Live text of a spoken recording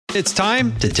It's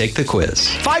time to take the quiz.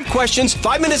 5 questions,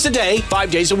 5 minutes a day,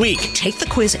 5 days a week. Take the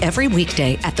quiz every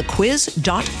weekday at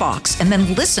thequiz.fox and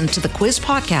then listen to the quiz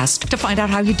podcast to find out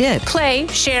how you did. Play,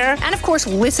 share, and of course,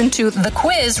 listen to The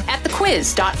Quiz at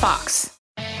thequiz.fox.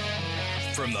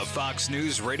 From the Fox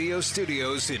News radio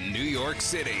studios in New York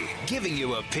City, giving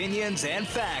you opinions and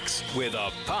facts with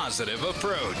a positive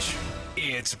approach.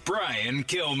 It's Brian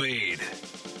Kilmeade.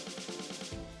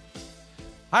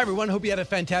 Hi, everyone. Hope you had a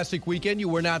fantastic weekend. You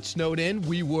were not snowed in.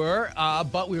 We were,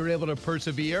 but we were able to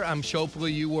persevere. I'm sure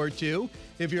hopefully you were too.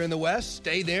 If you're in the West,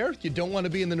 stay there. You don't want to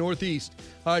be in the Northeast.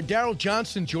 Daryl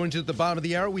Johnston joins us at the bottom of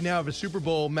the hour. We now have a Super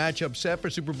Bowl matchup set for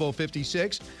Super Bowl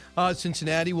 56.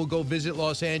 Cincinnati will go visit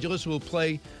Los Angeles. We'll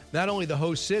play not only the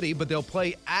host city, but they'll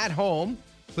play at home.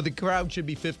 But the crowd should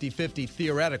be 50-50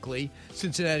 theoretically.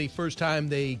 Cincinnati, first time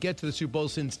they get to the Super Bowl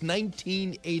since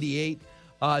 1988.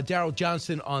 Daryl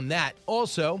Johnston on that.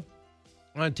 Also,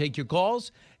 I want to take your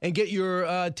calls and get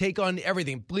your take on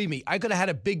everything. Believe me, I could have had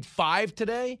a big 5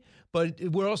 today, but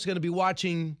we're also going to be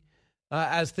watching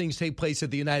as things take place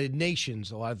at the United Nations.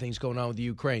 A lot of things going on with the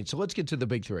Ukraine. So let's get to the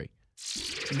big 3.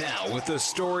 Now with the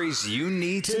stories you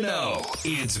need to know,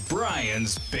 it's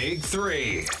Brian's Big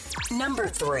 3. Number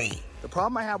 3. The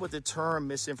problem I have with the term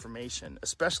misinformation,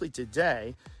 especially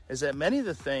today, is that many of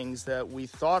the things that we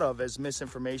thought of as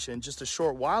misinformation just a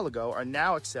short while ago are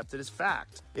now accepted as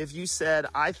fact. If you said,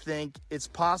 I think it's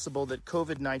possible that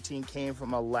COVID-19 came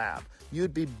from a lab,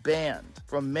 you'd be banned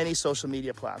from many social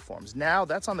media platforms. Now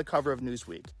that's on the cover of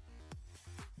Newsweek.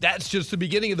 That's just the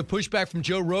beginning of the pushback from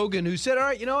Joe Rogan, who said, all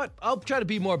right, you know what? I'll try to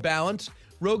be more balanced.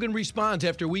 Rogan responds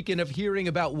after a weekend of hearing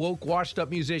about woke, washed-up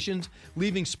musicians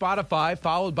leaving Spotify,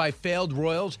 followed by failed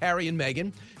royals Harry and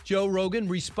Meghan. Joe Rogan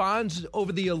responds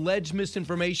over the alleged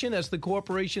misinformation as the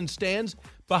corporation stands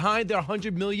behind their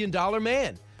 $100 million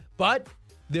man. But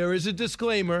there is a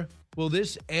disclaimer. Will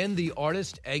this end the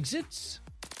artist exits?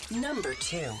 Number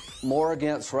 2. More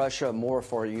against Russia, more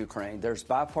for Ukraine. There's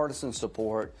bipartisan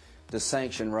support to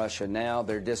sanction Russia now.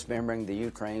 They're dismembering the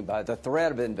Ukraine by the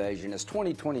threat of invasion. It's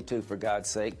 2022, for God's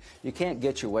sake. You can't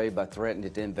get your way by threatening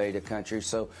to invade a country.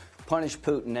 So punish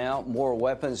Putin now. More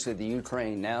weapons to the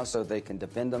Ukraine now so they can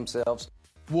defend themselves.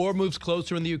 War moves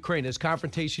closer in the Ukraine as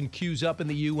confrontation queues up in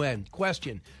the UN.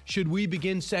 Question, should we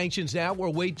begin sanctions now or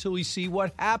wait till we see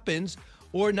what happens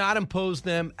or not impose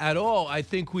them at all? I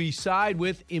think we side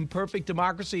with imperfect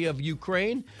democracy of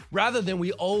Ukraine rather than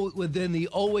the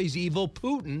always evil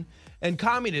Putin and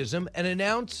communism and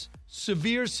announce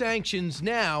severe sanctions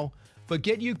now, but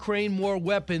get Ukraine more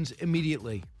weapons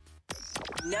immediately.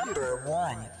 Number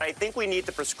 1. I think we need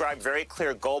to prescribe very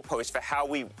clear goalposts for how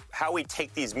we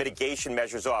take these mitigation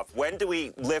measures off. When do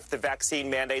we lift the vaccine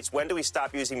mandates? When do we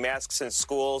stop using masks in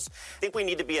schools? I think we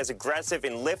need to be as aggressive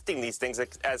in lifting these things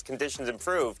as conditions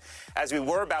improve as we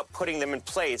were about putting them in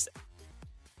place.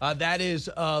 That is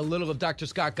a little of Dr.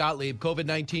 Scott Gottlieb.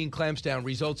 COVID-19 clamps down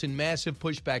results in massive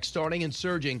pushback starting and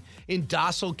surging in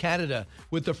docile Canada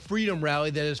with the Freedom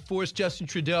Rally that has forced Justin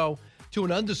Trudeau to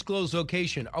an undisclosed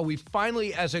location. Are we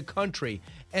finally, as a country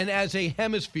and as a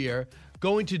hemisphere,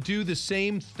 going to do the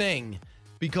same thing?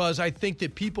 Because I think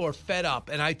that people are fed up,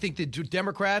 and I think that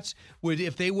Democrats would,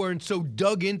 if they weren't so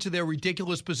dug into their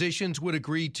ridiculous positions, would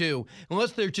agree too.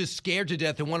 Unless they're just scared to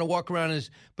death and want to walk around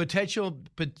as perpetual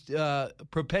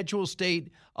state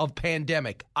of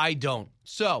pandemic. I don't.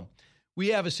 So we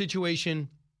have a situation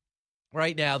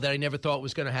right now that I never thought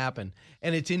was going to happen.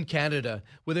 And it's in Canada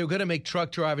where they're going to make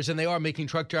truck drivers, and they are making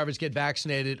truck drivers get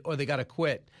vaccinated or they got to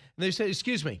quit. And they say,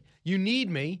 excuse me, you need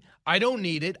me. I don't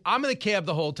need it. I'm in the cab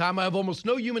the whole time. I have almost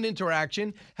no human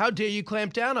interaction. How dare you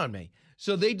clamp down on me?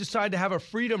 So they decide to have a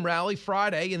freedom rally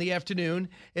Friday in the afternoon.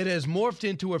 It has morphed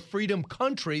into a freedom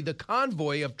country, the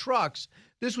convoy of trucks.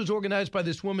 This was organized by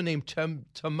this woman named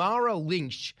Tamara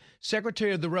Lynch,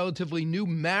 secretary of the relatively new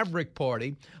Maverick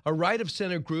Party, a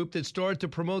right-of-center group that started to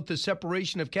promote the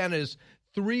separation of Canada's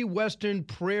 3 Western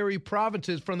Prairie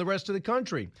provinces from the rest of the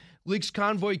country. Leake's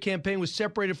convoy campaign was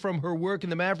separated from her work in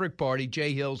the Maverick Party,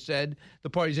 Jay Hill said, the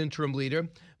party's interim leader.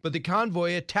 But the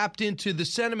convoy tapped into the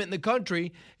sentiment in the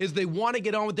country is they want to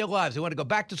get on with their lives. They want to go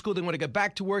back to school. They want to go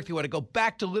back to work. They want to go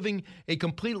back to living a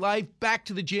complete life, back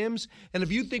to the gyms. And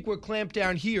if you think we're clamped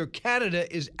down here,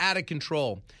 Canada is out of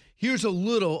control. Here's a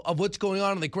little of what's going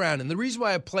on the ground. And the reason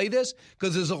why I play this,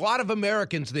 because there's a lot of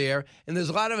Americans there, and there's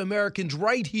a lot of Americans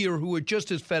right here who are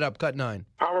just as fed up. Cut 9.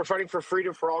 We're fighting for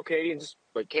freedom for all Canadians,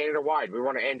 but Canada-wide. We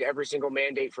want to end every single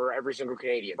mandate for every single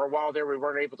Canadian. For a while there, we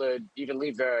weren't able to even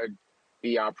leave the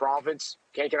the province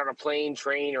can't get on a plane,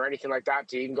 train, or anything like that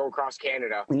to even go across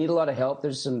Canada. We need a lot of help.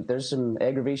 There's some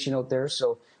aggravation out there,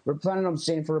 so we're planning on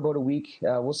staying for about a week.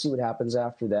 We'll see what happens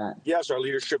after that. Yes, our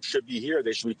leadership should be here.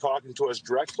 They should be talking to us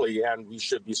directly, and we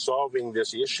should be solving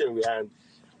this issue and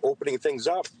opening things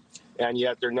up. And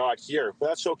yet they're not here. But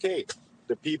that's okay.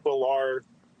 The people are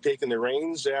taking the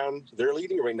reins, and they're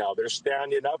leading right now. They're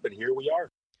standing up, and here we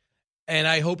are. And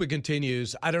I hope it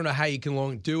continues. I don't know how you can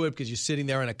long do it because you're sitting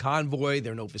there in a convoy.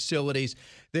 There are no facilities.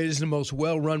 That is the most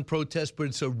well-run protest, but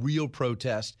it's a real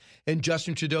protest. And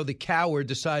Justin Trudeau, the coward,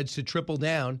 decides to triple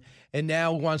down and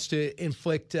now wants to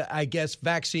inflict, I guess,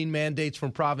 vaccine mandates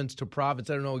from province to province.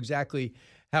 I don't know exactly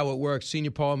how it works.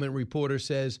 Senior Parliament reporter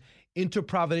says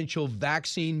interprovincial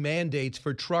vaccine mandates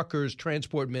for truckers,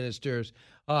 transport ministers.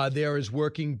 There is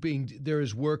work being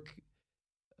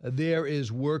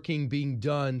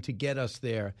done to get us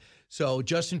there. So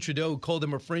Justin Trudeau called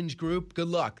them a fringe group. Good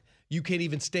luck. You can't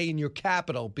even stay in your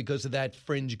capital because of that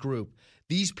fringe group.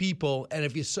 These people, and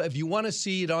if you want to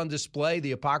see it on display, the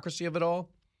hypocrisy of it all,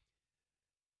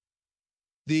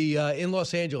 in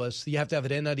Los Angeles, you have to have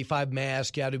an N95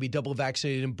 mask, you have to be double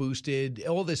vaccinated and boosted,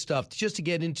 all this stuff just to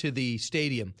get into the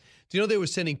stadium. Do you know they were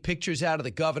sending pictures out of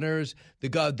the governors,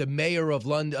 the mayor of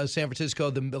London, San Francisco,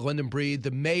 the London Breed,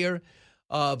 the mayor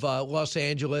of Los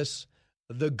Angeles,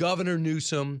 the Governor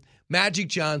Newsom, Magic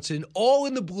Johnson, all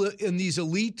in these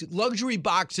elite luxury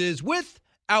boxes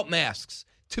without masks.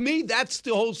 To me, that's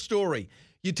the whole story.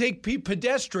 You take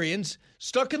pedestrians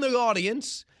stuck in the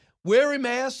audience, wearing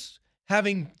masks,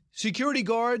 having security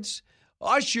guards,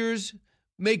 ushers,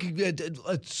 making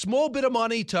a small bit of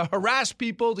money to harass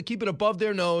people, to keep it above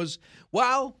their nose,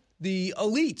 while the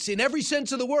elites, in every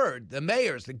sense of the word, the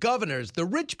mayors, the governors, the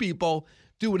rich people,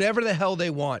 do whatever the hell they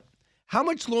want. How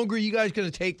much longer are you guys going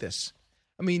to take this?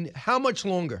 I mean, how much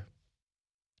longer?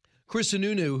 Chris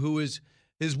Sununu,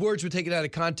 his words were taken out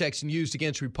of context and used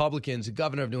against Republicans, the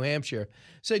governor of New Hampshire,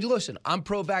 said, listen, I'm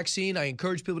pro-vaccine. I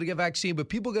encourage people to get vaccine, but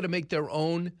people got to make their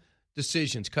own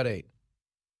decisions. Cut 8.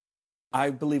 I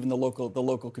believe in the local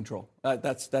control.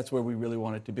 That's where we really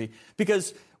want it to be.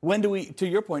 Because when do we, to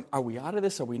your point, are we out of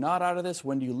this? Are we not out of this?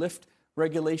 When do you lift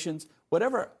regulations?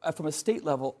 Whatever, from a state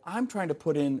level, I'm trying to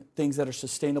put in things that are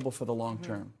sustainable for the long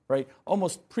term, right?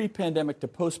 Almost pre-pandemic to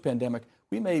post-pandemic.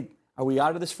 Are we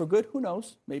out of this for good? Who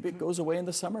knows? Maybe it goes away in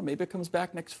the summer. Maybe it comes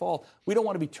back next fall. We don't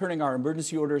want to be turning our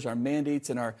emergency orders, our mandates,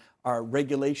 and our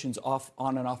regulations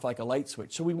on and off like a light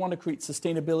switch. So we want to create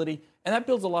sustainability, and that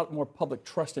builds a lot more public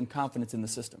trust and confidence in the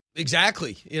system.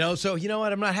 Exactly. So you know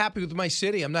what? I'm not happy with my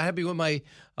city. I'm not happy with my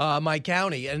my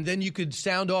county. And then you could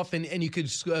sound off and you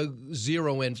could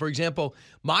zero in. For example,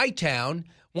 my town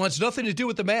wants nothing to do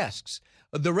with the masks.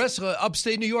 The rest of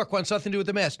upstate New York wants nothing to do with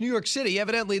the mask. New York City,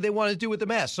 evidently, they want to do with the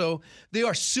mask. So they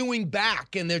are suing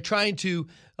back, and they're trying to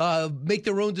make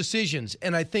their own decisions.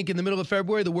 And I think in the middle of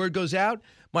February, the word goes out,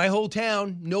 my whole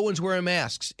town, no one's wearing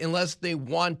masks unless they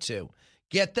want to.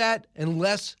 Get that?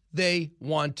 Unless they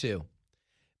want to.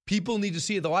 People need to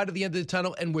see the light at the end of the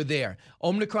tunnel, and we're there.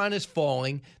 Omicron is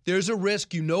falling. There's a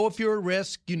risk. You know if you're at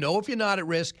risk. You know if you're not at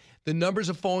risk. The numbers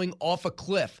are falling off a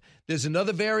cliff. There's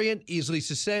another variant, easily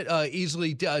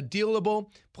dealable.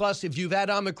 Plus, if you've had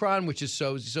Omicron, which is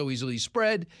so easily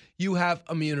spread, you have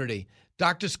immunity.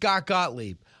 Dr. Scott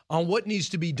Gottlieb, on what needs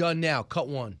to be done now. Cut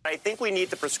 1. I think we need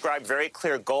to prescribe very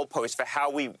clear goalposts for how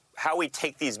we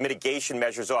take these mitigation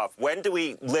measures off. When do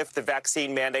we lift the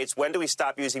vaccine mandates? When do we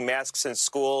stop using masks in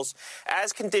schools?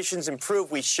 As conditions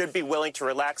improve, we should be willing to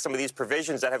relax some of these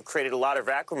provisions that have created a lot of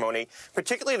acrimony,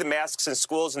 particularly the masks in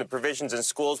schools and the provisions in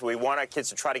schools where we want our kids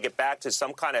to try to get back to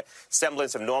some kind of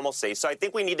semblance of normalcy. So I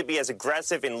think we need to be as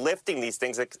aggressive in lifting these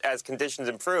things as conditions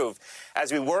improve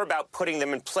as we were about putting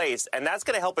them in place. And that's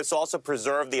going to help us also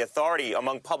preserve the authority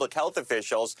among public health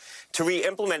officials to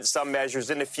re-implement some measures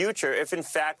in the future if, in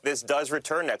fact, this does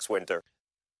return next winter.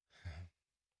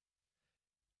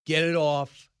 Get it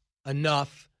off.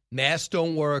 Enough. Masks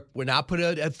don't work. We're not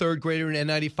putting a third grader in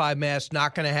N95 mask.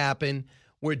 Not going to happen.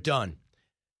 We're done.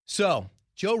 So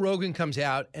Joe Rogan comes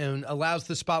out and allows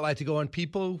the spotlight to go on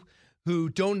people who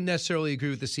don't necessarily agree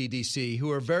with the CDC,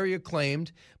 who are very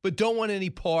acclaimed, but don't want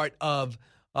any part of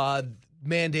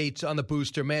mandates on the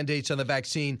booster, mandates on the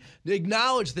vaccine. They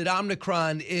acknowledge that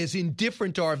Omicron is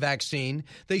indifferent to our vaccine.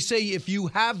 They say if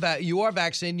you are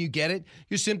vaccinated, you get it,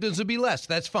 your symptoms will be less.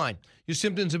 That's fine. Your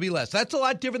symptoms will be less. That's a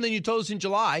lot different than you told us in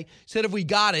July. Said if we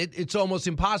got it, it's almost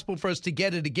impossible for us to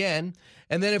get it again.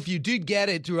 And then if you did get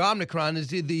it through Omicron,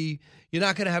 you're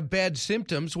not going to have bad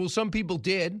symptoms. Well, some people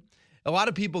did. A lot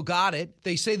of people got it.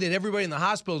 They say that everybody in the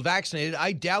hospital is vaccinated.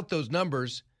 I doubt those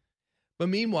numbers. But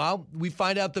meanwhile, we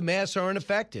find out the masks aren't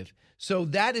effective. So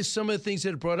that is some of the things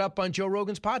that are brought up on Joe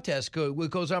Rogan's podcast. It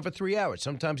goes on for 3 hours.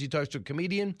 Sometimes he talks to a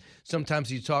comedian. Sometimes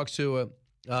he talks to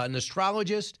an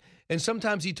astrologist. And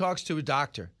sometimes he talks to a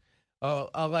doctor,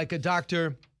 like a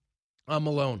Dr.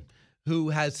 Malone, who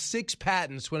has 6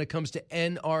 patents when it comes to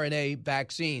mRNA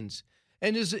vaccines.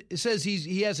 And it says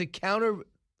he has a counter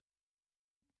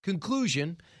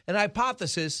conclusion, an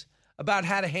hypothesis about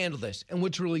how to handle this and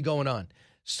what's really going on.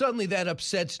 Suddenly that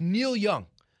upsets Neil Young,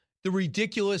 the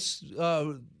ridiculous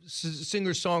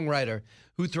singer-songwriter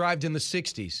who thrived in the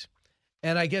 60s.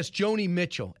 And I guess Joni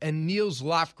Mitchell and Niels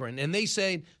Lofgren. And they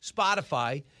say,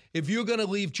 Spotify, if you're going to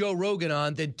leave Joe Rogan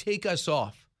on, then take us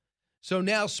off. So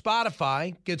now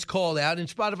Spotify gets called out, and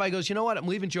Spotify goes, you know what, I'm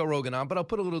leaving Joe Rogan on, but I'll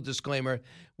put a little disclaimer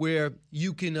where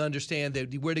you can understand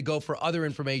that where to go for other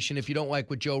information if you don't like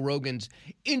what Joe Rogan's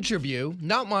interview,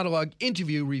 not monologue,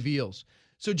 interview reveals.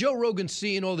 So Joe Rogan's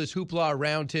seeing all this hoopla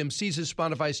around him, sees his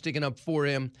Spotify sticking up for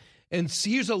him, and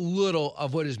here's a little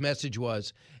of what his message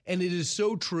was. And it is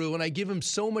so true, and I give him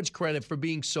so much credit for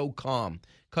being so calm.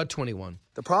 Cut 21.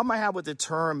 The problem I have with the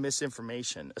term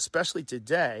misinformation, especially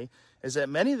today, is that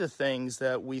many of the things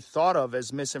that we thought of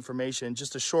as misinformation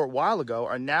just a short while ago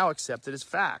are now accepted as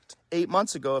fact. 8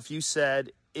 months ago, if you said,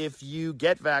 if you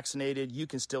get vaccinated, you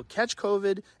can still catch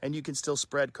COVID and you can still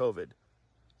spread COVID,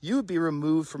 you would be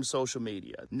removed from social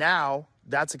media. Now,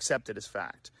 that's accepted as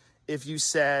fact. If you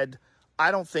said, I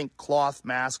don't think cloth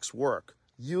masks work,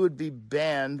 you would be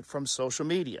banned from social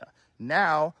media.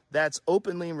 Now, that's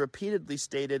openly and repeatedly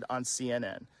stated on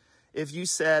CNN. If you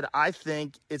said, I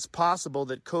think it's possible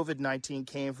that COVID-19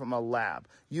 came from a lab,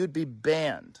 you'd be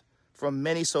banned from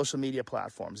many social media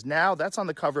platforms. Now, that's on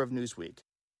the cover of Newsweek.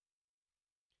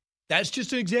 That's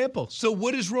just an example. So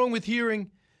what is wrong with hearing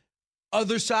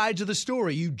other sides of the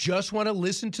story? You just want to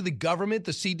listen to the government,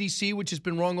 the CDC, which has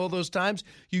been wrong all those times.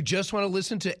 You just want to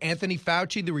listen to Anthony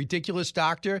Fauci, the ridiculous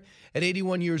doctor at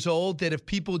 81 years old, that if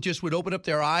people just would open up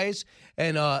their eyes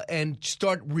and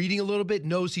start reading a little bit,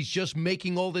 knows he's just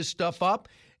making all this stuff up.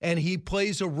 And he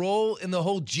plays a role in the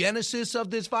whole genesis of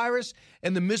this virus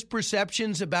and the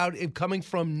misperceptions about it coming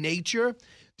from nature.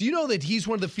 Do you know that he's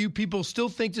one of the few people who still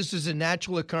think this is a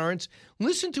natural occurrence?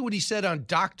 Listen to what he said on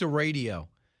Dr. Radio.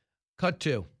 Cut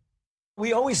 2.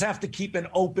 We always have to keep an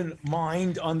open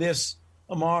mind on this,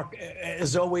 Mark,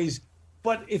 as always.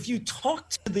 But if you talk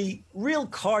to the real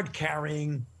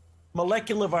card-carrying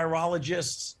molecular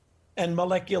virologists and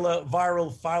molecular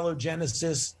viral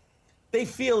phylogeneticists, they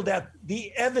feel that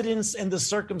the evidence and the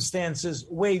circumstances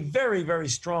weigh very, very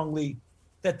strongly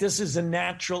that this is a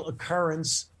natural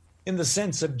occurrence in the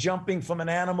sense of jumping from an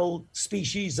animal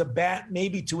species, a bat,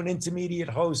 maybe to an intermediate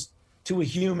host, to a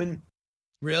human.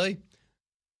 Really?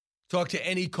 Talk to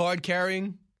any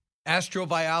card-carrying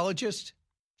astrobiologist?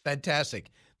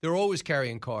 Fantastic. They're always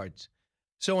carrying cards.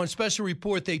 So on Special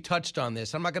Report, they touched on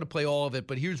this. I'm not going to play all of it,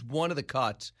 but here's one of the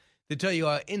cuts to tell you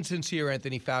how insincere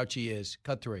Anthony Fauci is.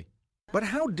 Cut 3. But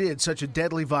how did such a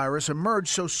deadly virus emerge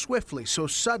so swiftly, so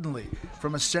suddenly,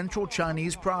 from a central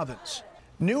Chinese province?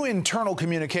 New internal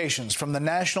communications from the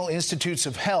National Institutes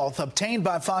of Health obtained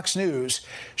by Fox News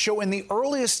show in the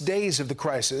earliest days of the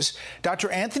crisis, Dr.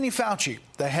 Anthony Fauci,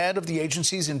 the head of the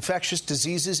agency's Infectious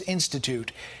Diseases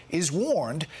Institute, is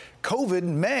warned COVID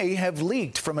may have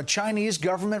leaked from a Chinese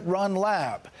government-run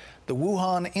lab, the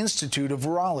Wuhan Institute of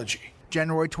Virology.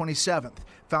 January 27th,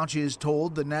 Fauci is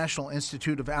told the National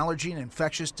Institute of Allergy and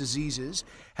Infectious Diseases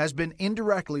has been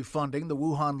indirectly funding the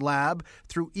Wuhan lab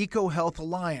through EcoHealth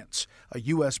Alliance, a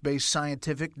U.S.-based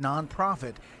scientific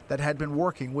nonprofit that had been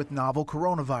working with novel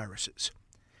coronaviruses.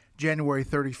 January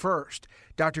 31st,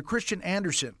 Dr. Christian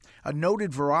Anderson, a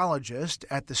noted virologist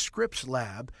at the Scripps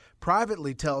Lab,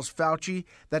 privately tells Fauci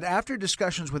that after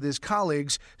discussions with his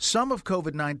colleagues, some of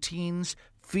COVID-19's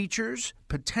features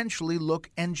potentially look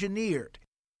engineered.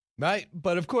 Right.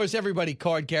 But of course, everybody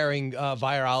card-carrying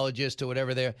virologist or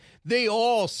whatever they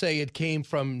all say it came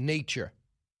from nature.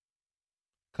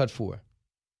 Cut 4.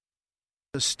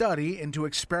 The study into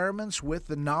experiments with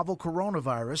the novel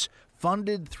coronavirus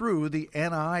funded through the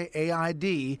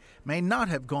NIAID may not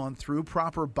have gone through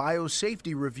proper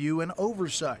biosafety review and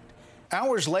oversight.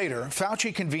 Hours later,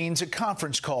 Fauci convenes a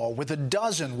conference call with a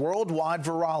dozen worldwide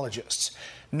virologists.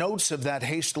 Notes of that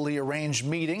hastily arranged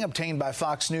meeting obtained by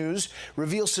Fox News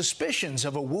reveal suspicions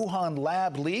of a Wuhan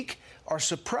lab leak are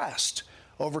suppressed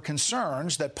over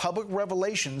concerns that public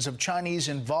revelations of Chinese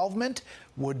involvement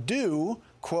would do,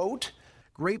 quote,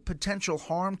 great potential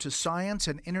harm to science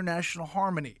and international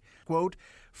harmony, Quote,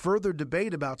 further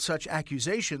debate about such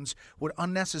accusations would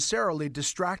unnecessarily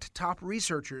distract top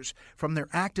researchers from their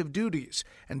active duties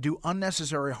and do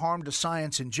unnecessary harm to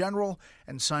science in general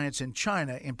and science in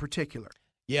China in particular.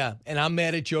 Yeah, and I'm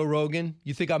mad at Joe Rogan.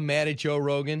 You think I'm mad at Joe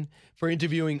Rogan for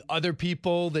interviewing other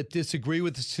people that disagree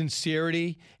with the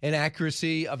sincerity and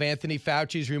accuracy of Anthony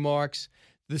Fauci's remarks,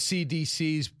 the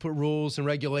CDC's rules and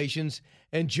regulations,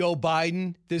 and Joe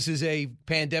Biden, this is a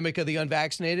pandemic of the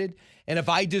unvaccinated. And if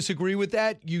I disagree with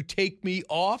that, you take me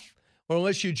off, or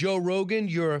unless you're Joe Rogan,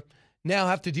 you now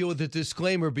have to deal with a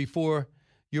disclaimer before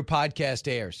your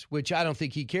podcast airs, which I don't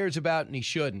think he cares about, and he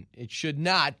shouldn't. It should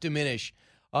not diminish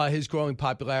his growing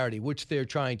popularity, which they're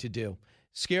trying to do.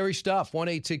 Scary stuff.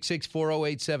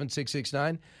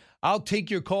 1-866-408-7669. I'll take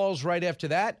your calls right after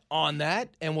that on that,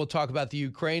 and we'll talk about the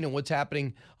Ukraine and what's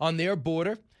happening on their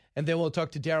border. And then we'll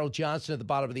talk to Daryl Johnson at the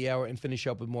bottom of the hour and finish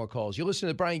up with more calls. You're listening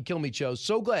to the Brian Kilmeade Show.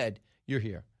 So glad you're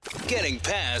here. Getting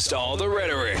past all the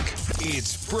rhetoric,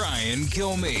 it's Brian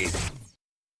Kilmeade.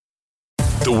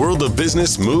 The world of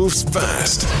business moves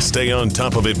fast. Stay on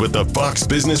top of it with the Fox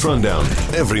Business Rundown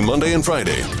every Monday and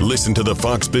Friday. Listen to the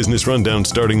Fox Business Rundown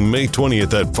starting May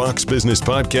 20th at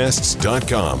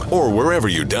foxbusinesspodcasts.com or wherever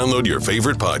you download your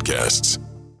favorite podcasts.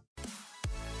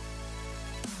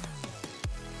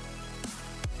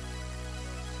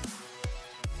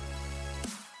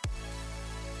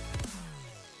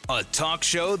 A talk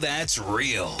show that's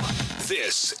real.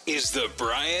 This is the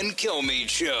Brian Kilmeade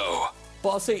Show.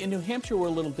 Well, I'll say in New Hampshire, we're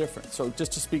a little different. So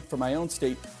just to speak for my own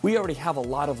state, we already have a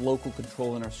lot of local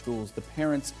control in our schools. The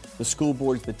parents, the school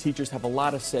boards, the teachers have a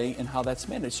lot of say in how that's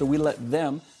managed. So we let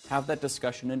them have that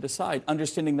discussion and decide,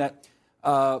 understanding that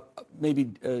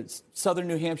maybe southern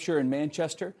New Hampshire and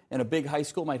Manchester and a big high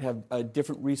school might have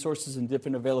different resources and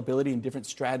different availability and different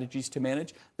strategies to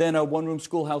manage than a one-room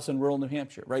schoolhouse in rural New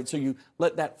Hampshire, right? So you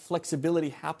let that flexibility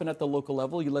happen at the local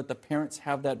level. You let the parents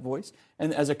have that voice.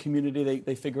 And as a community,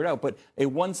 they figure it out. But a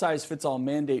one-size-fits-all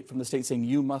mandate from the state saying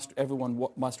everyone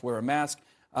must wear a mask,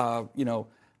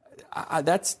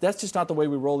 that's just not the way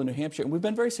we roll in New Hampshire. And we've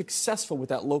been very successful with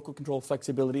that local control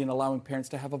flexibility and allowing parents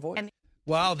to have a voice.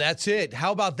 Wow, that's it.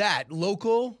 How about that?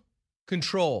 Local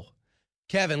control.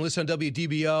 Kevin, listen on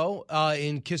WDBO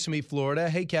in Kissimmee, Florida.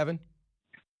 Hey, Kevin.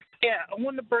 Yeah, I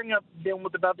wanted to bring up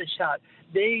about the shot.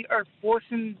 They are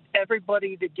forcing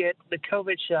everybody to get the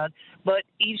COVID shot, but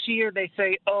each year they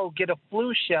say, get a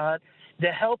flu shot to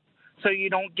help so you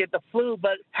don't get the flu,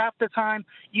 but half the time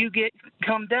you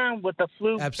come down with the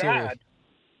flu. Absolutely. Bad.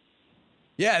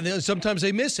 Yeah, and sometimes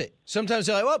they miss it. Sometimes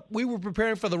they're like, we were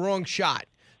preparing for the wrong shot.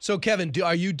 So, Kevin,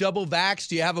 are you double vaxxed?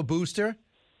 Do you have a booster?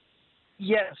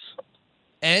 Yes.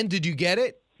 And did you get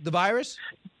it, the virus?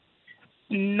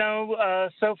 No,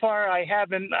 so far I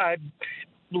haven't. I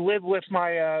live with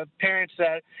my parents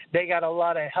that they got a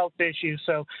lot of health issues,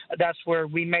 so that's where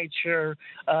we made sure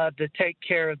to take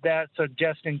care of that, so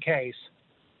just in case.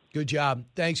 Good job.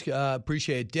 Thanks.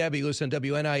 Appreciate it. Debbie, listen,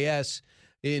 WNIS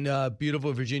in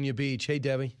beautiful Virginia Beach. Hey,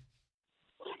 Debbie.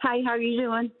 Hi, how are you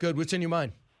doing? Good. What's in your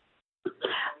mind?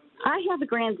 I have a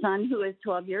grandson who is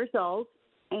 12 years old,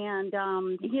 and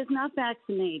he is not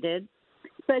vaccinated,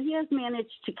 but he has managed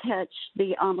to catch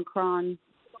the Omicron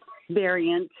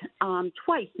variant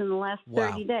twice in the last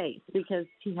 30 days because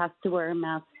he has to wear a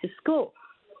mask to school.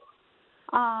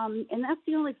 And that's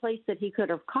the only place that he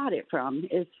could have caught it from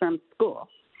is from school.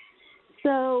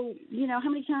 So, how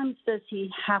many times does he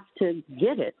have to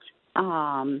get it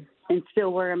and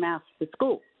still wear a mask to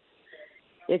school?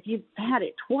 If you've had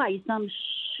it twice, I'm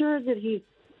sure that he's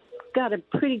got a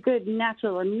pretty good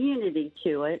natural immunity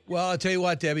to it. Well, I'll tell you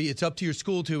what, Debbie, it's up to your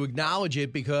school to acknowledge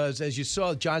it because, as you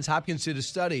saw, Johns Hopkins did a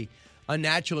study on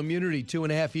natural immunity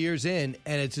 2.5 years in,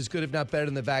 and it's as good, if not better,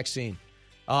 than the vaccine.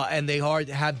 And they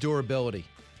have durability.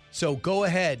 So go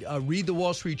ahead, read the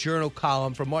Wall Street Journal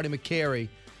column from Marty McCary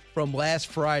from last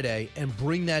Friday and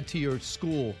bring that to your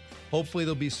school. Hopefully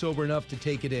they'll be sober enough to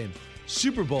take it in.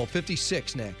 Super Bowl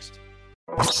 56 next.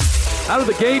 Out of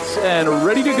the gates and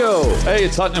ready to go. Hey,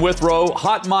 it's Hutton and Withrow.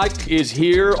 Hot Mike is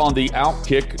here on the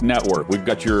Outkick Network. We've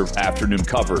got your afternoon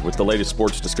covered with the latest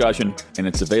sports discussion, and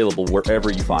it's available wherever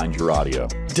you find your audio.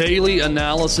 Daily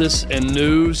analysis and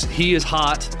news. He is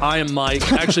hot. I am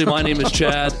Mike. Actually, my name is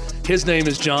Chad. His name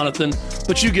is Jonathan,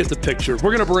 but you get the picture.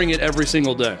 We're going to bring it every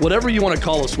single day. Whatever you want to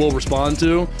call us, we'll respond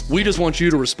to. We just want you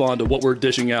to respond to what we're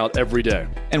dishing out every day.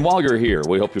 And while you're here,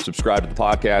 we hope you subscribe to the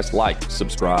podcast, like,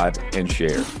 subscribe, and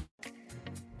share.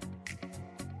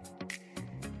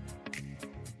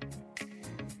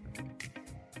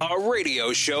 A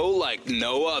radio show like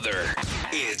no other.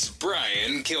 It's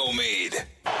Brian Kilmeade.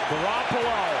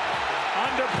 Garoppolo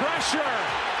under pressure.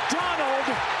 Donald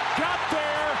got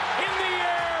there, in the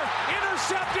air,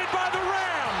 intercepted by the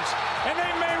Rams, and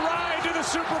they may ride to the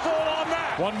Super Bowl on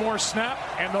that. One more snap,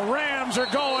 and the Rams are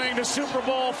going to Super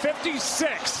Bowl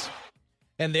 56.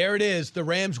 And there it is. The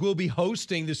Rams will be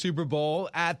hosting the Super Bowl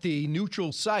at the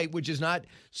neutral site, which is not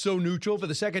so neutral for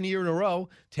the second year in a row.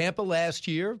 Tampa last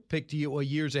year, picked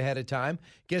years ahead of time,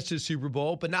 gets to the Super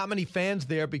Bowl, but not many fans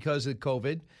there because of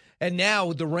COVID. And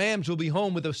now the Rams will be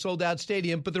home with a sold-out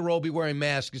stadium, but they'll all be wearing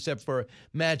masks except for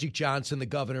Magic Johnson, the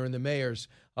governor, and the mayors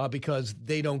because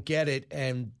they don't get it,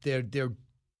 and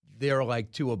they're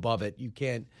like two above it. You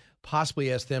can't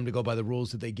possibly ask them to go by the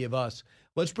rules that they give us.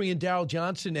 Let's bring in Daryl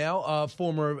Johnston now,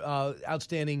 former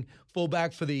outstanding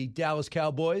fullback for the Dallas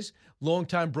Cowboys,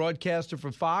 longtime broadcaster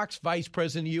for Fox, vice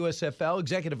president of USFL,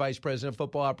 executive vice president of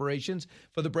football operations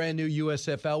for the brand new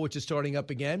USFL, which is starting up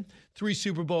again. 3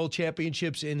 Super Bowl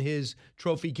championships in his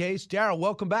trophy case. Daryl,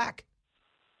 welcome back.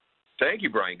 Thank you,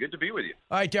 Brian. Good to be with you.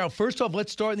 All right, Daryl, first off,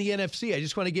 let's start in the NFC. I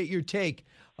just want to get your take.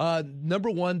 Number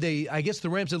one, I guess the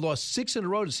Rams had lost 6 in a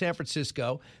row to San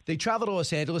Francisco. They traveled to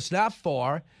Los Angeles, not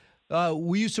far.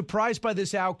 Were you surprised by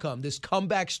this outcome, this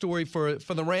comeback story for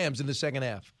the Rams in the second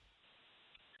half?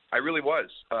 I really was.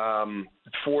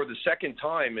 For the second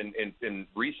time in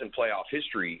recent playoff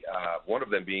history, one of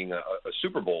them being a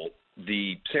Super Bowl,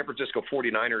 the San Francisco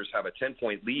 49ers have a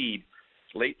 10-point lead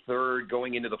late third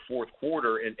going into the fourth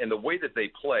quarter. And the way that they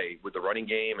play with the running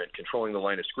game and controlling the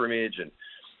line of scrimmage and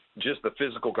just the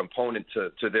physical component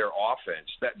to their offense,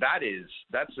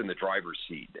 that's in the driver's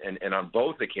seat. And on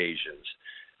both occasions,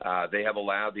 they have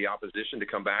allowed the opposition to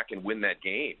come back and win that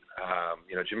game.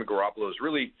 Jimmy Garoppolo has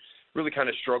really kind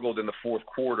of struggled in the fourth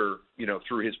quarter,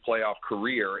 through his playoff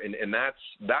career. And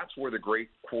that's where the great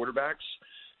quarterbacks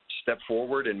step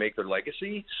forward and make their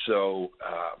legacy. So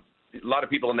a lot of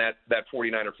people in that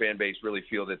 49er fan base really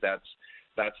feel that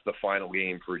that's the final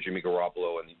game for Jimmy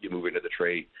Garoppolo, and you move into the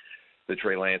Trey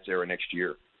Lance era next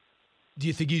year. Do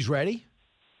you think he's ready?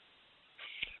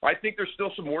 I think there's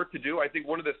still some work to do. I think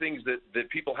one of the things that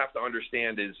people have to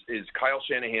understand is Kyle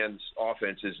Shanahan's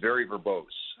offense is very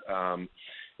verbose.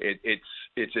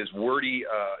 It's as wordy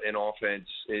an offense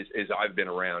as I've been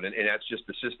around, and that's just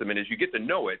the system. And as you get to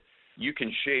know it, you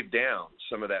can shave down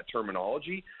some of that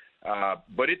terminology.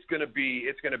 But it's going to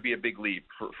be a big leap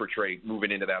for Trey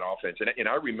moving into that offense. And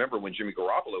I remember when Jimmy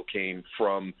Garoppolo came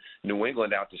from New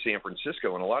England out to San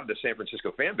Francisco, and a lot of the San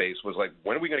Francisco fan base was like,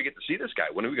 when are we going to get to see this guy?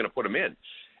 When are we going to put him in?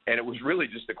 And it was really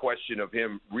just a question of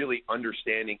him really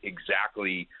understanding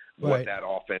exactly what that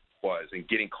offense was and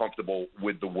getting comfortable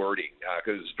with the wording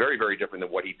because it's very, very different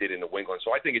than what he did in New England.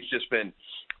 So I think it's just been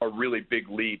a really big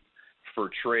leap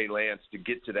for Trey Lance to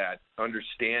get to that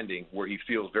understanding where he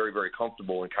feels very, very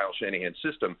comfortable in Kyle Shanahan's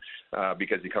system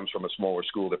because he comes from a smaller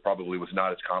school that probably was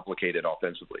not as complicated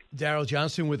offensively. Daryl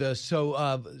Johnston with us.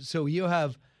 So you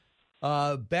have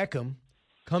Beckham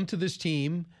come to this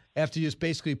team after just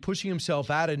basically pushing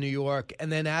himself out of New York and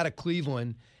then out of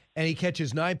Cleveland, and he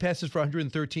catches 9 passes for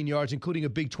 113 yards, including a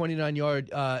big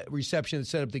 29-yard reception that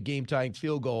set up the game-tying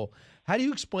field goal. How do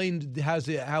you explain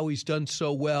how he's done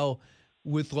so well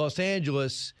with Los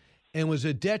Angeles and was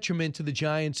a detriment to the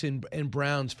Giants and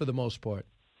Browns for the most part?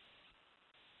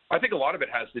 I think a lot of it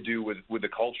has to do with the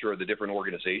culture of the different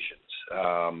organizations.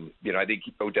 I think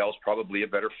Odell's probably a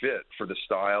better fit for the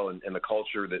style and the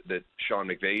culture that Sean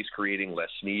McVay is creating, Les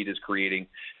Snead is creating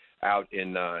out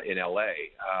in L.A.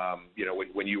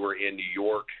 When you were in New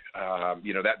York,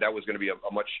 that was going to be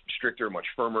a much stricter, much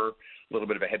firmer, a little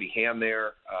bit of a heavy hand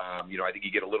there. I think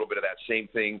you get a little bit of that same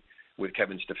thing with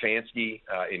Kevin Stefanski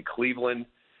in Cleveland.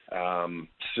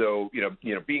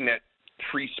 Being that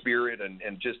free spirit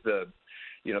and just the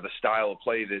style of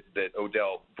play that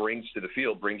Odell brings to the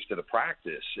field, brings to the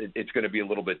practice, it's going to be a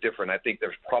little bit different. I think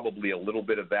there's probably a little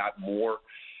bit of that more,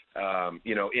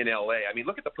 in L.A. I mean,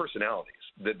 look at the personalities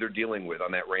that they're dealing with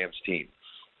on that Rams team.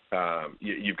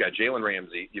 You've got Jalen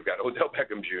Ramsey, you've got Odell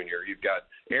Beckham Jr., you've got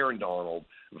Aaron Donald,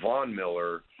 Von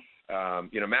Miller.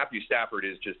 Matthew Stafford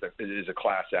is a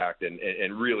class act,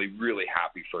 and really, really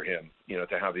happy for him,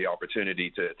 to have the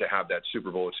opportunity to have that Super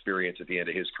Bowl experience at the end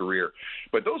of his career.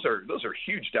 But those are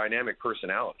huge dynamic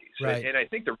personalities, right. And I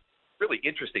think the really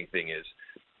interesting thing is,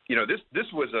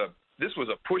 this was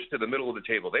a push to the middle of the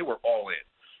table. They were all in.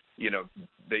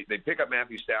 They pick up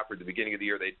Matthew Stafford at the beginning of the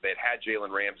year. They'd had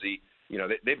Jalen Ramsey.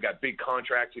 They've got big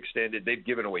contracts extended. They've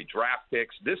given away draft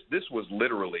picks. This was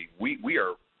literally we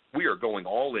are going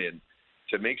all in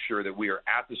to make sure that we are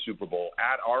at the Super Bowl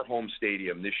at our home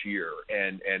stadium this year,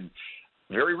 and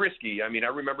very risky. I mean, I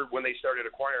remember when they started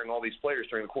acquiring all these players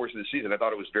during the course of the season, I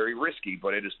thought it was very risky,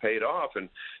 but it has paid off, and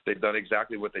they've done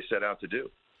exactly what they set out to do.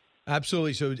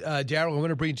 Absolutely. So, Daryl, I want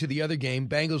to bring you to the other game.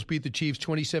 Bengals beat the Chiefs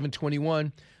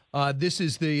 27-21. This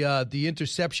is the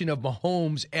interception of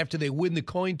Mahomes after they win the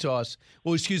coin toss.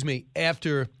 Well, excuse me,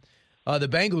 after the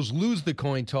Bengals lose the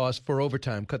coin toss for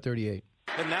overtime. Cut 38.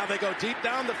 And now they go deep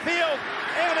down the field,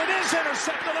 and it is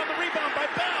intercepted on the rebound by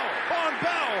Bell. Von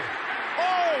Bell.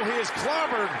 Oh, he is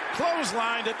clobbered,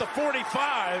 clotheslined at the 45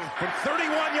 from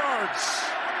 31 yards.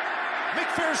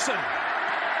 McPherson.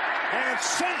 And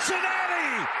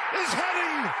Cincinnati is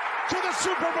heading to the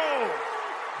Super Bowl.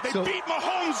 They beat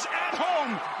Mahomes at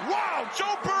home. Wow,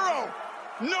 Joe Burrow.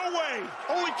 No way.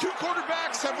 Only 2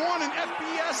 quarterbacks have won an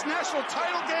FBS national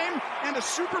title game and a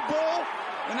Super Bowl,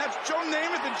 and that's Joe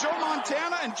Namath and Joe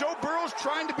Montana, and Joe Burrow's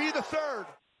trying to be the third.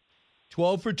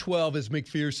 12 for 12 is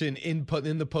McPherson in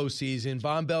the postseason.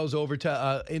 Von Bell's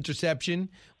interception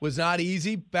was not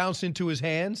easy, bounced into his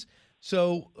hands.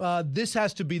 So this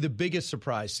has to be the biggest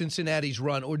surprise, Cincinnati's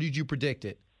run, or did you predict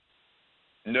it?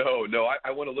 No, I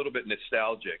went a little bit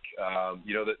nostalgic.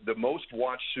 The most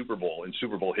watched Super Bowl in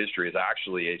Super Bowl history is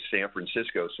actually a San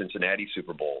Francisco-Cincinnati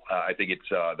Super Bowl. I think it's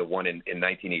the one in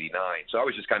 1989. So I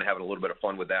was just kind of having a little bit of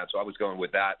fun with that. So I was going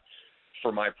with that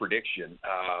for my prediction.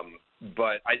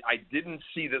 But I didn't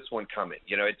see this one coming.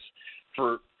 It's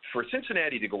for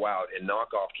Cincinnati to go out and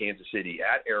knock off Kansas City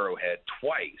at Arrowhead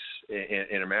twice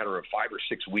in a matter of 5 or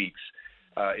 6 weeks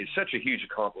is such a huge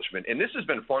accomplishment. And this has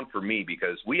been fun for me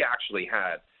because we actually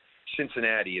had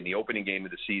Cincinnati in the opening game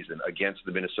of the season against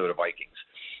the Minnesota Vikings.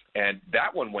 And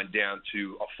that one went down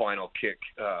to a final kick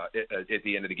at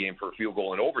the end of the game for a field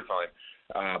goal in overtime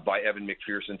by Evan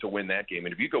McPherson to win that game.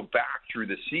 And if you go back through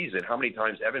the season, how many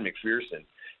times Evan McPherson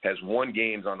has won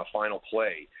games on the final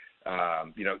play,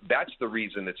 that's the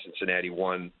reason that Cincinnati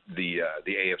won the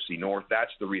AFC North.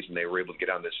 That's the reason they were able to get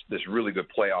on this really good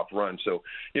playoff run. So,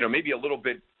 maybe a little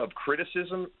bit of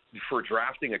criticism for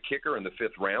drafting a kicker in the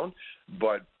 5th round,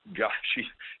 but gosh,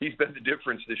 he's been the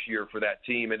difference this year for that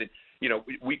team. And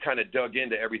we kind of dug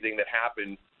into everything that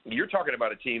happened. You're talking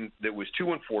about a team that was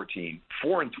 2-14,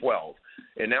 4-12,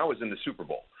 and now is in the Super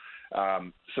Bowl.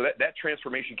 So that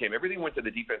transformation came. Everything went to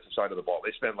the defensive side of the ball.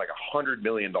 They spent like $100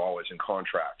 million in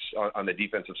contracts on the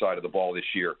defensive side of the ball this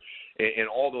year. And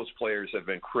all those players have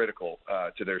been critical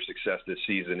to their success this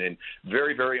season. And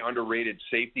very, very underrated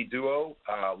safety duo.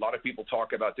 A lot of people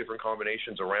talk about different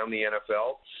combinations around the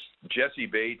NFL. Jesse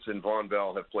Bates and Von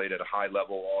Bell have played at a high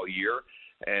level all year.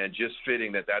 And just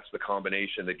fitting that's the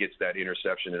combination that gets that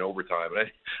interception in overtime. And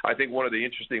I think one of the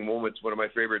interesting moments, one of my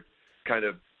favorite kind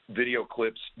of video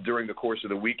clips during the course of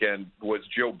the weekend was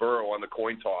Joe Burrow on the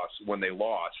coin toss when they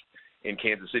lost and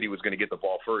Kansas City was going to get the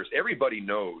ball first. Everybody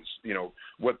knows,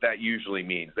 what that usually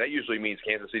means. That usually means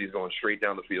Kansas City's going straight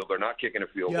down the field. They're not kicking a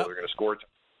field goal. They're going to score a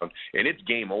touchdown, and it's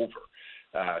game over.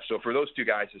 So for those two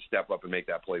guys to step up and make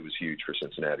that play was huge for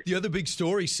Cincinnati. The other big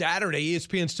story Saturday,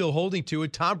 ESPN's still holding to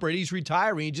it. Tom Brady's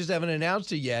retiring. He just haven't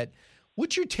announced it yet.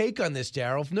 What's your take on this,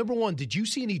 Daryl? Number one, did you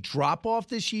see any drop-off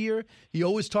this year? He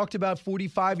always talked about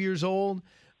 45 years old.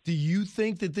 Do you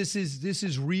think that this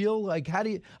is real? Like,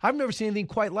 I've never seen anything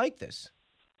quite like this.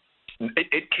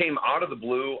 It came out of the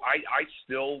blue. I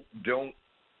still don't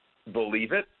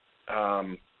believe it.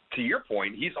 To your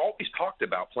point, he's always talked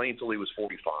about playing until he was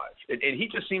 45. And he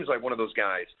just seems like one of those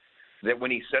guys that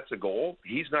when he sets a goal,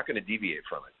 he's not going to deviate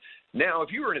from it. Now,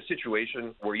 if you were in a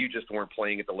situation where you just weren't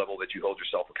playing at the level that you hold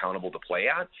yourself accountable to play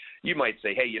at, you might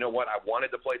say, hey, you know what? I wanted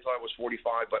to play till I was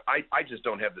 45, but I just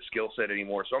don't have the skill set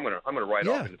anymore, so I'm going to ride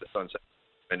off into the sunset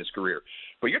in his career.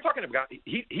 But you're talking about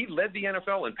he led the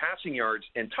NFL in passing yards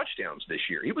and touchdowns this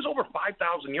year. He was over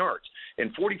 5,000 yards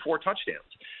and 44 touchdowns.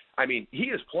 I mean, he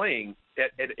is playing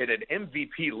at an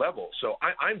MVP level. So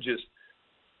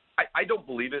I don't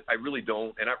believe it. I really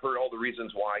don't, and I've heard all the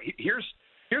reasons why.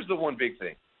 Here's the one big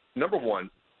thing. Number one,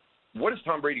 what is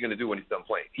Tom Brady going to do when he's done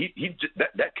playing?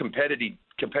 That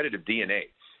competitive DNA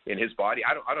in his body.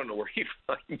 I don't know where he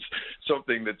finds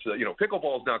something that's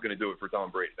pickleball is not going to do it for Tom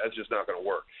Brady. That's just not going to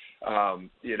work.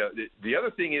 The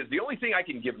other thing is the only thing I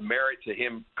can give merit to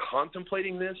him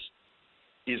contemplating this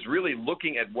is really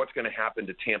looking at what's going to happen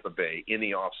to Tampa Bay in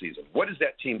the offseason. What is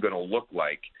that team going to look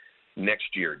like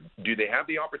next year? Do they have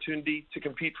the opportunity to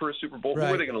compete for a Super Bowl? Right.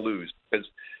 Who are they going to lose? Because,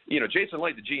 Jason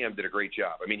Light, the GM, did a great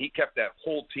job. I mean, he kept that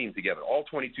whole team together. All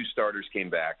 22 starters came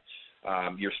back.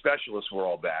 Your specialists were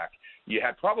all back. You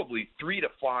had probably 3 to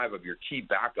 5 of your key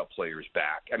backup players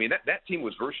back. I mean, that team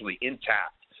was virtually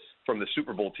intact from the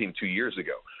Super Bowl team 2 years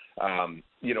ago.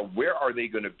 Where are they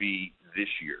going to be this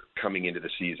year coming into the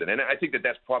season? And I think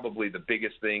that's probably the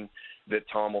biggest thing that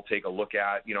Tom will take a look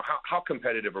at. How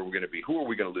competitive are we going to be? Who are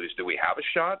we going to lose? Do we have a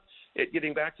shot at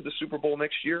getting back to the Super Bowl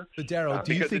next year. But Daryl,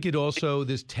 do you think it also,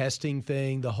 this testing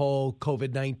thing, the whole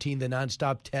COVID-19, the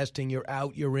nonstop testing, you're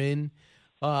out, you're in?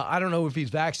 I don't know if he's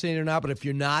vaccinated or not, but if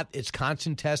you're not, it's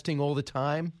constant testing all the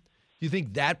time. Do you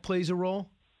think that plays a role?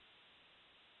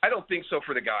 I don't think so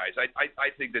for the guys. I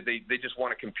think that they just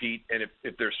want to compete, and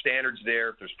if there's standards there,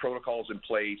 if there's protocols in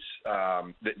place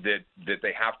that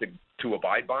they have to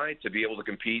abide by to be able to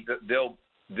compete, they'll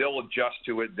adjust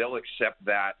to it. They'll accept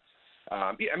that.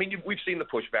 We've seen the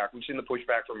pushback. We've seen the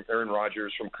pushback from Aaron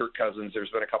Rodgers, from Kirk Cousins. There's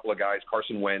been a couple of guys,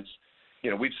 Carson Wentz.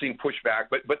 We've seen pushback,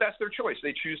 but that's their choice.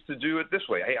 They choose to do it this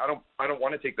way. Hey, I don't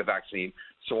want to take the vaccine,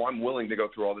 so I'm willing to go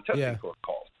through all the testing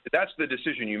protocols. That's the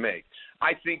decision you make.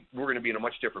 I think we're going to be in a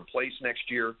much different place next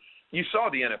year. You saw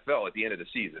the NFL at the end of the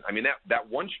season. I mean, that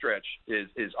one stretch is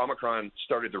Omicron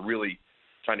started to really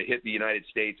kind of hit the United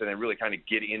States and then really kind of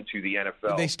get into the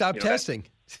NFL. They stopped testing.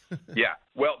 Yeah.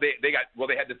 Well, they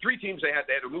had the three teams. They had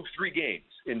to move 3 games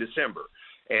in December.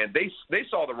 And they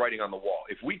saw the writing on the wall.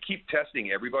 If we keep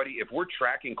testing everybody, if we're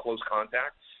tracking close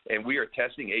contact and we are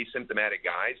testing asymptomatic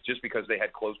guys just because they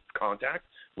had close contact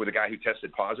with a guy who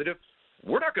tested positive,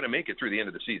 we're not going to make it through the end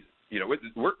of the season.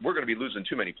 We're going to be losing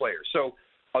too many players. So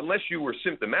unless you were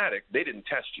symptomatic, they didn't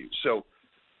test you. So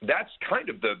that's kind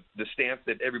of the stance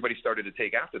that everybody started to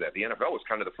take after that. The NFL was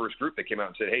kind of the first group that came out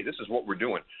and said, hey, this is what we're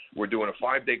doing. We're doing a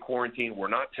 5-day quarantine. We're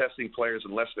not testing players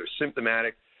unless they're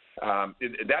symptomatic.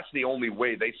 That's the only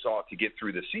way they saw to get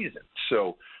through the season.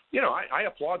 So, I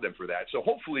applaud them for that. So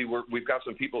hopefully we've got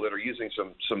some people that are using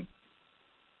some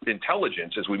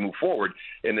intelligence as we move forward,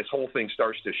 and this whole thing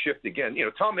starts to shift again.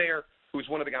 Tom Mayer, who's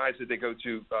one of the guys that they go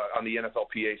to on the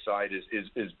NFLPA side,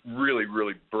 is really,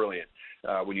 really brilliant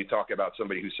when you talk about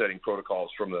somebody who's setting protocols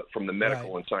from the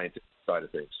medical and scientific side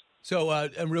of things. So,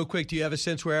 and real quick, do you have a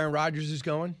sense where Aaron Rodgers is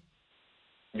going?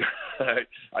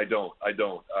 I don't.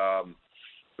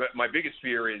 But my biggest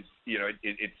fear is,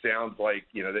 it sounds like,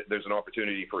 there's an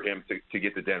opportunity for him to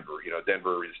get to Denver.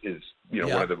 Denver is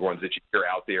one of the ones that you hear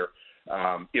out there.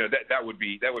 That would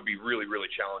be really, really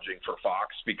challenging for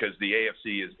Fox because the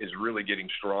AFC is really getting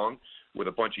strong with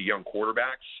a bunch of young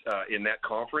quarterbacks in that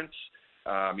conference.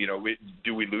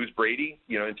 Do we lose Brady,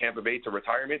 in Tampa Bay to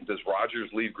retirement? Does Rodgers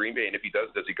leave Green Bay? And if he does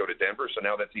he go to Denver? So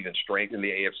now that's even strengthened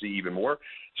the AFC even more.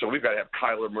 So we've got to have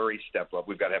Kyler Murray step up.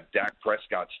 We've got to have Dak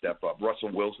Prescott step up. Russell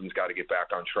Wilson's got to get back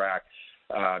on track.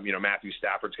 Matthew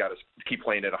Stafford's got to keep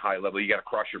playing at a high level. You got to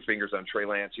cross your fingers on Trey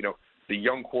Lance. The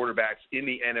young quarterbacks in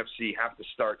the NFC have to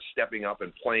start stepping up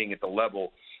and playing at the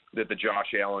level that the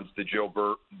Josh Allens, the Joe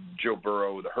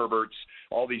Burrow, the Herberts,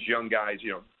 all these young guys,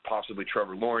 possibly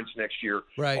Trevor Lawrence next year,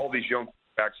 all these young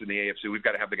backs in the AFC, we've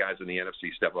got to have the guys in the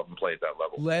NFC step up and play at that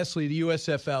level. Lastly, the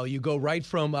USFL, you go right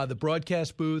from the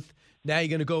broadcast booth. Now you're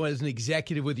going to go as an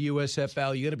executive with the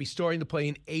USFL. You're going to be starting to play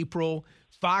in April.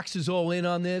 Fox is all in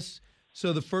on this.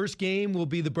 So the first game will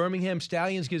be the Birmingham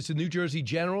Stallions against the New Jersey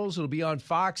Generals. It'll be on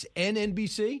Fox and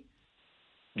NBC.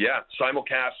 Yeah,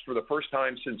 simulcast for the first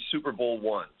time since Super Bowl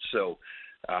I. So,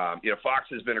 Fox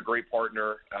has been a great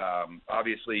partner.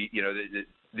 Obviously,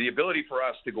 the ability for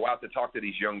us to go out to talk to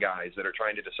these young guys that are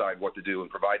trying to decide what to do and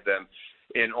provide them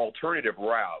an alternative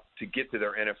route to get to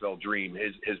their NFL dream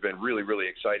has been really, really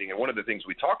exciting. And one of the things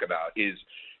we talk about is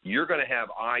you're going to have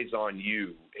eyes on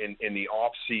you in the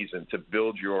off season to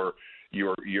build your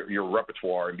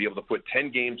repertoire and be able to put 10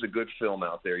 games of good film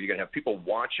out there. You're going to have people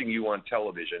watching you on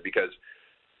television because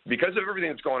of everything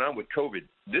that's going on with COVID.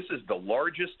 This is the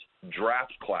largest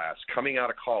draft class coming out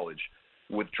of college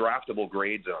with draftable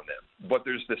grades on them. But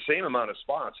there's the same amount of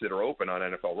spots that are open on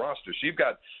NFL rosters. So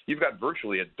you've got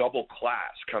virtually a double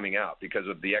class coming out because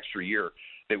of the extra year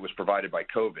that was provided by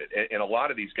COVID. And a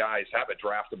lot of these guys have a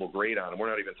draftable grade on them. We're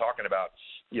not even talking about,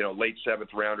 late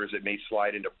 7th rounders that may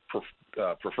slide into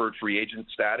preferred free agent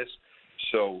status.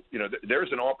 So,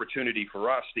 there's an opportunity for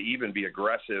us to even be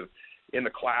aggressive in the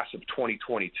class of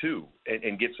 2022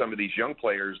 and get some of these young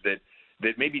players that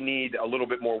maybe need a little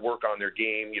bit more work on their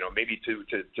game, maybe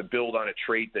to build on a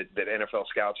trait that NFL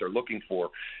scouts are looking for.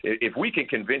 If we can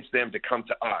convince them to come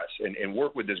to us and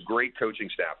work with this great coaching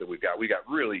staff that we got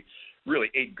really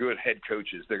 8 good head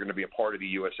coaches. They're going to be a part of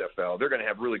the USFL. They're going to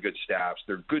have really good staffs.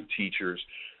 They're good teachers.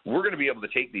 We're going to be able to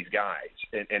take these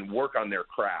guys and work on their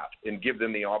craft and give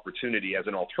them the opportunity as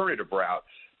an alternative route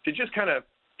to just kind of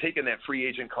taking that free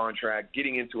agent contract,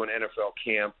 getting into an NFL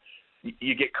camp.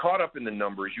 You get caught up in the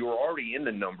numbers. You were already in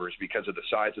the numbers because of the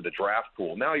size of the draft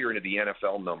pool. Now you're into the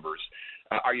NFL numbers.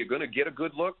 Are you going to get a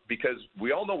good look? Because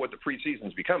we all know what the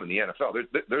preseason's become in the NFL.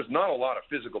 There's not a lot of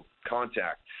physical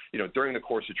contact, during the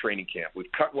course of training camp.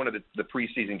 We've cut one of the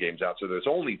preseason games out, so there's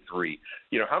only 3.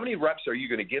 How many reps are you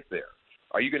going to get there?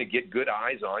 Are you going to get good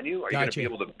eyes on you? Are you going to be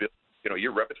able to build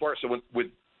your repertoire. So with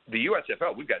the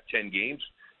USFL, we've got 10 games,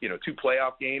 2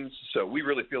 playoff games. So we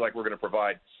really feel like we're going to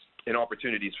provide an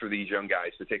opportunities for these young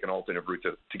guys to take an alternate route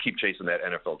to keep chasing that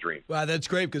NFL dream. Wow, that's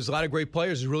great because a lot of great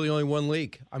players. There's really only one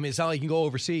league. I mean, it's not like you can go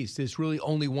overseas. There's really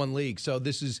only one league. So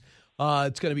this is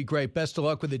it's going to be great. Best of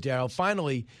luck with it, Daryl.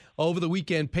 Finally, over the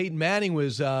weekend, Peyton Manning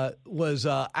was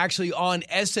actually on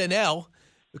SNL,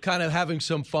 kind of having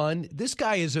some fun. This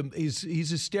guy he's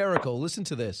hysterical. Listen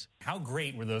to this. How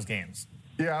great were those games?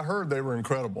 Yeah, I heard they were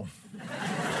incredible.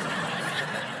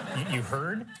 You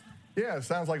heard? Yeah, it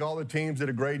sounds like all the teams did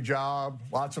a great job,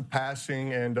 lots of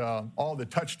passing, and all the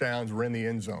touchdowns were in the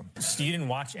end zone. So you didn't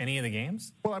watch any of the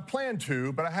games? Well, I planned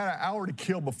to, but I had an hour to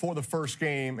kill before the first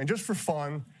game, and just for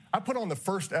fun, I put on the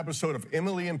first episode of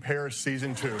Emily in Paris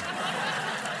Season 2.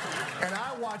 And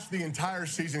I watched the entire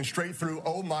season straight through.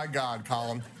 Oh, my God,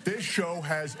 Colin. This show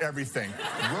has everything.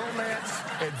 Romance,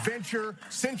 adventure,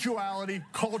 sensuality,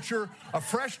 culture, a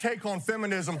fresh take on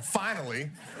feminism, finally.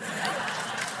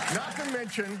 Not to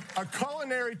mention a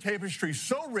culinary tapestry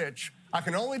so rich, I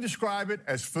can only describe it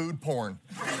as food porn.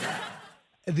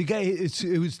 The guy,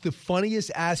 it was the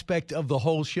funniest aspect of the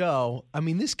whole show. I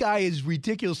mean, this guy is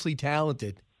ridiculously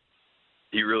talented.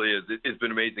 He really is. It's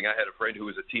been amazing. I had a friend who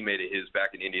was a teammate of his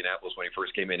back in Indianapolis when he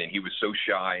first came in, and he was so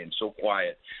shy and so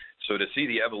quiet. So to see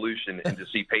the evolution and to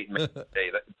see Peyton Manning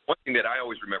today, one thing that I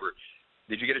always remember,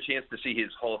 did you get a chance to see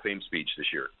his Hall of Fame speech this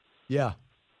year? Yeah.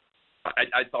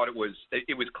 I thought it was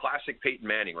classic Peyton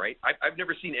Manning, right? I've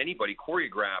never seen anybody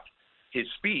choreograph his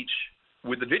speech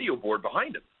with the video board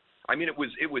behind him. I mean, it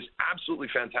was absolutely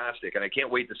fantastic, and I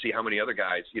can't wait to see how many other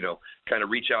guys, kind of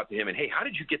reach out to him and, hey, how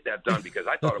did you get that done? Because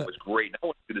I thought it was great. I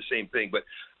want to do the same thing, but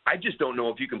I just don't know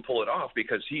if you can pull it off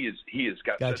because he has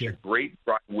got such a great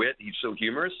wit. He's so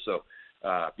humorous. So,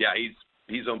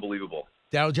 he's unbelievable.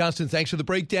 Daryl Johnston, thanks for the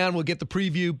breakdown. We'll get the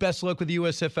preview. Best of luck with the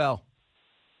USFL.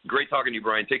 Great talking to you,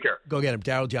 Brian. Take care. Go get him.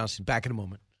 Daryl Johnston, back in a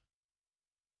moment.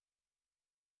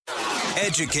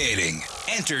 Educating,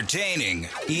 entertaining,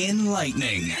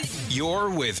 enlightening. You're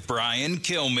with Brian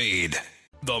Kilmeade.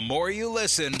 The more you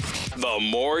listen, the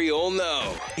more you'll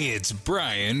know. It's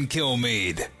Brian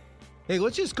Kilmeade. Hey,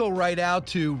 let's just go right out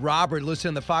to Robert. Listen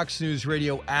on the Fox News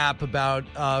Radio app about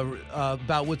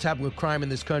what's happening with crime in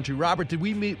this country. Robert, did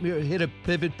we hit a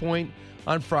pivot point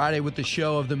on Friday with the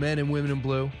show of the men and women in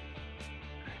blue?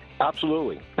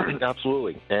 Absolutely.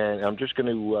 Absolutely. And I'm just going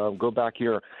to go back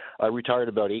here. I retired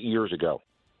about 8 years ago.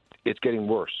 It's getting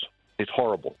worse. It's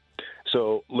horrible.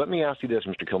 So let me ask you this,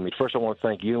 Mr. Kilmeade. First, I want to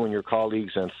thank you and your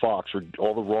colleagues and Fox for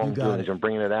all the wrongdoings and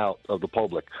bringing it out of the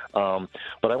public. But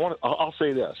I'll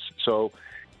say this. So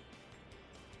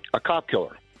a cop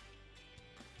killer,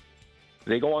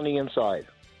 they go on the inside.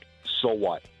 So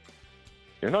what?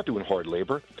 They're not doing hard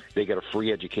labor. They get a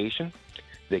free education.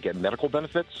 They get medical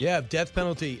benefits. Yeah, death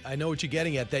penalty. I know what you're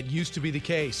getting at. That used to be the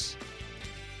case.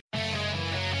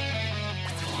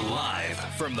 Live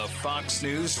from the Fox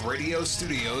News radio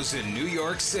studios in New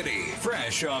York City,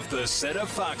 fresh off the set of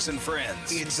Fox and Friends,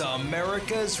 it's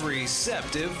America's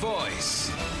receptive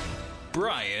voice,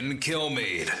 Brian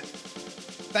Kilmeade.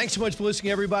 Thanks so much for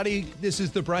listening, everybody. This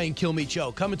is the Brian Kilmeade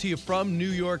Show, coming to you from New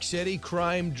York City.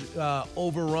 Crime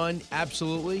overrun,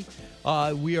 absolutely.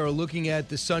 We are looking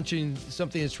at something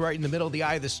that's right in the middle of the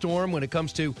eye of the storm when it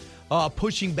comes to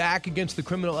pushing back against the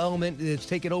criminal element that's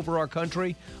taken over our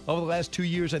country. Over the last 2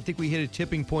 years, I think we hit a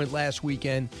tipping point last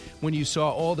weekend when you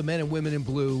saw all the men and women in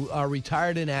blue,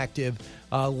 retired and active,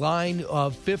 line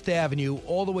of Fifth Avenue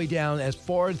all the way down as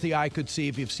far as the eye could see.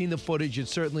 If you've seen the footage,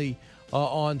 it's certainly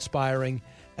awe-inspiring.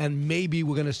 And maybe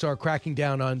we're going to start cracking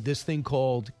down on this thing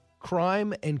called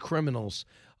crime and criminals.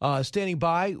 Standing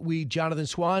by, Jonathan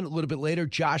Swan. A little bit later,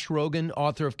 Josh Rogin,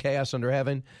 author of Chaos Under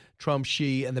Heaven, Trump,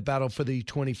 Xi, and the Battle for the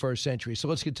 21st Century. So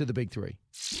let's get to the big three.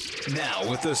 Now,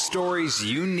 with the stories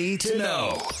you need to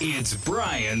know, it's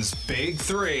Brian's Big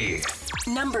Three.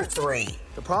 Number 3.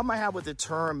 The problem I have with the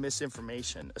term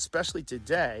misinformation, especially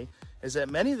today, is that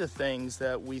many of the things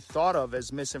that we thought of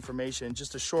as misinformation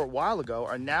just a short while ago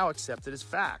are now accepted as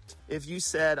fact. If you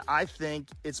said, I think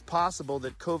it's possible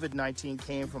that COVID-19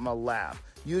 came from a lab,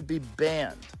 you'd be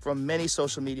banned from many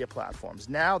social media platforms.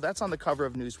 Now, that's on the cover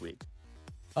of Newsweek.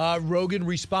 Rogan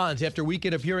responds after a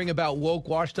weekend of hearing about woke,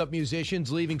 washed-up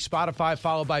musicians leaving Spotify,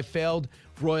 followed by failed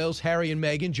royals Harry and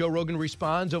Meghan. Joe Rogan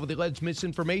responds over the alleged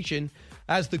misinformation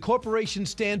as the corporation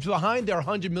stands behind their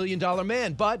 $100 million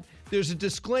man. But there's a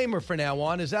disclaimer for now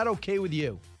on. Is that okay with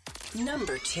you?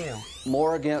 Number 2.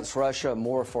 More against Russia,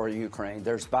 more for Ukraine.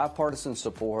 There's bipartisan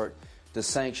support to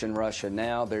sanction Russia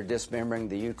now. They're dismembering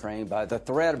the Ukraine by the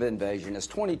threat of invasion. It's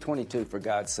 2022, for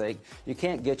God's sake. You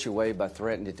can't get your way by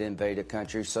threatening to invade a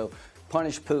country. So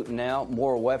punish Putin now,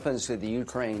 more weapons to the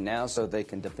Ukraine now so they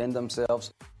can defend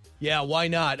themselves. Yeah, why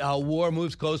not? War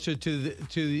moves closer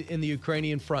in the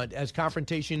Ukrainian front as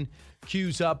confrontation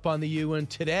queues up on the UN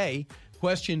today.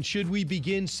 Question, should we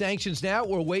begin sanctions now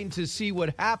or wait to see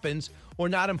what happens or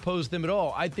not impose them at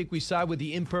all? I think we side with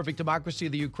the imperfect democracy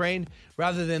of the Ukraine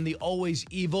rather than the always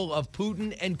evil of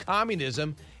Putin and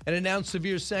communism and announce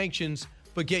severe sanctions,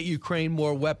 but get Ukraine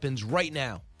more weapons right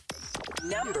now.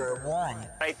 Number 1.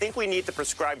 I think we need to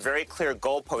prescribe very clear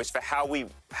goalposts for how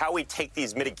we take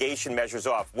these mitigation measures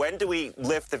off. When do we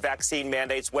lift the vaccine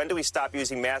mandates? When do we stop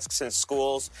using masks in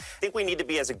schools? I think we need to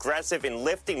be as aggressive in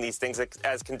lifting these things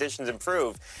as conditions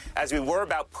improve as we were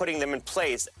about putting them in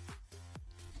place.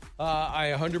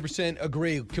 I 100%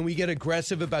 agree. Can we get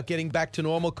aggressive about getting back to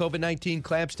normal? COVID-19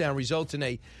 clamps down results in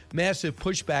a massive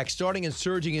pushback, starting and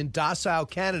surging in docile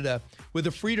Canada with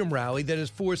a freedom rally that has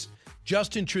forced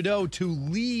Justin Trudeau to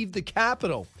leave the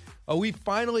capital. Are we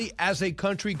finally, as a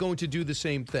country, going to do the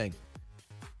same thing?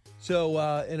 So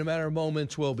in a matter of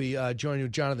moments, we'll be joining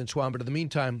with Jonathan Swan. But in the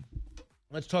meantime,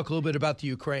 let's talk a little bit about the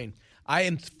Ukraine. I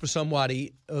am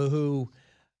somebody who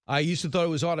I used to thought it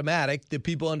was automatic that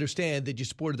people understand that you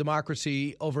support a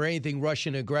democracy over anything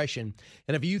Russian aggression.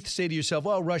 And if you say to yourself,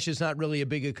 well, Russia's not really a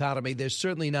big economy, there's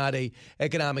certainly not an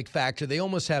economic factor. They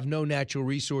almost have no natural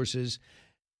resources.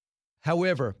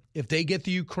 However, if they get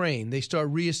the Ukraine, they start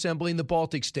reassembling the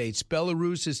Baltic states.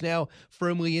 Belarus is now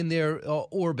firmly in their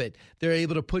orbit. They're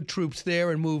able to put troops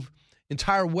there and move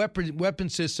entire weapon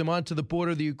system onto the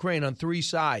border of the Ukraine on 3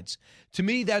 sides. To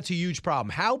me, that's a huge problem.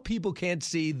 How people can't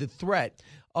see the threat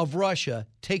of Russia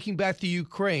taking back the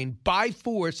Ukraine by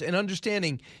force and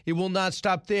understanding it will not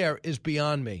stop there is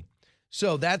beyond me.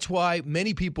 So that's why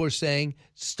many people are saying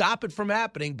stop it from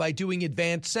happening by doing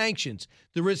advanced sanctions.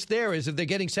 The risk there is if they're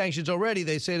getting sanctions already,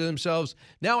 they say to themselves,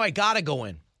 now I got to go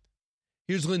in.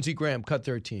 Here's Lindsey Graham, Cut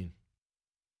 13.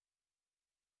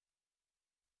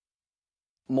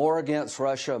 More against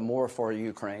Russia, more for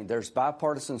Ukraine. There's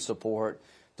bipartisan support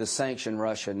to sanction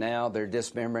Russia now. They're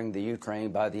dismembering the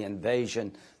Ukraine by the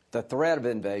invasion. The threat of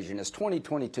invasion is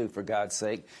 2022, for God's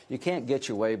sake. You can't get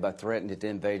your way by threatening to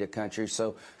invade a country.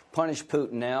 So punish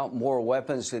Putin now, more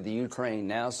weapons to the Ukraine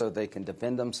now so they can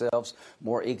defend themselves,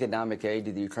 more economic aid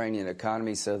to the Ukrainian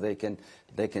economy so they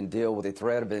can deal with the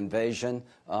threat of invasion,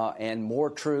 and more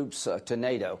troops to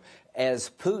NATO.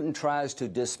 As Putin tries to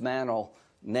dismantle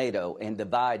NATO and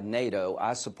divide NATO,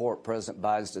 I support President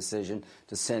Biden's decision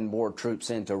to send more troops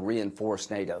in to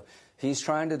reinforce NATO. He's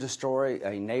trying to destroy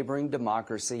a neighboring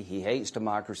democracy. He hates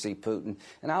democracy, Putin.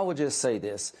 And I will just say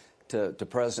this to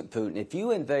President Putin. If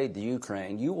you invade the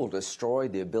Ukraine, you will destroy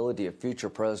the ability of future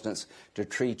presidents to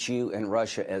treat you and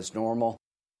Russia as normal.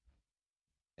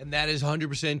 And that is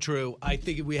 100% true. I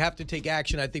think we have to take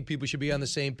action. I think people should be on the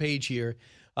same page here.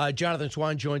 Jonathan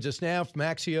Swan joins us now from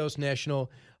Axios,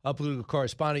 national political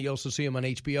correspondent. You also see him on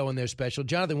HBO in their special.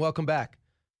 Jonathan, welcome back.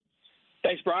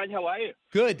 Thanks, Brian. How are you?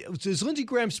 Good. Does Lindsey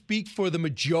Graham speak for the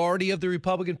majority of the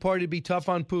Republican Party to be tough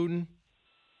on Putin?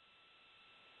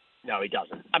 No, he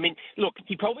doesn't. I mean, look,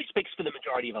 he probably speaks for the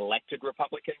majority of elected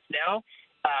Republicans now.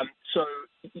 So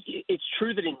it's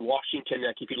true that in Washington,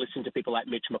 like if you listen to people like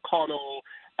Mitch McConnell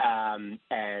and,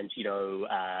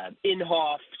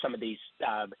 Inhofe, some of these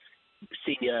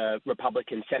senior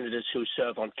Republican senators who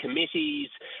serve on committees,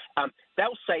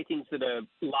 they'll say things that are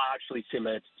largely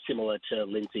similar to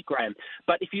Lindsey Graham.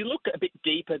 But if you look a bit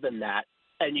deeper than that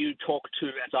and you talk to,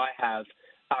 as I have,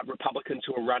 Republicans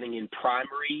who are running in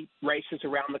primary races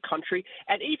around the country,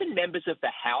 and even members of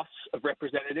the House of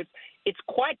Representatives, it's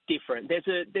quite different. There's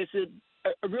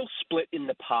a real split in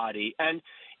the party, and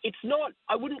it's not,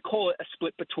 I wouldn't call it a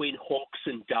split between hawks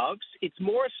and doves. It's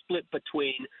more a split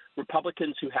between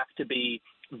Republicans who have to be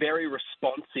very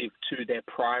responsive to their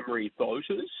primary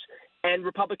voters and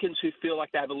Republicans who feel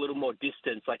like they have a little more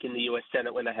distance, like in the U.S.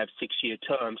 Senate when they have 6-year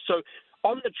terms. So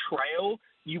on the trail,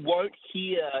 you won't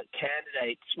hear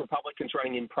candidates, Republicans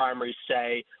running in primaries,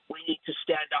 say, we need to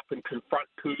stand up and confront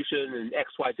Putin and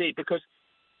XYZ, because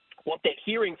what they're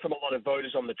hearing from a lot of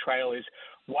voters on the trail is,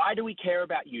 why do we care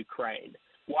about Ukraine?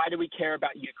 Why do we care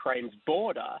about Ukraine's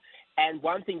border? And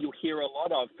one thing you'll hear a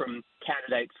lot of from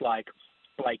candidates like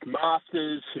Blake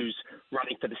Masters, who's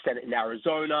running for the Senate in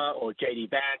Arizona, or J.D.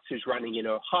 Vance, who's running in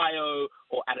Ohio,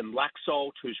 or Adam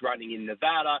Laxalt, who's running in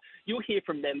Nevada, you'll hear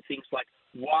from them things like,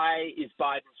 why is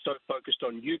Biden so focused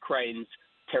on Ukraine's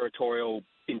territorial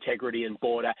integrity and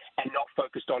border and not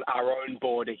focused on our own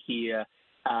border here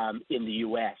in the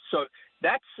U.S.? So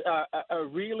that's a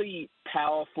really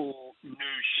powerful new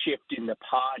shift in the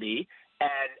party,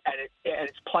 and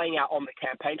it's playing out on the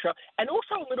campaign trail, and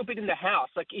also a little bit in the House.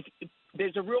 Like, if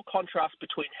there's a real contrast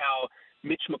between how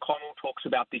Mitch McConnell talks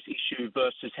about this issue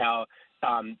versus how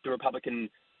the Republican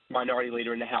minority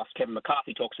leader in the House, Kevin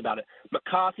McCarthy, talks about it.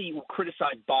 McCarthy will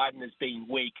criticize Biden as being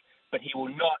weak, but he will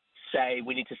not say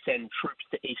we need to send troops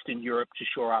to Eastern Europe to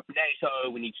shore up NATO,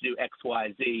 we need to do X,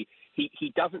 Y, Z.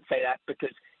 He doesn't say that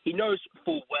because he knows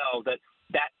full well that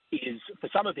is, for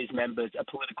some of his members, a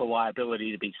political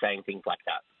liability to be saying things like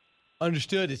that.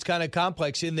 Understood. It's kind of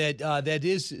complex in that that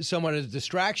is somewhat a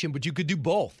distraction, but you could do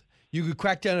both. You could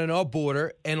crack down on our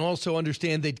border and also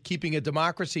understand that keeping a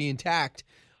democracy intact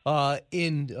on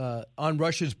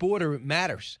Russia's border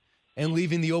matters, and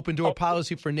leaving the open door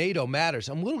policy for NATO matters.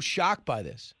 I'm a little shocked by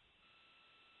this.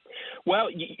 Well,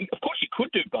 of course you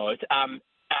could do both,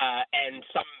 and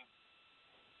some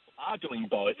are doing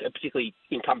both, particularly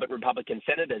incumbent Republican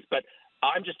senators. But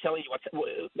I'm just telling you what's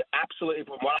absolutely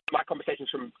from my conversations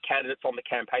from candidates on the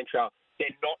campaign trail, they're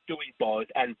not doing both.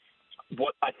 And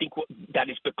that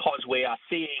is because we are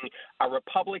seeing a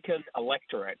Republican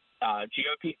electorate,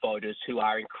 GOP voters, who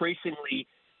are increasingly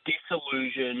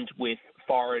disillusioned with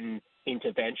foreign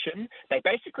intervention. They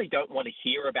basically don't want to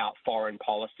hear about foreign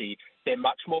policy. They're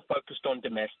much more focused on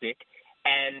domestic.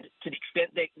 And to the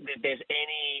extent that there's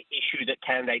any issue that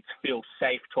candidates feel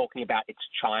safe talking about, it's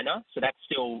China. So that's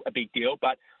still a big deal.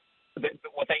 But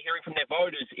what they're hearing from their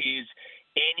voters is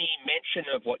any mention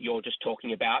of what you're just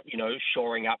talking about,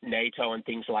 shoring up NATO and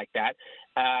things like that,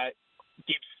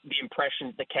 gives the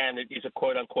impression that the candidate is a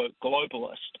quote-unquote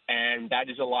globalist, and that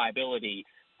is a liability.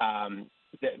 I'm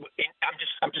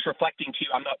just reflecting to you.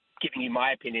 I'm not giving you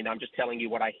my opinion. I'm just telling you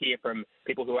what I hear from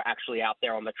people who are actually out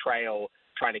there on the trail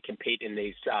trying to compete in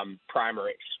these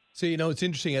primaries. So, it's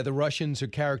interesting how the Russians are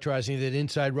characterizing that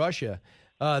inside Russia.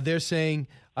 They're saying,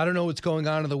 I don't know what's going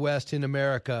on in the West in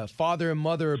America. Father and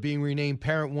mother are being renamed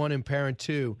Parent 1 and Parent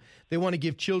 2. They want to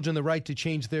give children the right to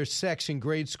change their sex in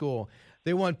grade school.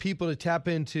 They want people to tap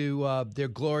into their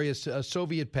glorious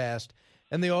Soviet past.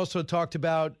 And they also talked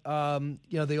about, some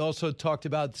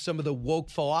of the woke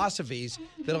philosophies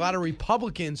that a lot of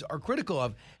Republicans are critical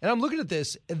of. And I'm looking at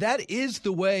this. That is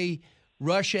the way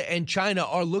Russia and China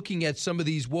are looking at some of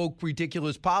these woke,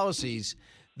 ridiculous policies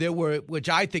which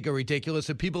I think are ridiculous.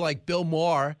 And people like Bill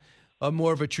Maher,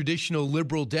 more of a traditional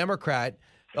liberal Democrat,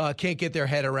 can't get their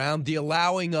head around the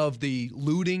allowing of the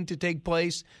looting to take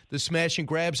place, the smash and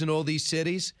grabs in all these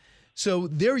cities. So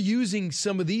they're using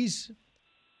some of these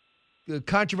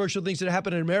controversial things that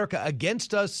happen in America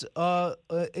against us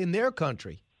in their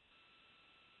country.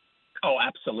 Oh,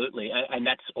 absolutely. And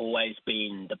that's always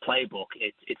been the playbook.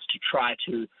 It's to try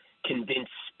to convince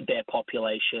their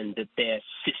population that their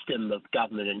system of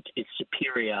government is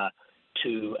superior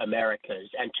to America's,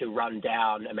 and to run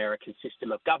down America's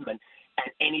system of government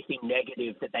and anything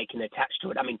negative that they can attach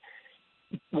to it. I mean,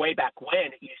 way back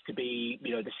when it used to be,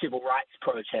 the civil rights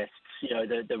protests,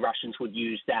 the Russians would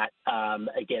use that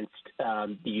against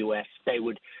the U.S. They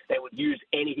would use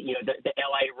anything, the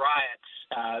L.A.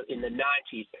 riots in the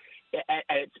 90s.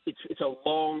 And it's a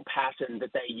long pattern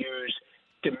that they use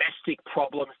domestic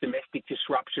problems, domestic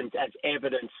disruptions as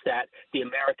evidence that the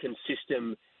American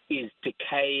system is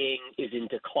decaying, is in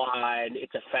decline,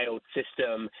 it's a failed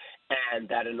system, and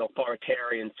that an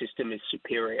authoritarian system is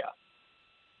superior.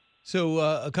 So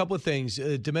a couple of things.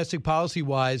 Domestic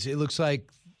policy-wise, it looks like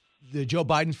Joe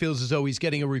Biden feels as though he's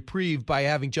getting a reprieve by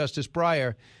having Justice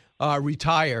Breyer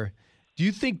retire. Do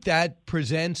you think that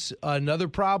presents another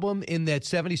problem in that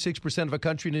 76% of a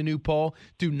country in a new poll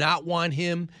do not want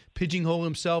him pigeonhole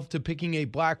himself to picking a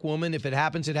black woman? If it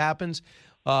happens, it happens.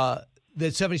 That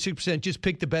 76% just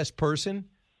pick the best person?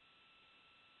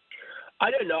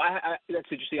 I don't know. That's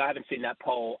interesting. I haven't seen that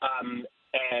poll.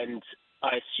 And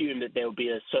I assume that there will be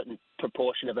a certain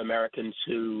proportion of Americans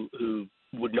who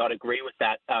would not agree with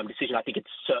that decision. I think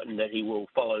it's certain that he will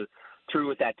follow through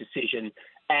with that decision.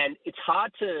 And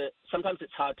sometimes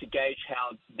it's hard to gauge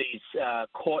how these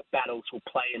court battles will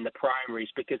play in the primaries,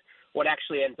 because what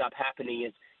actually ends up happening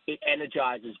is it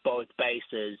energizes both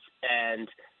bases. And,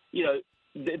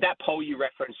 that poll you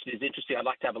referenced is interesting. I'd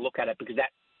like to have a look at it, because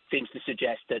that seems to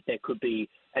suggest that there could be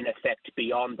an effect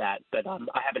beyond that. But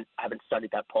I haven't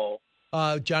studied that poll.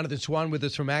 Jonathan Swan with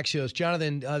us from Axios.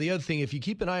 Jonathan, the other thing, if you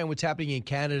keep an eye on what's happening in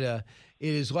Canada,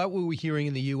 it is like what we're hearing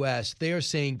in the U.S. They are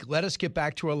saying, let us get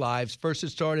back to our lives. First, it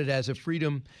started as a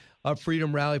freedom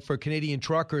rally for Canadian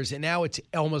truckers, and now it's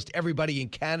almost everybody in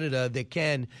Canada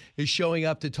that is showing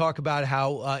up to talk about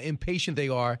how impatient they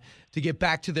are to get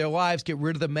back to their lives, get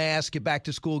rid of the mask, get back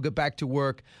to school, get back to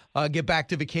work, get back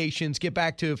to vacations, get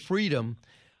back to freedom.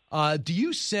 Do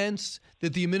you sense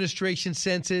that the administration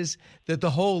senses that the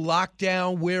whole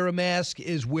lockdown, wear a mask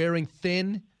is wearing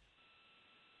thin?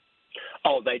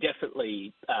 Oh, they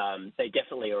definitely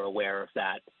are aware of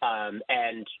that,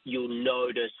 and you'll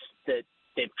notice that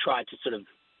they've tried to sort of.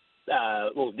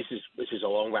 This is a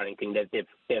long-running thing.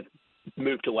 They've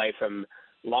moved away from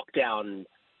lockdown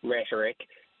rhetoric,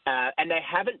 and they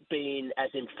haven't been as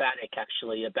emphatic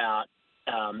actually about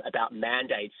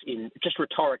mandates in just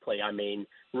rhetorically. I mean,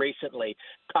 recently,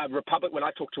 when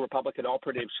I talk to Republican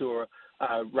operatives who are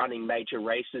running major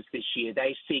races this year,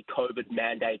 they see COVID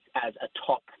mandates as a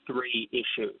top 3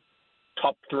 issue.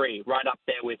 Top 3, right up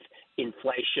there with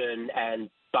inflation and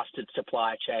busted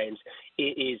supply chains.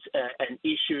 It is an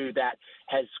issue that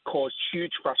has caused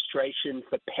huge frustration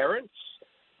for parents.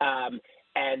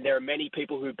 And there are many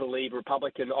people who believe,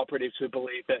 Republican operatives who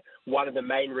believe, that one of the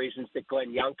main reasons that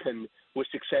Glenn Youngkin was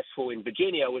successful in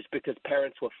Virginia was because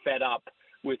parents were fed up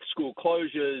with school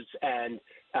closures and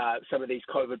some of these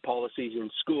COVID policies in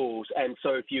schools. And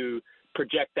so if you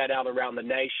project that out around the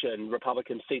nation,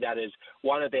 Republicans see that as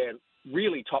one of their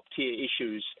really top-tier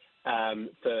issues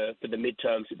for the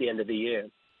midterms at the end of the year.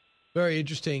 Very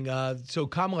interesting. So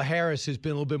Kamala Harris has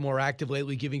been a little bit more active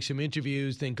lately, giving some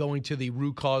interviews, then going to the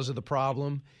root cause of the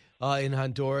problem in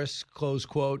Honduras, close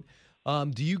quote.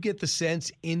 Do you get the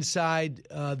sense inside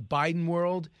the Biden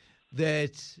world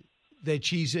that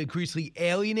she's increasingly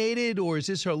alienated, or is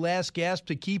this her last gasp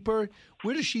to keep her?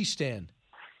 Where does she stand?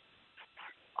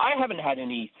 I haven't had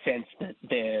any sense that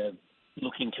they're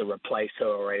looking to replace her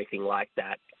or anything like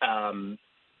that. And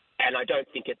I don't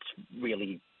think it's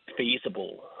really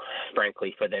feasible,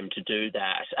 frankly, for them to do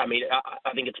that. I mean,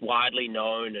 I think it's widely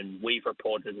known, and we've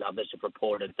reported and others have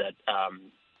reported that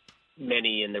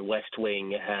many in the West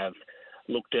Wing have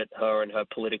looked at her and her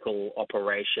political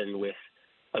operation with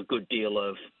a good deal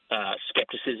of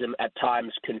skepticism, at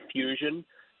times confusion.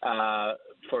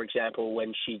 For example,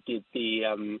 when she did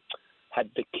had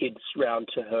the kids round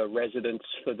to her residence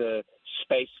for the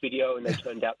space video and they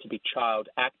turned out to be child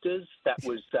actors, that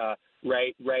was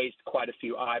raised quite a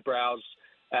few eyebrows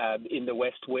in the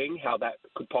West Wing, how that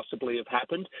could possibly have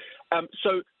happened.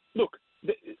 So, look,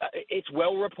 it's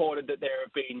well reported that there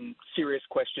have been serious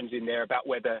questions in there about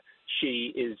whether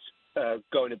she is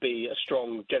going to be a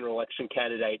strong general election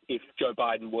candidate if Joe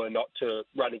Biden were not to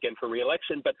run again for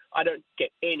re-election. But I don't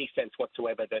get any sense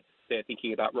whatsoever that they're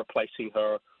thinking about replacing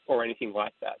her or anything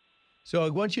like that. So I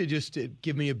want you to just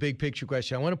give me a big picture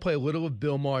question. I want to play a little of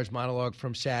Bill Maher's monologue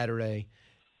from Saturday,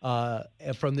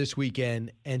 from this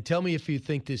weekend, and tell me if you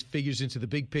think this figures into the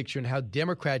big picture and how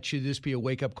Democrats, should this be a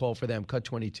wake-up call for them? Cut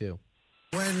 22.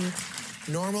 When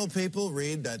normal people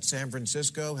read that San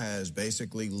Francisco has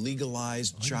basically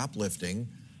legalized shoplifting,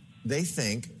 they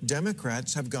think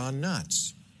Democrats have gone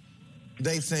nuts.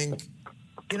 They think,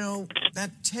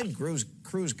 that Ted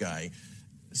Cruz guy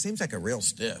seems like a real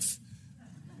stiff.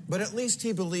 But at least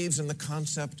he believes in the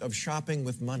concept of shopping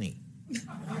with money.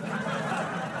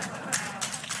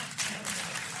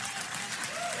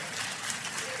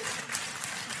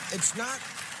 It's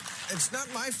not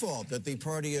my fault that the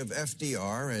party of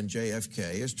FDR and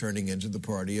JFK is turning into the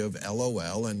party of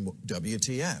LOL and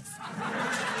WTF.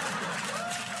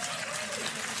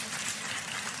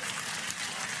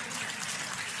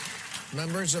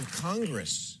 Members of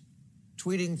Congress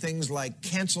tweeting things like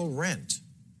cancel rent,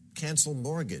 cancel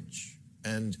mortgage,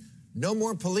 and no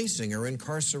more policing or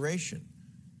incarceration,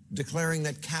 declaring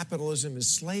that capitalism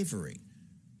is slavery,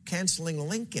 canceling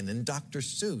Lincoln and Dr.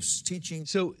 Seuss, teaching.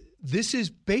 So this is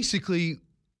basically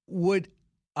what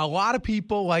a lot of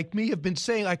people like me have been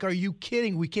saying, like, are you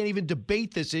kidding? We can't even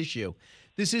debate this issue.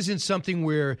 This isn't something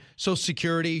where Social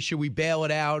Security, should we bail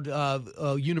it out,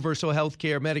 universal health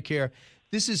care, Medicare.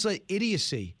 This is like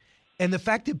idiocy. And the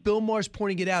fact that Bill Maher's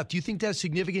pointing it out, do you think that's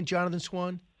significant, Jonathan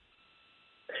Swan?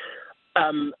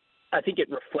 I think it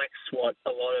reflects what a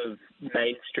lot of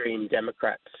mainstream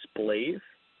Democrats believe,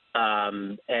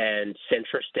 and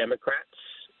centrist Democrats.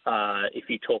 If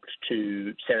you talked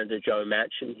to Senator Joe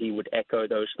Manchin, he would echo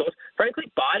those thoughts.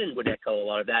 Frankly, Biden would echo a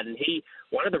lot of that. And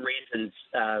one of the reasons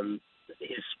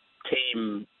his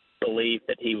team believed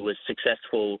that he was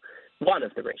successful, one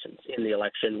of the reasons in the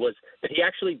election, was that he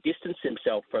actually distanced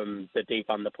himself from the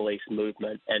defund the police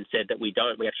movement and said that we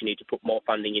actually need to put more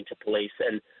funding into police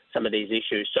and some of these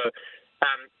issues. So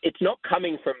it's not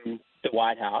coming from the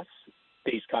White House,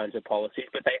 these kinds of policies,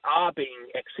 but they are being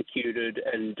executed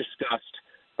and discussed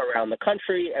around the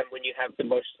country. And when you have the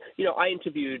most, I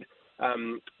interviewed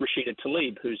Rashida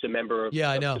Tlaib, who's a member of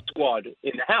the squad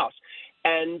in the House.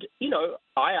 And,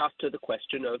 I asked her the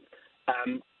question of,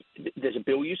 there's a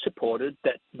bill you supported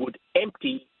that would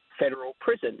empty federal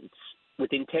prisons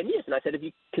within 10 years. And I said, have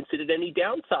you considered any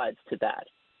downsides to that?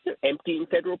 Emptying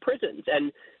federal prisons.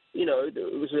 And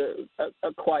it was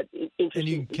a quite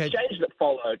interesting exchange that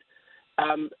followed.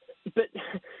 But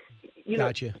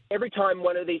Gotcha. Every time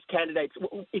one of these candidates,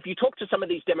 if you talk to some of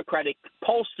these Democratic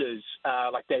pollsters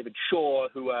like David Shaw,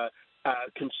 who are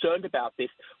concerned about this,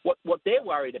 what they're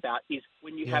worried about is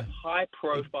when you have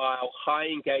high-profile,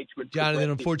 high-engagement.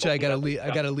 Jonathan, unfortunately,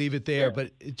 I got to leave it there.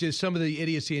 But just some of the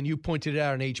idiocy, and you pointed it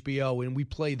out on HBO, and we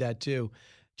played that too.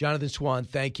 Jonathan Swan,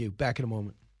 thank you. Back in a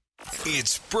moment.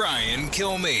 It's Brian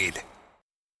Kilmeade.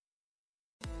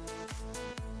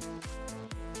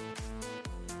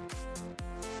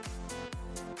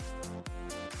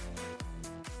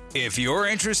 If you're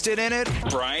interested in it,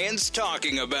 Brian's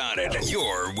talking about it.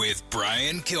 You're with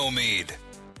Brian Kilmeade.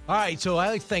 All right, so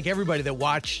I'd like to thank everybody that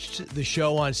watched the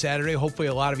show on Saturday. Hopefully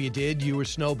a lot of you did. You were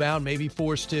snowbound, maybe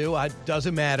forced to. It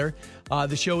doesn't matter.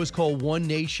 The show is called One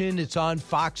Nation. It's on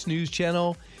Fox News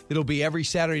Channel. It'll be every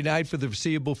Saturday night for the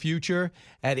foreseeable future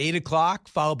at 8 o'clock,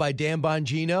 followed by Dan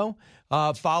Bongino,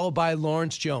 followed by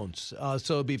Lawrence Jones. So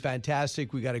it'll be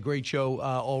fantastic. We got a great show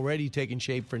already taking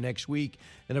shape for next week.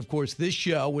 And, of course, this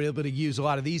show, we're able to use a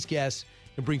lot of these guests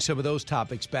and bring some of those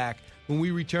topics back. When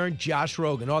we return, Josh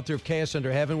Rogin, author of Chaos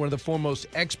Under Heaven, one of the foremost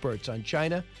experts on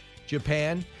China,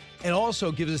 Japan, and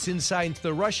also gives us insight into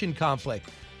the Russian conflict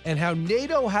and how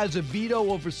NATO has a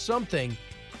veto over something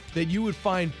that you would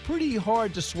find pretty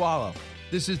hard to swallow.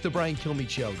 This is the Brian Kilmeade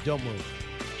Show. Don't move.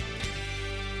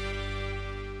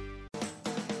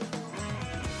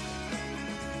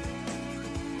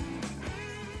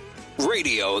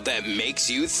 Radio that makes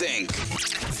you think.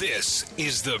 This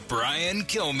is the Brian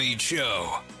Kilmeade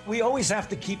Show. We always have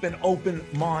to keep an open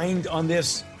mind on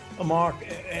this, Mark,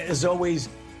 as always.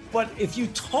 But if you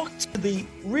talk to the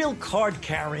real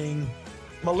card-carrying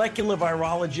molecular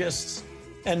virologists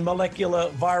and molecular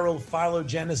viral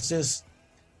phylogeneticists,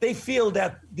 they feel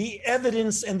that the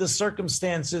evidence and the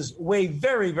circumstances weigh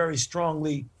very, very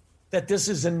strongly that this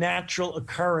is a natural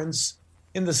occurrence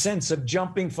in the sense of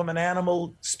jumping from an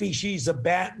animal species, a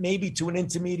bat, maybe to an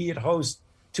intermediate host,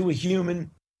 to a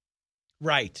human.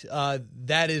 Right.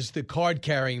 That is the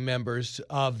card-carrying members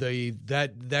of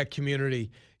that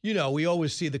community. You know, we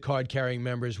always see the card-carrying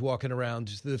members walking around,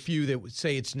 just the few that would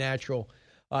say it's natural.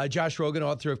 Josh Rogin,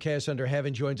 author of Chaos Under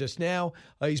Heaven, joins us now.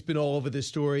 He's been all over this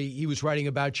story. He was writing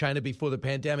about China before the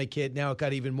pandemic hit. Now it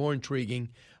got even more intriguing.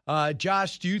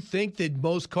 Josh, do you think that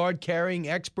most card-carrying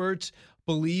experts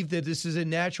believe that this is a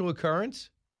natural occurrence?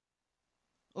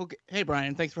 Okay. Hey,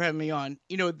 Brian, thanks for having me on.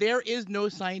 You know, there is no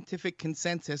scientific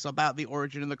consensus about the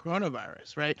origin of the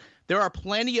coronavirus, right? There are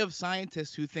plenty of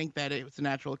scientists who think that it's a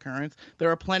natural occurrence. There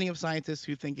are plenty of scientists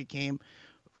who think it came,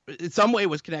 in some way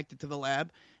was connected to the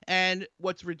lab. And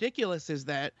what's ridiculous is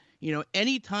that, you know,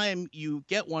 anytime you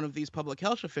get one of these public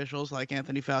health officials like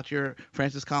Anthony Fauci or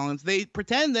Francis Collins, they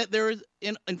pretend that there is,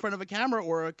 in front of a camera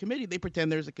or a committee, they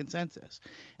pretend there's a consensus.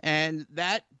 And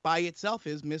that by itself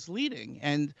is misleading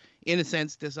and, in a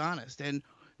sense, dishonest. And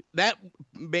that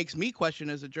makes me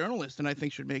question as a journalist, and I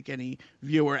think should make any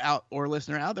viewer out or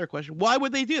listener out there question, why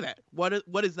would they do that? What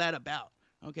is that about?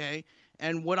 Okay.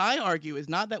 And what I argue is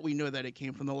not that we know that it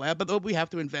came from the lab, but that we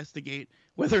have to investigate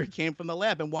whether it came from the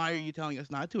lab. And why are you telling us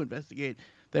not to investigate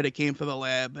that it came from the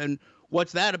lab? And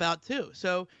what's that about too?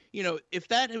 So, you know, if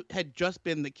that had just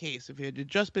been the case, if it had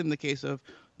just been the case of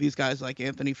these guys like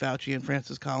Anthony Fauci and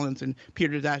Francis Collins and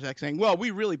Peter Daszak saying, well, we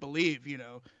really believe, you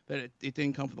know, that it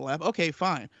didn't come from the lab. Okay,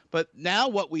 fine. But now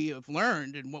what we have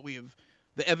learned and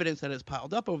the evidence that has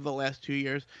piled up over the last 2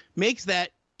 years makes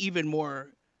that even more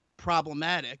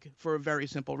problematic for a very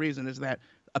simple reason, is that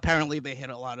apparently they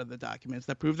hid a lot of the documents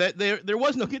that prove that there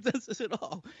was no consensus at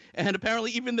all. And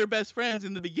apparently even their best friends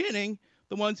in the beginning,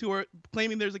 the ones who are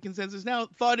claiming there's a consensus now,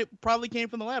 thought it probably came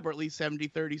from the lab, or at least 70,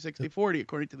 30, 60, 40,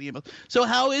 according to the emails. So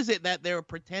how is it that they're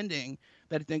pretending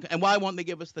that it didn't, and why won't they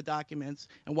give us the documents?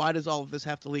 And why does all of this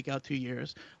have to leak out 2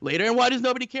 years later? And why does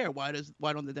nobody care? Why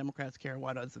don't the Democrats care?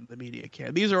 Why doesn't the media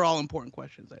care? These are all important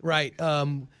questions. Right.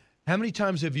 How many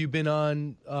times have you been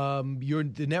on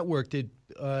the network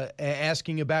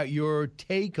asking about your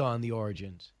take on the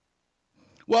origins?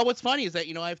 Well, what's funny is that,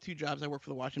 you know, I have two jobs. I work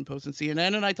for the Washington Post and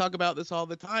CNN, and I talk about this all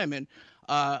the time. And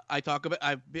I've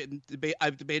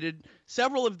debated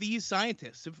several of these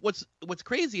scientists. What's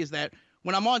crazy is that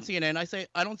when I'm on CNN,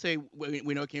 I don't say we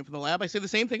know it came from the lab. I say the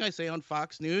same thing I say on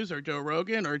Fox News or Joe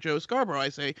Rogan or Joe Scarborough. I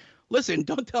say, listen,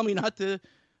 don't tell me not to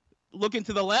look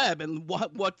into the lab, and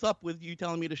what's up with you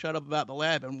telling me to shut up about the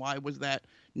lab, and why was that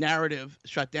narrative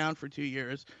shut down for 2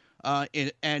 years?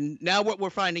 And now what we're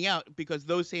finding out, because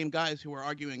those same guys who were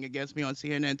arguing against me on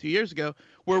CNN 2 years ago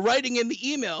were writing in the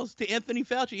emails to Anthony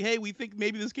Fauci, hey, we think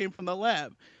maybe this came from the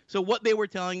lab. So what they were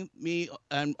telling me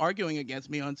and arguing against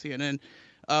me on CNN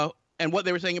And what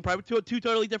they were saying in private, two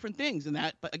totally different things. And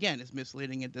that, but again, is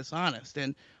misleading and dishonest.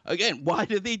 And again, why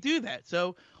did they do that?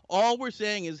 So all we're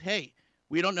saying is, hey,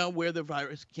 we don't know where the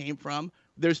virus came from.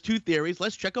 There's two theories.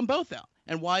 Let's check them both out.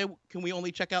 And why can we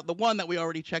only check out the one that we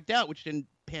already checked out, which didn't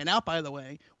pan out, by the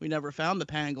way? We never found the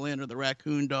pangolin or the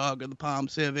raccoon dog or the palm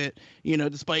civet,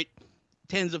 despite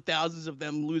tens of thousands of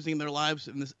them losing their lives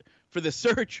for the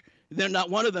search. Not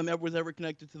one of them was ever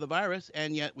connected to the virus,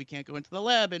 and yet we can't go into the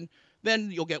lab. And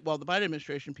then you'll get, the Biden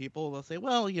administration people, they'll say,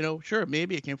 sure,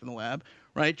 maybe it came from the lab,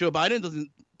 right? Joe Biden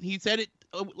he said it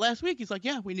last week. He's like,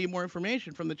 yeah, we need more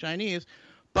information from the Chinese.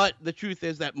 But the truth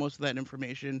is that most of that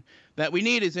information that we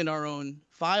need is in our own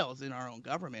files, in our own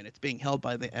government. It's being held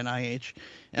by the NIH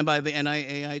and by the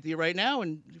NIAID right now.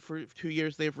 And for 2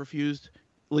 years, they've refused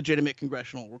legitimate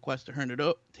congressional requests to hand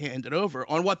it over.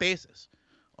 On what basis?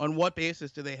 On what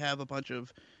basis do they have a bunch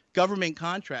of government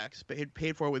contracts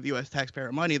paid for with U.S.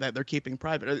 taxpayer money that they're keeping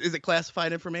private? Is it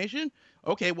classified information?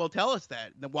 Okay, well, tell us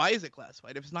that. Then why is it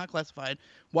classified? If it's not classified,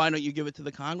 why don't you give it to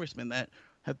the congressmen that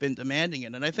have been demanding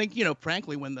it? And I think,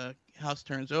 frankly, when the House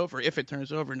turns over, if it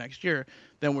turns over next year,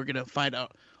 then we're going to find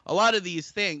out a lot of these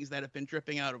things that have been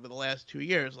dripping out over the last 2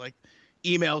 years, like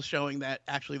emails showing that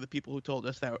actually the people who told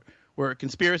us that were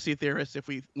conspiracy theorists, if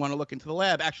we want to look into the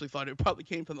lab, actually thought it probably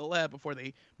came from the lab before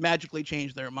they magically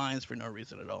changed their minds for no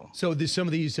reason at all. So some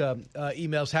of these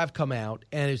emails have come out,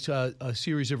 and it's a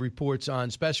series of reports on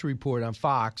Special Report on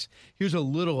Fox. Here's a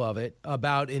little of it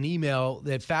about an email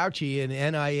that Fauci and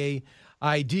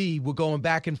NIAID were going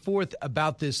back and forth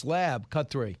about this lab. Cut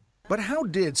 3. But how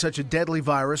did such a deadly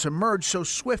virus emerge so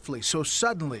swiftly, so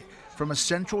suddenly, from a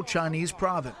central Chinese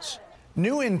province?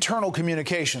 New internal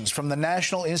communications from the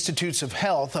National Institutes of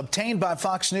Health obtained by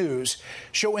Fox News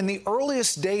show in the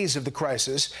earliest days of the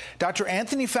crisis, Dr.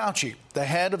 Anthony Fauci, the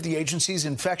head of the agency's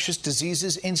Infectious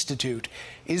Diseases Institute,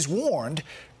 is warned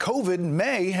COVID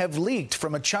may have leaked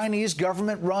from a Chinese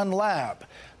government-run lab,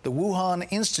 the Wuhan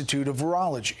Institute of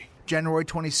Virology. January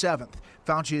 27th,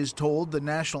 Fauci is told the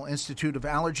National Institute of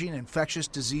Allergy and Infectious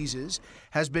Diseases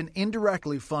has been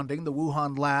indirectly funding the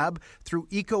Wuhan lab through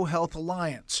EcoHealth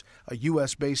Alliance, a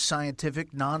U.S.-based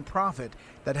scientific nonprofit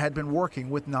that had been working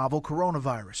with novel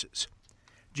coronaviruses.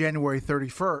 January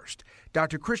 31st,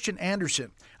 Dr. Christian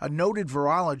Anderson, a noted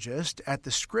virologist at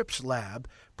the Scripps Lab,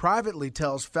 privately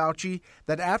tells Fauci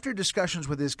that after discussions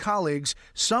with his colleagues,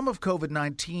 some of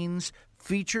COVID-19's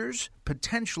features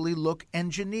potentially look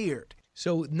engineered.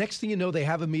 So next thing you know, they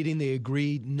have a meeting. They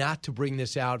agree not to bring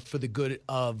this out for the good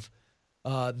of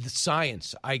the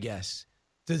science, I guess.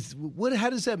 How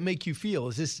does that make you feel?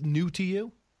 Is this new to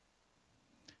you?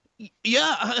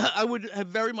 Yeah, I would have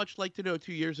very much liked to know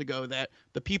 2 years ago that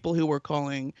the people who were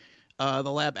calling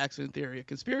the lab accident theory a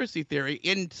conspiracy theory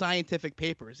in scientific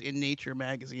papers, in Nature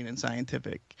magazine and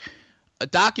scientific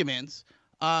documents,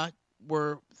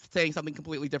 were saying something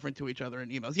completely different to each other in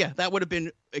emails. Yeah, that would have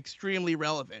been extremely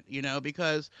relevant,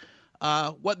 because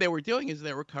what they were doing is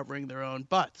they were covering their own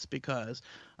butts, because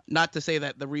not to say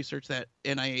that the research that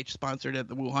NIH sponsored at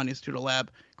the Wuhan Institute of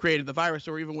Lab created the virus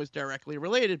or even was directly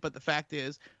related, but the fact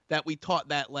is that we taught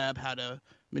that lab how to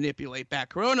manipulate bat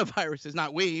coronaviruses,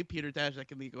 not we, Peter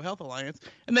Daszak and the EcoHealth Alliance,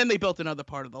 and then they built another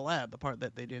part of the lab, the part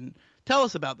that they didn't tell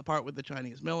us about, the part with the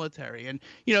Chinese military. And,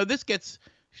 this gets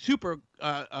super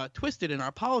twisted in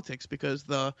our politics because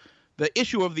the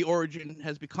issue of the origin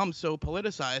has become so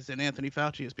politicized, and Anthony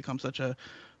Fauci has become such a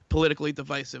politically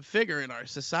divisive figure in our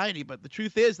society. But the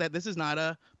truth is that this is not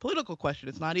a political question.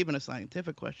 It's not even a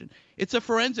scientific question. It's a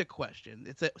forensic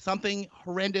question. Something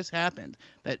horrendous happened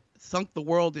that sunk the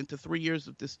world into 3 years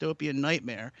of dystopian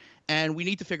nightmare, and we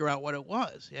need to figure out what it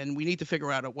was. And we need to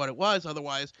figure out what it was.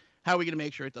 Otherwise, how are we going to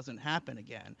make sure it doesn't happen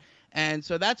again? And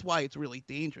so that's why it's really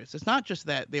dangerous. It's not just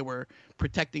that they were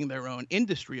protecting their own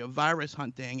industry of virus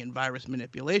hunting and virus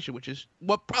manipulation, which is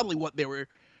probably what they were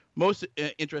most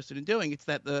interested in doing. It's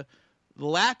that the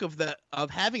lack of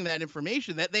having that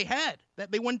information that they had,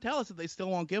 that they wouldn't tell us, that they still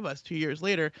won't give us 2 years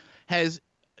later, has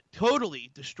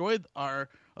totally destroyed our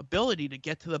ability to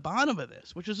get to the bottom of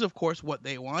this, which is, of course, what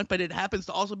they want. But it happens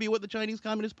to also be what the Chinese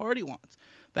Communist Party wants.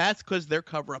 That's because their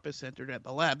cover-up is centered at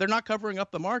the lab. They're not covering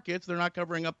up the markets. They're not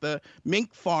covering up the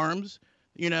mink farms.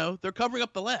 They're covering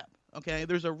up the lab. Okay,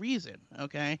 there's a reason.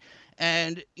 Okay,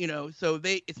 and so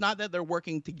it's not that they're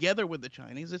working together with the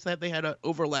Chinese. It's that they had an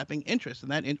overlapping interest,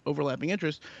 and that overlapping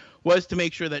interest was to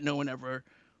make sure that no one ever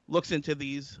looks into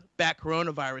these bat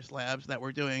coronavirus labs that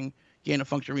were doing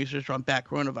gain-of-function research on bat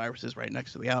coronaviruses right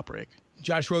next to the outbreak.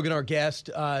 Josh Rogan, our guest.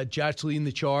 Josh leading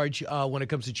the charge when it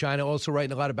comes to China, also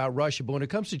writing a lot about Russia. But when it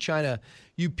comes to China,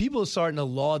 people are starting to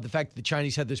laud the fact that the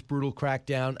Chinese had this brutal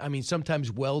crackdown. I mean,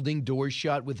 sometimes welding doors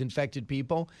shut with infected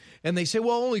people. And they say,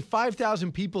 well, only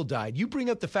 5,000 people died. You bring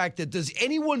up the fact that does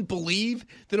anyone believe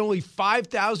that only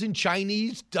 5,000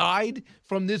 Chinese died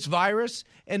from this virus?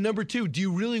 And number two, do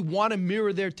you really want to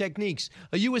mirror their techniques?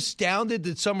 Are you astounded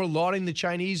that some are lauding the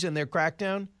Chinese and their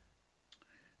crackdown?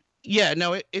 Yeah,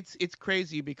 no, it's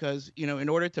crazy because, in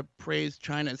order to praise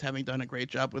China as having done a great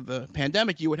job with the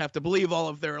pandemic, you would have to believe all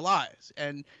of their lies.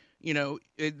 And,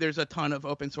 there's a ton of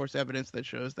open source evidence that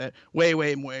shows that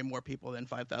way more people than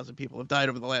 5,000 people have died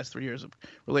over the last 3 years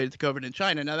related to COVID in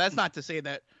China. Now, that's not to say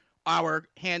that our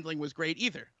handling was great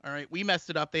either. All right. We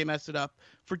messed it up. They messed it up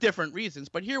for different reasons.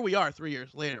 But here we are 3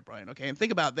 years later, Brian. OK, and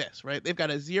think about this. Right. They've got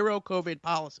a zero COVID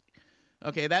policy.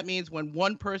 Okay, that means when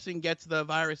one person gets the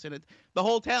virus in it, the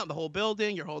whole town, the whole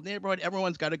building, your whole neighborhood,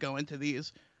 everyone's got to go into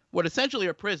these, what essentially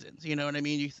are prisons. You know what I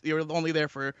mean? You're only there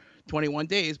for 21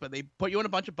 days, but they put you in a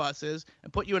bunch of buses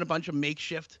and put you in a bunch of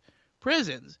makeshift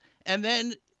prisons. And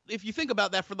then if you think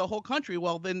about that for the whole country,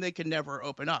 well, then they can never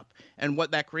open up. And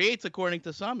what that creates, according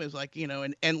to some, is like,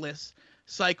 an endless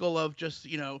cycle of just,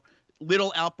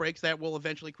 little outbreaks that will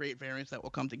eventually create variants that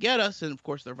will come to get us. And of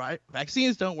course, their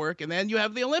vaccines don't work. And then you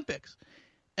have the Olympics.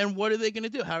 And what are they going to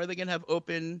do? How are they going to have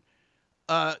open,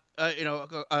 a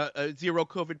zero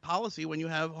COVID policy when you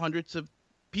have hundreds of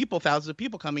people, thousands of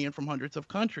people coming in from hundreds of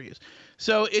countries?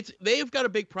 So they've got a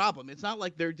big problem. It's not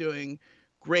like they're doing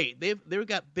great. They've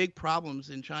got big problems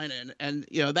in China. And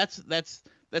that's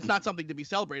not something to be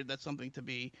celebrated. That's something to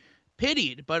be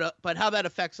pitied. But how that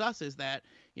affects us is that,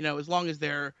 as long as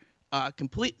they're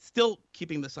still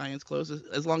keeping the science close,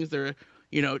 as long as they're,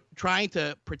 trying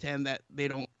to pretend that they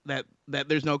don't, that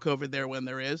there's no COVID there when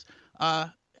there is,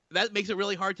 that makes it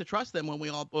really hard to trust them when we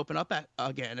all open up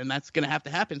again. And that's going to have to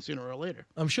happen sooner or later.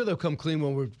 I'm sure they'll come clean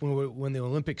when the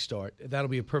Olympics start. That'll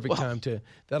be a perfect time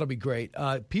that'll be great.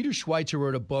 Peter Schweitzer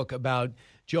wrote a book about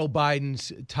Joe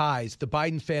Biden's ties, the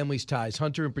Biden family's ties,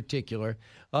 Hunter in particular,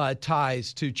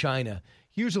 ties to China.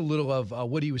 Here's a little of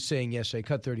what he was saying yesterday,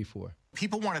 cut 34.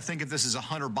 People want to think of this as a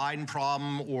Hunter Biden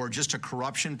problem or just a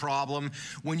corruption problem.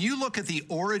 When you look at the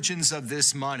origins of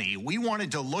this money, we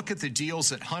wanted to look at the deals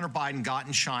that Hunter Biden got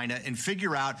in China and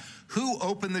figure out who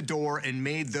opened the door and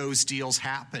made those deals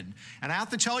happen. And I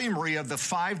have to tell you, Maria, of the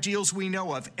 5 deals we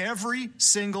know of, every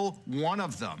single one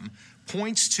of them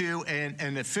points to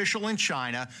an official in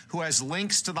China who has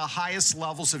links to the highest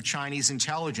levels of Chinese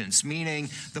intelligence, meaning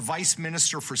the vice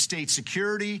minister for state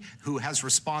security, who has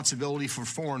responsibility for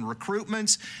foreign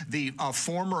recruitments, the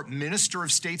former minister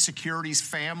of state security's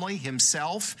family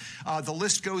himself. The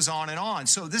list goes on and on.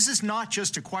 So this is not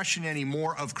just a question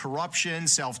anymore of corruption,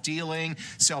 self-dealing,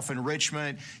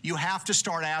 self-enrichment. You have to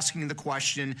start asking the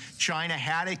question, China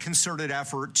had a concerted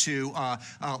effort to,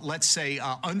 let's say,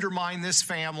 undermine this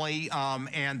family,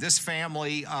 and this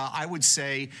family, I would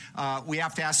say, we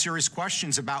have to ask serious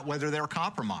questions about whether they're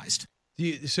compromised.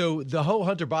 So the whole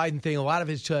Hunter Biden thing, a lot of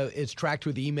it's tracked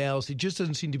with emails. It just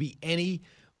doesn't seem to be any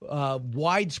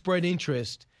widespread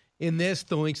interest in this.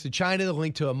 The links to China, the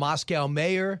link to a Moscow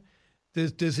mayor.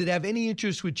 Does it have any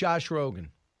interest with Josh Rogan?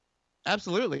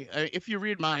 Absolutely. If you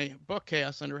read my book,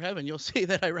 Chaos Under Heaven, you'll see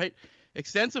that I write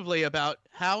extensively about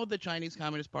how the Chinese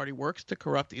Communist Party works to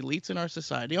corrupt elites in our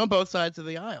society on both sides of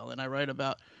the aisle. And I write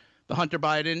about the Hunter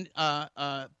Biden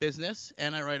business,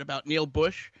 and I write about Neil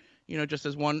Bush, just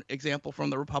as one example from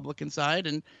the Republican side.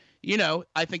 And,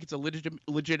 I think it's a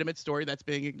legitimate story that's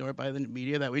being ignored by the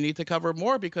media that we need to cover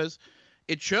more, because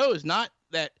it shows not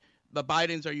that the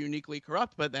Bidens are uniquely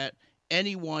corrupt, but that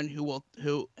anyone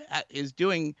who is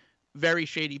doing very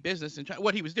shady business in China.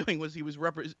 What he was doing was he was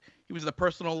the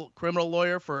personal criminal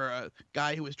lawyer for a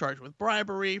guy who was charged with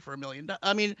bribery for $1 million.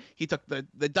 I mean, he took the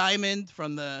diamond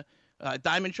from the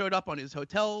diamond showed up on his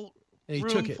hotel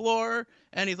room floor,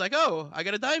 and he's like, "Oh, I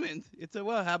got a diamond." It's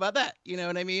well, how about that? You know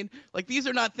what I mean? Like, these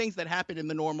are not things that happen in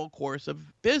the normal course of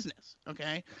business.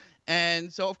 Okay.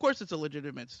 And so, of course, it's a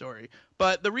legitimate story.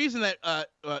 But the reason that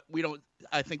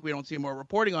I think we don't see more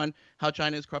reporting on how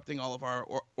China is corrupting all of our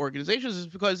organizations is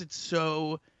because it's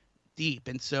so deep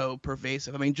and so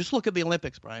pervasive. I mean, just look at the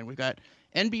Olympics, Brian. We've got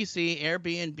NBC,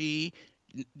 Airbnb,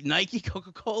 Nike,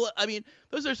 Coca-Cola. I mean,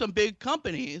 those are some big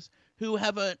companies who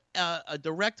have a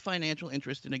direct financial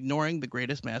interest in ignoring the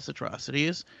greatest mass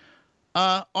atrocities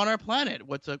on our planet,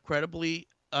 what's credibly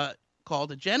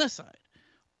called a genocide.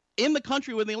 In the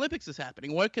country when the Olympics is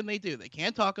happening, what can they do? They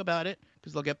can't talk about it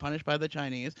because they'll get punished by the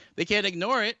Chinese. They can't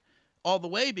ignore it all the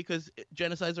way because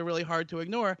genocides are really hard to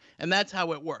ignore, and that's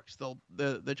how it works.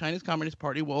 The Chinese Communist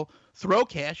Party will throw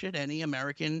cash at any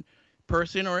American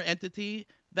person or entity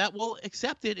that will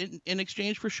accept it in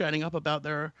exchange for shutting up about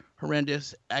their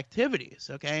horrendous activities.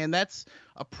 Okay, and that's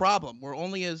a problem. We're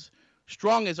only as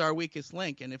strong as our weakest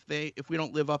link, and if we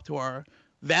don't live up to our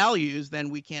values, then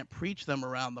we can't preach them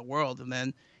around the world, and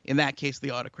then in that case,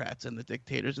 the autocrats and the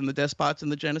dictators and the despots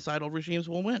and the genocidal regimes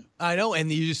will win. I know,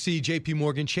 and you see J.P.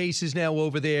 Morgan Chase is now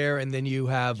over there, and then you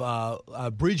have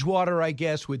Bridgewater, I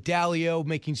guess, with Dalio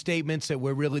making statements that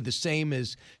we're really the same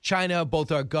as China.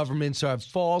 Both our governments have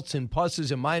faults and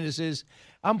pluses and minuses.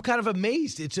 I'm kind of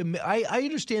amazed. I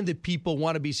understand that people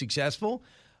want to be successful,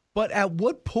 but at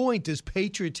what point does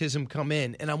patriotism come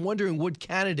in? And I'm wondering what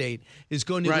candidate is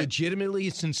going to legitimately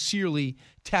and sincerely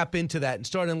tap into that and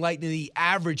start enlightening the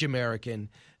average American,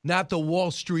 not the Wall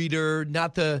Streeter,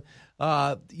 not the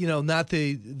not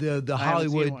the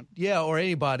Hollywood, or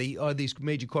anybody, or these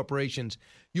major corporations.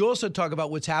 You also talk about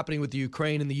what's happening with the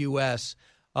Ukraine and the U.S.,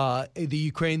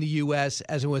 the U.S.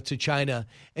 as it relates to China,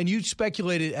 and you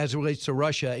speculated as it relates to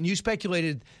Russia, and you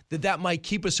speculated that might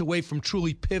keep us away from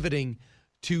truly pivoting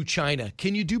to China.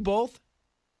 Can you do both?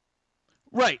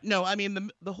 Right. No, I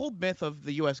mean, the whole myth of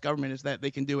the U.S. government is that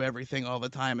they can do everything all the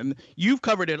time. And you've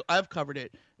covered it. I've covered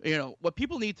it. What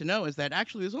people need to know is that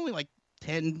actually there's only like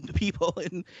 10 people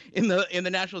in the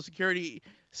national security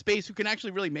space who can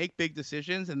actually really make big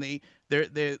decisions. And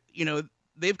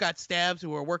they've got staffs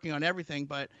who are working on everything.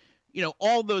 But,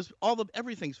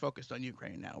 everything's focused on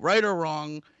Ukraine now, right or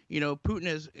wrong. Putin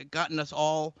has gotten us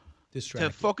all to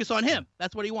focus on him.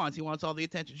 That's what he wants. He wants all the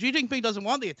attention. Xi Jinping doesn't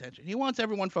want the attention. He wants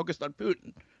everyone focused on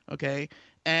Putin, okay?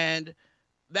 And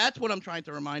that's what I'm trying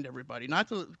to remind everybody, not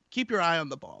to keep your eye on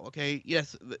the ball, okay?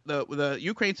 Yes, the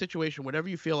Ukraine situation, whatever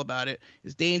you feel about it,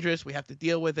 is dangerous. We have to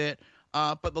deal with it.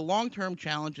 But the long-term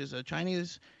challenge is a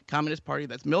Chinese Communist Party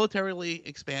that's militarily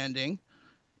expanding,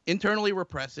 internally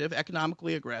repressive,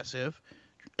 economically aggressive,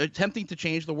 attempting to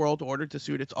change the world order to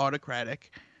suit its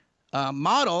autocratic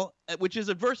model, which is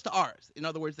adverse to ours. In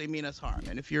other words, they mean us harm.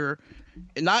 And if you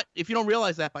don't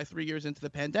realize that by 3 years into the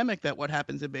pandemic, that what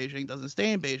happens in Beijing doesn't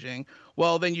stay in Beijing,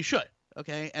 well, then you should.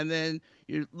 Okay, and then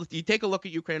you take a look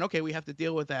at Ukraine. Okay, we have to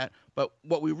deal with that. But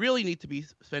what we really need to be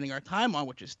spending our time on,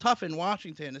 which is tough in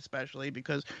Washington, especially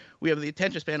because we have the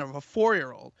attention span of a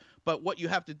 4-year-old. But what you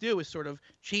have to do is sort of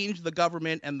change the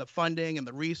government and the funding and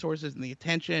the resources and the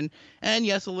attention, and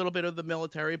yes, a little bit of the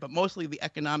military, but mostly the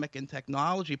economic and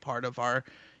technology part of our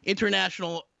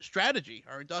international strategy,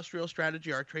 our industrial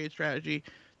strategy, our trade strategy,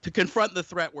 to confront the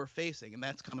threat we're facing, and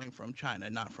that's coming from China,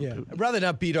 not from Putin. I'd rather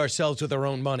not beat ourselves with our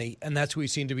own money, and that's what we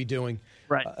seem to be doing.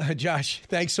 Right. Josh,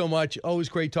 thanks so much. Always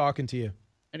great talking to you.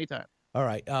 Anytime. All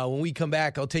right. When we come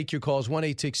back, I'll take your calls,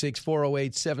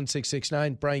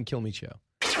 1-866-408-7669, Brian Kilmeade Show.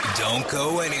 Don't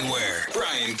go anywhere.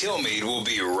 Brian Kilmeade will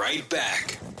be right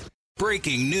back.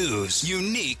 Breaking news,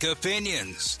 unique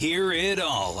opinions. Hear it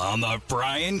all on the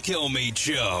Brian Kilmeade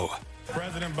Show.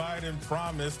 President Biden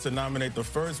promised to nominate the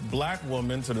first black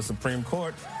woman to the Supreme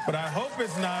Court, but I hope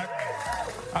it's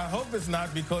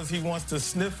not because he wants to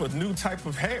sniff a new type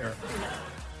of hair.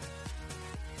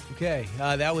 Okay,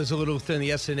 that was a little thin the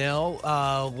SNL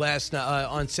last night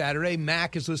on Saturday.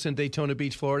 Mac is listening to Daytona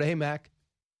Beach, Florida. Hey, Mac.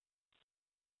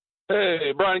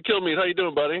 Hey, Brian Kilmeade. How you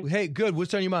doing, buddy? Hey, good.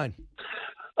 What's on your mind?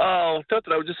 Oh,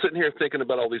 nothing. I was just sitting here thinking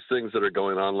about all these things that are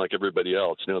going on like everybody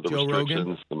else. The Joe restrictions,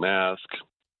 Rogan? the mask,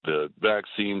 the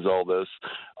vaccines, all this.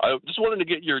 I just wanted to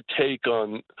get your take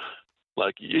on,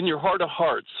 like, in your heart of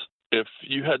hearts, if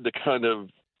you had to kind of,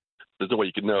 there's no way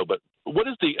you could know, but what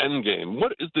is the end game?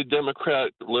 What is the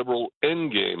Democrat liberal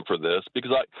end game for this?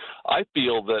 Because I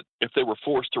feel that if they were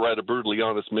forced to write a brutally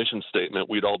honest mission statement,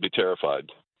 we'd all be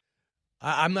terrified.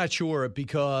 I'm not sure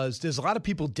because there's a lot of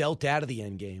people dealt out of the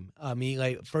end game. I mean,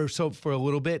 like for a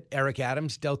little bit, Eric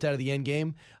Adams dealt out of the end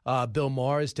game. Bill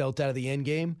Maher dealt out of the end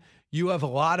game. You have a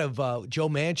lot of Joe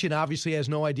Manchin obviously has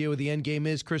no idea what the end game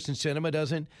is. Kristen Sinema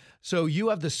doesn't. So you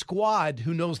have the squad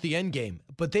who knows the end game,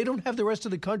 but they don't have the rest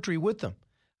of the country with them.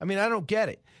 I mean, I don't get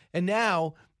it. And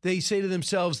now they say to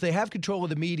themselves they have control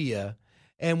of the media,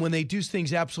 and when they do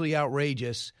things absolutely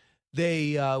outrageous,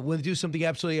 when they do something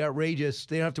absolutely outrageous,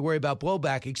 they don't have to worry about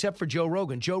blowback, except for Joe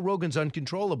Rogan. Joe Rogan's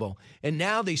uncontrollable, and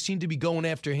now they seem to be going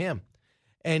after him,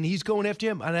 and he's going after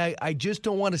him, and I just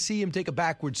don't want to see him take a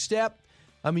backward step.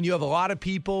 I mean, you have a lot of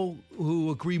people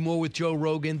who agree more with Joe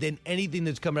Rogan than anything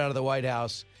that's coming out of the White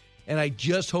House, and I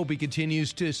just hope he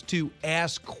continues to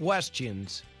ask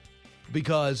questions,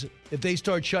 because if they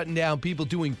start shutting down people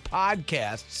doing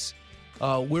podcasts,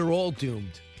 we're all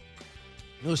doomed.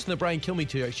 Listen to Brian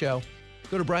Kilmeade Show.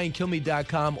 Go to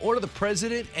BrianKilmeade.com. Order The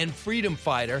President and Freedom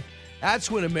Fighter.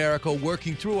 That's when America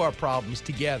working through our problems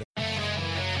together.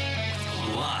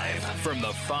 Live from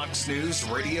the Fox News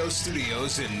radio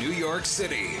studios in New York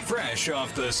City, fresh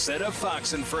off the set of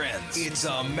Fox and Friends, it's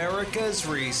America's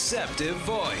receptive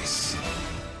voice,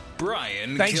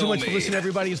 Brian Thanks so much Kilmeade. for listening,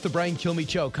 everybody. It's the Brian Kilmeade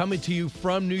Show, coming to you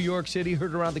from New York City,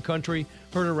 heard around the country,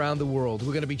 heard around the world.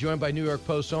 We're going to be joined by New York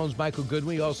Post owns Michael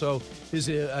Goodwin. He also is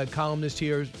a columnist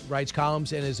here, writes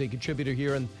columns, and is a contributor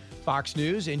here on Fox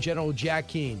News. And General Jack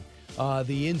Keane,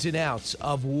 the ins and outs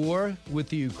of war with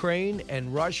the Ukraine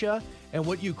and Russia, and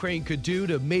what Ukraine could do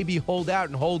to maybe hold out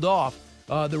and hold off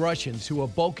the Russians, who are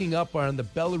bulking up on the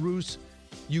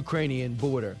Belarus-Ukrainian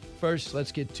border. First,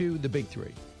 let's get to the big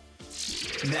three.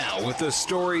 Now, with the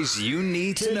stories you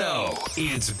need to know,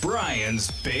 it's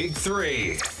Brian's Big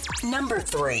Three. Number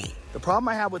 3. The problem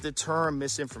I have with the term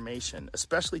misinformation,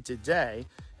 especially today,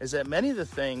 is that many of the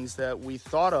things that we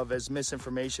thought of as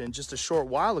misinformation just a short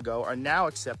while ago are now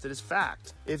accepted as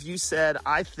fact. If you said,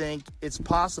 I think it's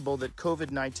possible that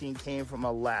COVID-19 came from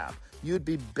a lab, you'd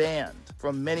be banned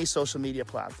from many social media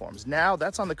platforms. Now,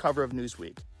 that's on the cover of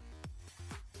Newsweek.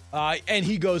 And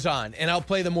he goes on, and I'll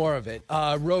play the more of it.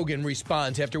 Rogan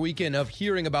responds after a weekend of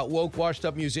hearing about woke,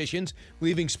 washed-up musicians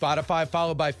leaving Spotify,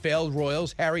 followed by failed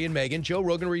royals, Harry and Meghan. Joe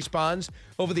Rogan responds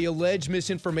over the alleged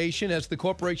misinformation as the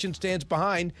corporation stands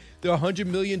behind the $100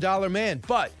 million man.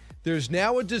 But there's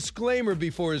now a disclaimer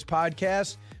before his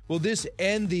podcast. Will this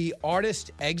end the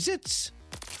artist exits?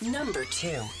 Number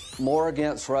 2. More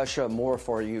against Russia, more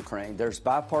for Ukraine. There's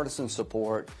bipartisan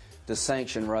support to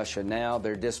sanction Russia now.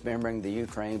 They're dismembering the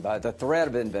Ukraine by the threat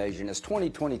of invasion. It's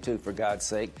 2022, for God's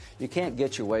sake. You can't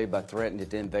get your way by threatening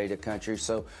to invade a country.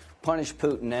 So punish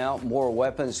Putin now. More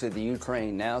weapons to the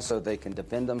Ukraine now so they can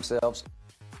defend themselves.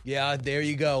 Yeah, there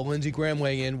you go. Lindsey Graham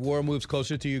weighing in. War moves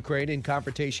closer to Ukraine and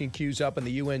confrontation queues up in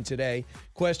the UN today.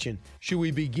 Question, should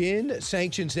we begin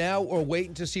sanctions now or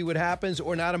wait to see what happens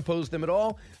or not impose them at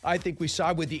all? I think we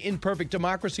side with the imperfect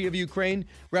democracy of Ukraine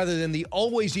rather than the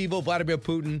always evil Vladimir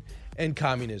Putin and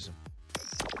communism.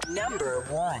 Number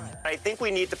 1. I think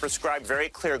we need to prescribe very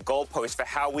clear goalposts for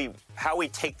how we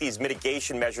take these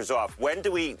mitigation measures off. When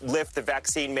do we lift the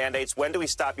vaccine mandates? When do we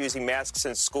stop using masks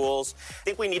in schools? I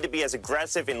think we need to be as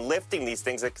aggressive in lifting these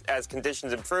things as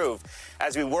conditions improve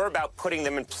as we were about putting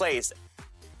them in place.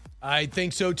 I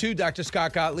think so, too. Dr.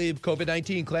 Scott Gottlieb,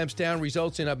 COVID-19 clamps down,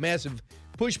 results in a massive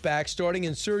pushback starting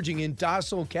and surging in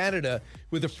docile Canada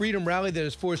with a freedom rally that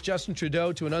has forced Justin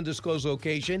Trudeau to an undisclosed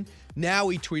location. Now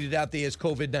he tweeted out there as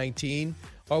COVID-19.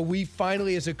 Are we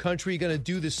finally as a country going to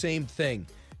do the same thing?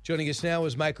 Joining us now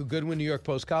is Michael Goodwin, New York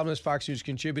Post columnist, Fox News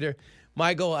contributor.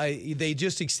 Michael, they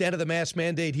just extended the mask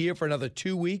mandate here for another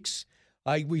 2 weeks.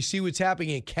 We see what's happening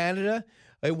in Canada.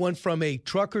 It went from a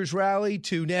truckers rally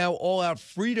to now all-out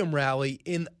freedom rally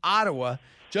in Ottawa.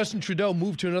 Justin Trudeau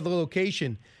moved to another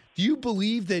location. Do you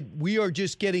believe that we are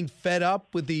just getting fed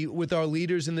up with our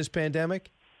leaders in this pandemic?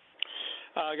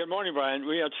 Good morning, Brian.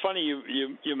 It's funny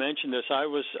you mentioned this.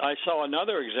 I saw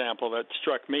another example that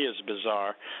struck me as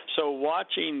bizarre. So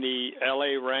watching the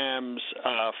LA Rams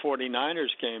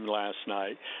 49ers game last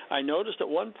night, I noticed at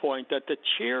one point that the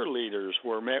cheerleaders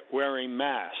were wearing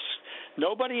masks.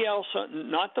 Nobody else,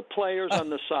 not the players on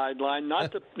the sideline,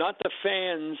 not the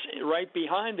fans right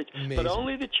behind it, but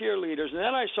only the cheerleaders. And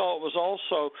then I saw it was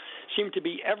also seemed to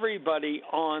be everybody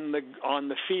on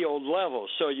the field level.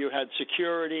 So you had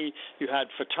security, you had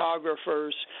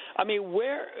photographers. I mean,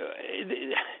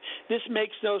 this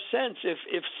makes no sense.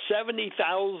 If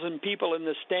 70,000 people in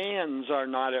the stands are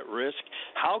not at risk,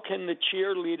 how can the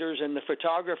cheerleaders and the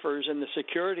photographers and the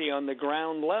security on the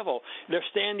ground level? They're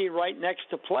standing right next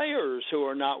to players who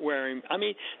are not wearing. I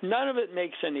mean, none of it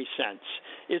makes any sense.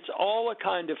 It's all a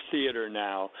kind of theater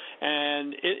now,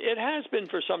 and it has been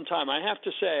for some time. I have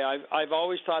to say, I've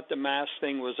always thought the mask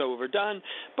thing was overdone,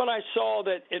 but I saw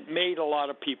that it made a lot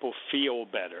of people feel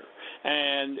better.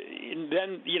 And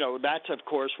then, that's, of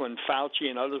course, when Fauci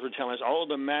and others were telling us,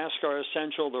 the masks are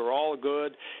essential, they're all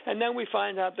good. And then we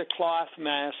find out the cloth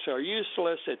masks are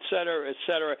useless, et cetera, et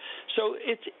cetera. So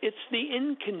it's the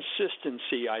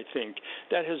inconsistency, I think,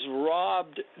 that has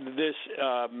robbed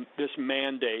this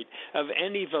mandate of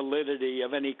any validity,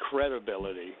 of any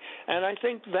credibility. And I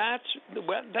think that's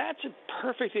a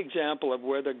perfect example of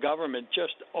where the government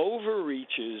just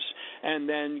overreaches and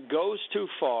then goes too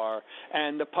far,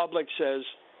 and the public says,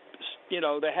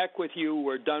 the heck with you,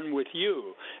 we're done with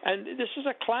you. And this is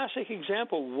a classic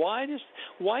example. Why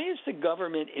is the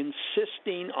government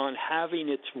insisting on having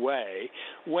its way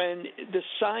when the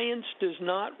science does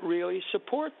not really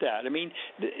support that? I mean,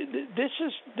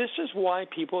 this is why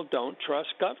people don't trust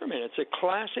government. It's a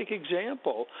classic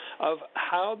example of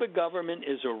how the government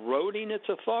is eroding its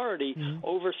authority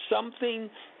over something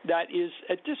that is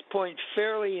at this point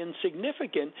fairly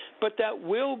insignificant, but that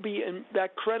will be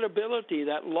that credibility,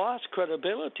 that lost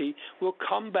credibility, will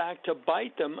come back to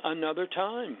bite them another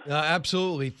time.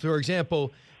 Absolutely. For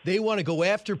example, they want to go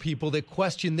after people that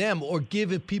question them or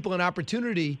give people an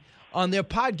opportunity on their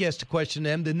podcast to question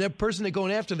them. The person they're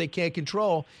going after they can't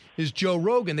control is Joe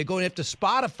Rogan. They're going after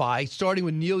Spotify, starting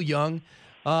with Neil Young,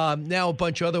 now a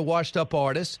bunch of other washed-up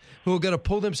artists who are going to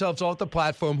pull themselves off the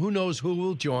platform. Who knows who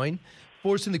will join,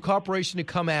 forcing the corporation to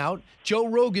come out. Joe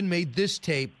Rogan made this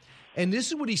tape, and this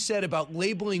is what he said about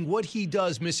labeling what he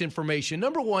does misinformation.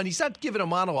 Number one, he's not giving a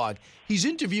monologue. He's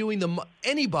interviewing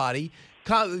anybody.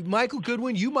 Michael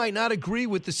Goodwin, you might not agree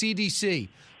with the CDC.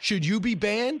 Should you be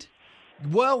banned?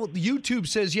 Well, YouTube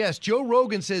says yes. Joe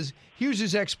Rogan says, here's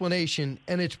his explanation,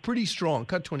 and it's pretty strong.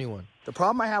 Cut 21. The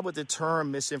problem I have with the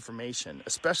term misinformation,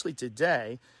 especially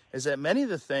today, is that many of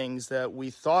the things that we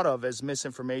thought of as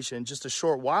misinformation just a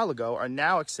short while ago are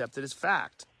now accepted as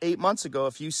fact. 8 months ago,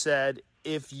 if you said,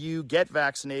 if you get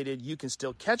vaccinated, you can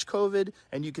still catch COVID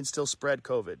and you can still spread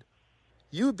COVID,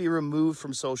 you would be removed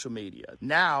from social media.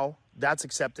 Now, that's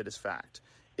accepted as fact.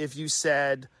 If you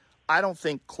said, I don't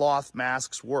think cloth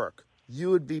masks work,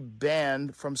 you would be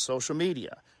banned from social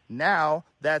media. Now,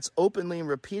 that's openly and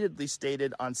repeatedly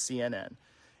stated on CNN.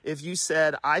 If you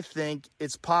said, I think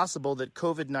it's possible that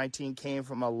COVID-19 came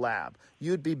from a lab,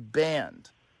 you'd be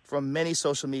banned from many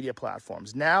social media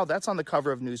platforms. Now, that's on the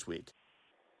cover of Newsweek.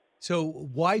 So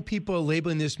why people are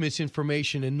labeling this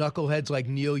misinformation and knuckleheads like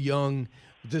Neil Young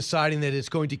deciding that it's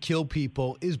going to kill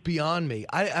people is beyond me.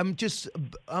 I'm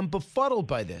befuddled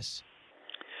by this.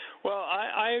 Well,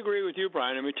 I agree with you,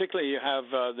 Brian. And particularly you have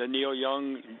the Neil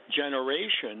Young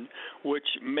generation, which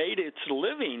made its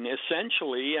living,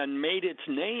 essentially, and made its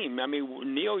name. I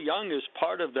mean, Neil Young is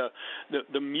part of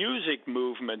the music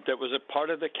movement that was a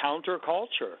part of the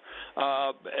counterculture.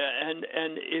 And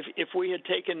if we had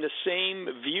taken the same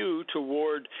view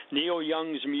toward Neil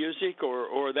Young's music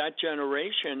or that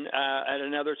generation at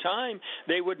another time,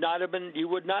 they would not have been. You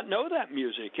would not know that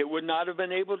music. It would not have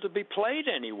been able to be played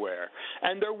anywhere.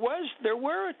 And there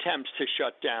were attempts to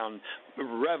shut down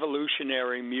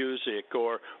revolutionary music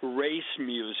or race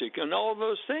music and all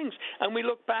those things. And we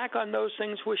look back on those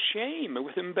things with shame,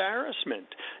 with embarrassment,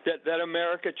 that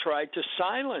America tried to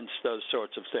silence those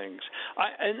sorts of things.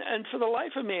 And for the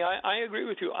life of me, I agree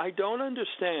with you. I don't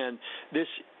understand this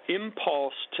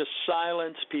impulse to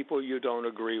silence people you don't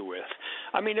agree with.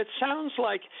 I mean, it sounds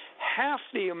like half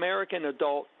the American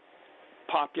adult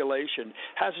population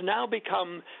has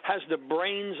the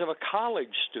brains of a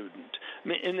college student,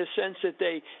 in the sense that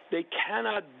they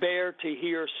cannot bear to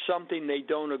hear something they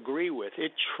don't agree with.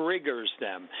 It triggers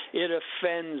them. It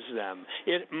offends them.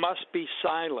 It must be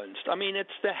silenced. I mean, it's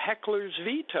the heckler's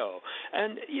veto.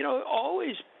 And,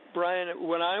 always, Brian,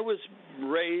 when I was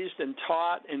raised and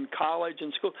taught in college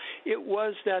and school, it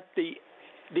was that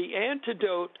the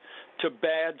antidote to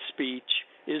bad speech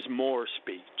is more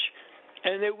speech.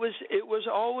 And it was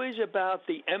always about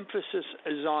the emphasis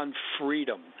is on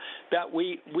freedom, that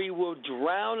we will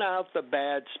drown out the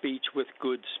bad speech with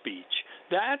good speech.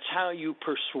 That's how you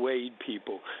persuade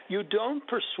people. You don't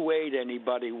persuade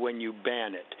anybody when you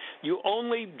ban it. You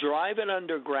only drive it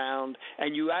underground,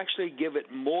 and you actually give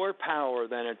it more power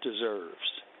than it deserves.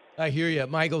 I hear you.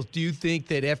 Michael, do you think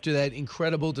that after that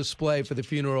incredible display for the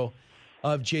funeral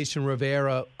of Jason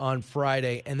Rivera on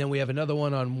Friday, and then we have another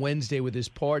one on Wednesday with his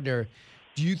partner,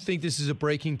 do you think this is a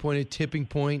breaking point, a tipping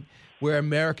point, where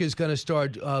America is going to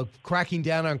start cracking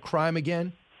down on crime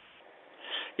again?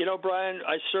 Brian,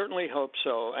 I certainly hope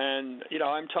so. And,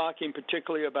 I'm talking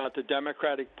particularly about the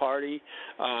Democratic Party,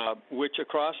 which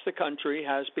across the country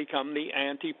has become the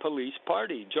anti-police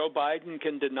party. Joe Biden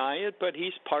can deny it, but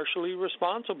he's partially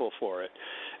responsible for it.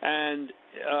 And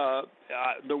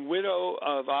the widow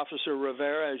of Officer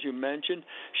Rivera, as you mentioned,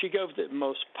 she gave the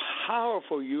most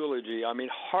powerful eulogy. I mean,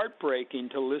 heartbreaking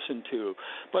to listen to,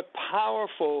 but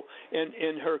powerful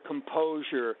in her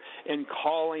composure in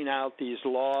calling out these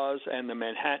laws, and the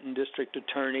Manhattan District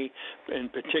Attorney in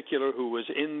particular, who was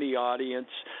in the audience.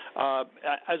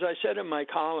 As I said in my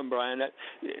column, Brian,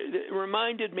 it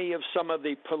reminded me of some of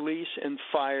the police and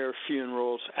fire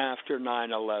funerals after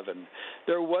 9/11.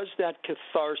 There was that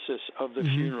catharsis of the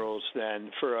funerals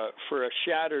then for a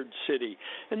shattered city.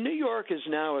 And New York is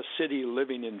now a city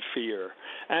living in fear.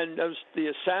 And the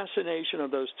assassination of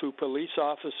those two police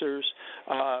officers,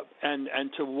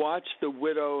 and to watch the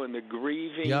widow and the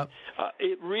grieving, yep.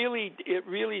 It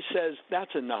really says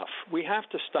that's enough. We have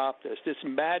to stop this. This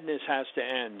madness has to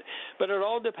end. But it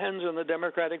all depends on the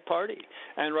Democratic Party.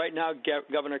 And right now,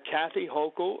 Governor Kathy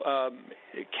Hochul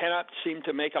cannot seem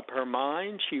to make up her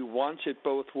mind. She wants it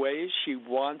both ways. She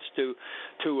wants to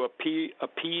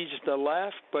appease the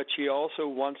left, but she also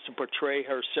wants to portray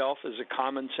herself as a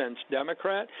common sense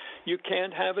Democrat. You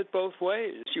can't have it both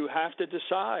ways. You have to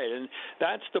decide, and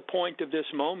that's the point of this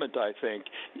moment, I think.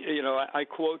 You know, I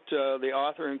quote the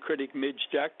author and critic Midge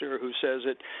Decter, who says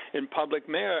that in public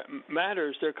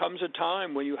matters there comes a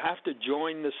time when you have to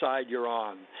join the side you're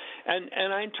on,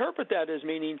 and I interpret that as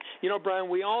meaning, you know, Brian,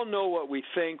 we all know what we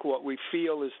think, what we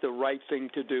feel is the right thing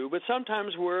to do, but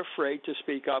sometimes we're afraid to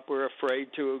speak up, we're afraid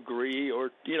to agree,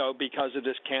 or, you know, because of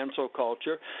this cancel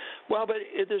culture. Well, but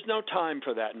there's no time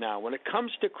for that now. When it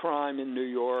comes to crime in New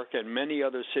York and many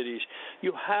other cities,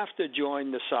 you have to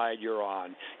join the side you're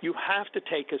on. You have to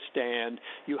take a stand.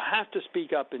 You have to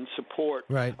speak up in support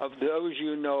of those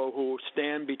you know who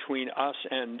stand between us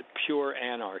and pure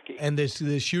anarchy. And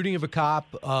the shooting of a cop,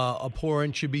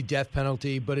 abhorrent, should be death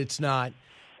penalty, but it's not.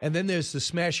 And then there's the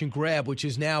smash and grab, which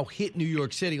has now hit New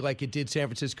York City like it did San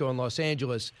Francisco and Los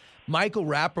Angeles. Michael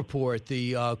Rappaport,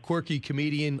 the quirky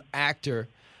comedian actor,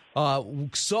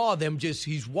 saw them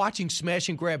he's watching smash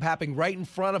and grab happening right in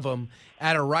front of him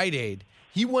at a Rite Aid.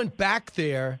 He went back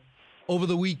there over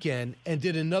the weekend and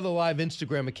did another live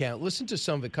Instagram account. Listen to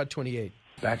some of it, cut 28.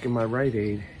 Back in my Rite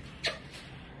Aid,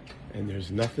 and there's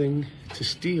nothing to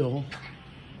steal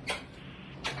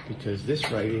because this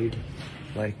Rite Aid,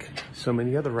 like so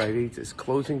many other Rite Aids, is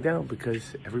closing down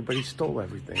because everybody stole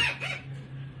everything.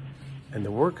 And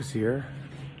the workers here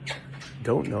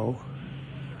don't know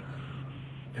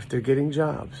if they're getting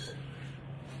jobs.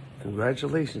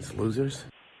 Congratulations, losers.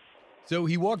 So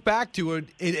he walked back to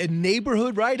a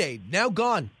neighborhood Rite Aid, now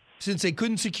gone. Since they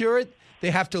couldn't secure it,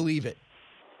 they have to leave it.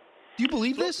 Do you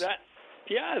believe this?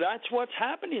 Yeah, that's what's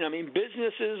happening. I mean,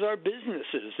 businesses are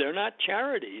businesses. They're not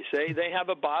charities. They have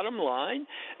a bottom line,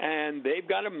 and they've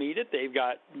got to meet it. They've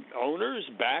got owners,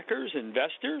 backers,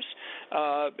 investors,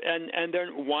 and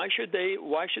then why should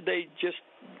they just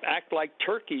act like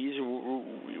turkeys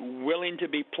willing to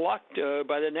be plucked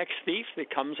by the next thief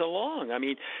that comes along? I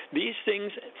mean, these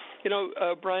things, you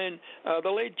know, Brian,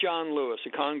 the late John Lewis,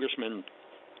 a congressman,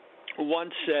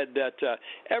 once said that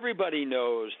everybody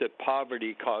knows that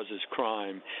poverty causes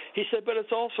crime. He said, but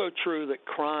it's also true that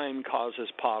crime causes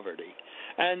poverty.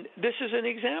 And this is an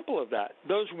example of that.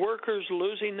 Those workers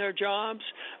losing their jobs,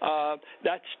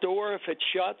 that store, if it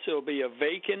shuts, it'll be a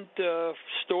vacant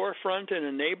storefront in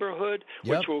a neighborhood,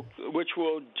 which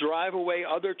will drive away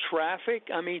other traffic.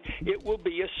 I mean, it will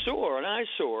be an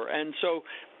eyesore. And so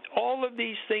all of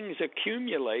these things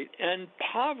accumulate, and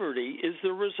poverty is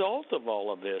the result of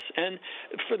all of this. And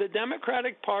for the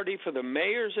Democratic Party, for the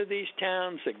mayors of these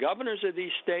towns, the governors of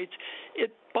these states,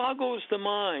 it boggles the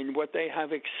mind what they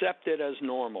have accepted as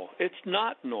normal. It's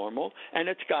not normal, and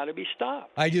it's got to be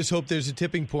stopped. I just hope there's a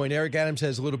tipping point. Eric Adams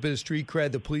has a little bit of street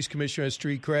cred. The police commissioner has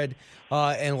street cred,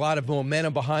 and a lot of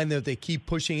momentum behind them. They keep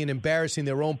pushing and embarrassing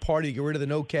their own party to get rid of the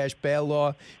no-cash bail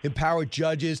law, empower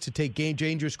judges to take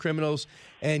dangerous criminals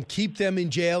and keep them in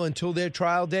jail until their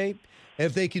trial date.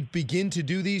 If they could begin to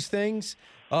do these things,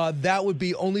 that would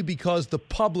be only because the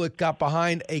public got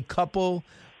behind a couple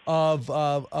of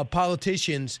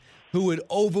politicians who would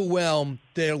overwhelm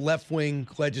their left-wing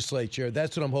legislature.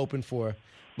 That's what I'm hoping for.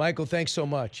 Michael, thanks so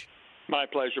much. My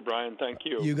pleasure, Brian. Thank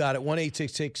you. You got it.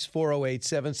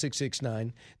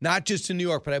 1-866-408-7669. Not just in New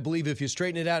York, but I believe if you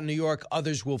straighten it out in New York,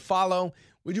 others will follow.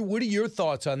 What are your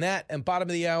thoughts on that? And bottom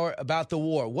of the hour, about the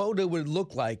war. What would it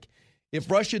look like if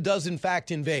Russia does, in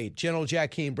fact, invade? General Jack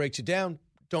Keane breaks it down.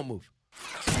 Don't move.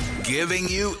 Giving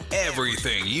you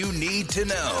everything you need to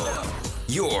know.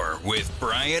 You're with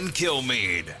Brian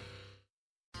Kilmeade.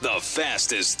 The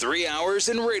fastest 3 hours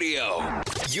in radio.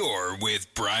 You're with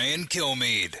Brian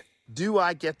Kilmeade. Do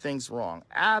I get things wrong?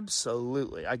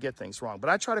 Absolutely, I get things wrong. But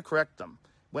I try to correct them.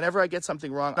 Whenever I get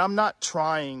something wrong, I'm not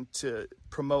trying to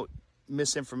promote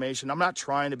misinformation. I'm not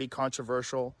trying to be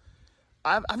controversial.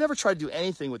 I've never tried to do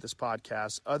anything with this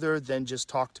podcast other than just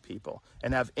talk to people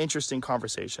and have interesting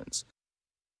conversations.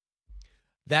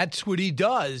 That's what he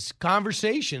does.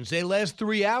 Conversations. They last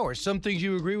 3 hours. Some things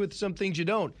you agree with, some things you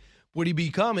don't. What he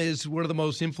become is one of the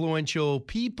most influential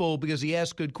people because he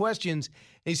asks good questions.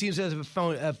 And he seems to have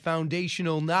a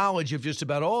foundational knowledge of just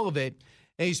about all of it.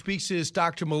 and he speaks to this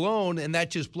Dr. Malone, and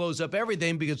that just blows up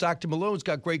everything because Dr. Malone's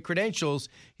got great credentials.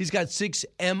 He's got 6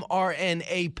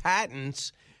 mRNA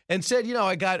patents and said,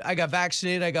 I got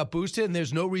vaccinated, I got boosted, and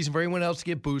there's no reason for anyone else to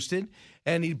get boosted.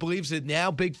 And he believes that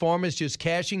now Big Pharma is just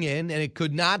cashing in, and it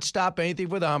could not stop anything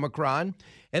with Omicron,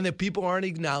 and that people aren't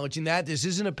acknowledging that. This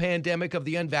isn't a pandemic of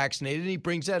the unvaccinated, and he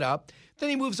brings that up. Then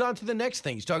he moves on to the next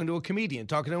thing. He's talking to a comedian,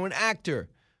 talking to an actor.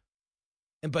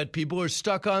 But people are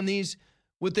stuck on these,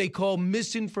 what they call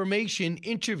misinformation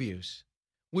interviews,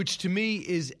 which to me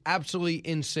is absolutely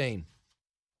insane.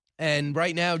 And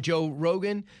right now, Joe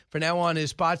Rogan, for now on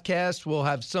his podcast, will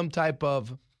have some type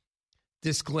of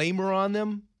disclaimer on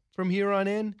them from here on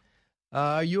in.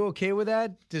 Are you okay with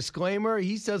that? Disclaimer?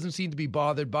 He doesn't seem to be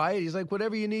bothered by it. He's like,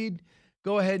 whatever you need,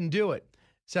 go ahead and do it.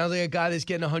 Sounds like a guy that's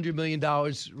getting $100 million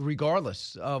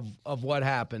regardless of what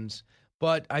happens.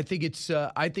 But I think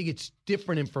it's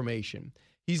different information.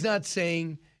 He's not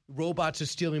saying robots are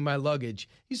stealing my luggage.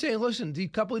 He's saying, listen, a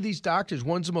couple of these doctors,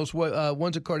 one's a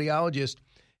cardiologist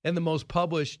and the most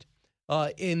published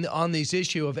on this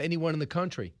issue of anyone in the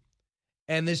country.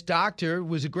 And this doctor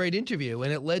was a great interview,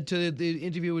 and it led to the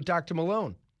interview with Dr.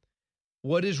 Malone.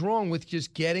 What is wrong with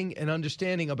just getting an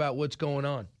understanding about what's going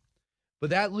on?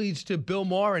 But that leads to Bill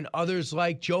Maher and others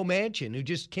like Joe Manchin, who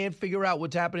just can't figure out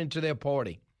what's happening to their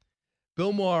party.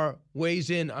 Bill Maher weighs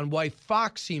in on why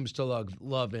Fox seems to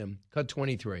love him. Cut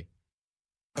 23.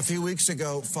 A few weeks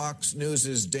ago, Fox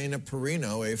News' Dana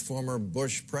Perino, a former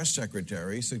Bush press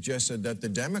secretary, suggested that the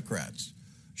Democrats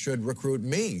should recruit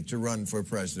me to run for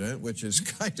president, which is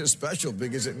kind of special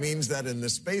because it means that in the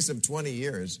space of 20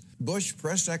 years, Bush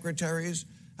press secretaries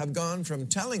have gone from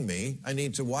telling me I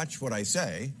need to watch what I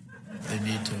say. They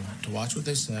need to watch what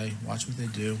they say, watch what they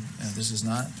do, and this is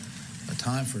not a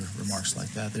time for remarks like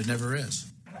that. There never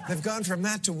is. They've gone from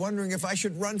that to wondering if I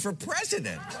should run for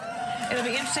president. It'll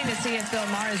be interesting to see if Bill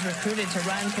Maher is recruited to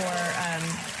run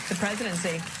for the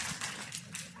presidency.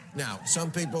 Now,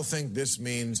 some people think this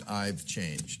means I've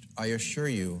changed. I assure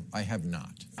you, I have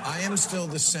not. I am still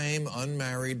the same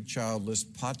unmarried, childless,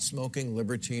 pot-smoking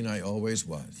libertine I always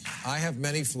was. I have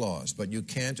many flaws, but you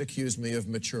can't accuse me of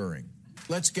maturing.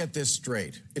 Let's get this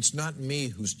straight. It's not me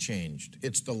who's changed.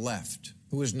 It's the left,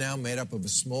 who is now made up of a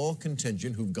small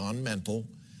contingent who've gone mental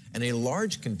and a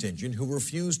large contingent who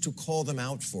refuse to call them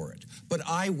out for it. But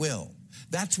I will.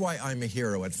 That's why I'm a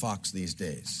hero at Fox these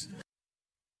days.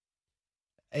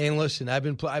 And listen, I've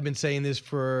been saying this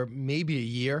for maybe a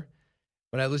year.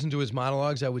 When I listen to his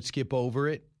monologues, I would skip over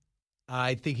it.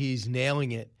 I think he's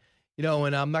nailing it.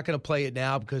 And I'm not going to play it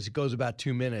now because it goes about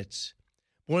 2 minutes.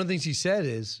 One of the things he said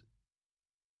is,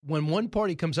 when one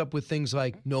party comes up with things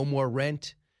like no more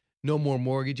rent, no more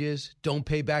mortgages, don't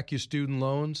pay back your student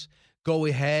loans, go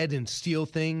ahead and steal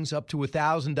things up to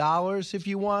 $1,000 if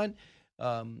you want,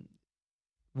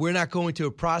 we're not going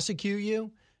to prosecute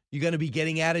you. You're going to be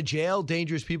getting out of jail.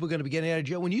 Dangerous people are going to be getting out of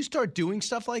jail. When you start doing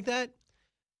stuff like that,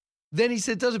 then he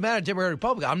said, it doesn't matter, Democrat or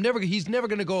Republican. He's never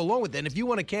going to go along with it. And if you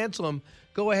want to cancel him,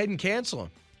 go ahead and cancel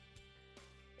him.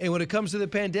 And when it comes to the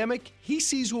pandemic, he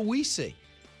sees what we see.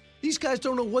 These guys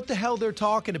don't know what the hell they're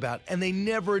talking about, and they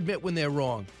never admit when they're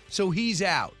wrong. So he's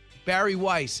out. Barry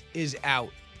Weiss is out.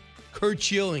 Curt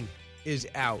Schilling is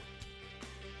out.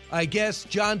 I guess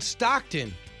John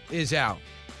Stockton is out.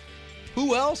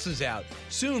 Who else is out?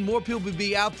 Soon, more people will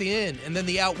be out the in, and then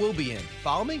the out will be in.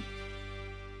 Follow me?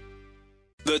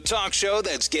 The talk show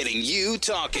that's getting you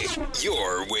talking.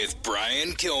 You're with Brian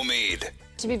Kilmeade.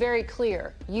 To be very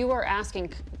clear, you are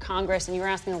asking Congress and you are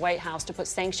asking the White House to put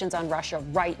sanctions on Russia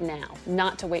right now,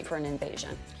 not to wait for an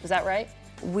invasion. Is that right?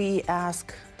 We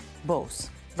ask both.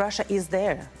 Russia is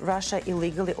there. Russia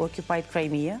illegally occupied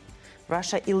Crimea.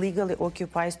 Russia illegally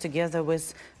occupies, together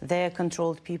with their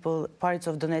controlled people, parts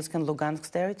of Donetsk and Lugansk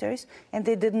territories, and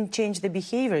they didn't change the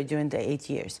behavior during the 8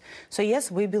 years. So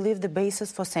yes, we believe the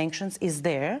basis for sanctions is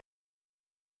there.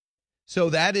 So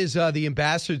that is the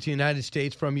ambassador to the United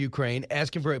States from Ukraine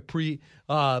asking for a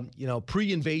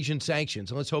pre-invasion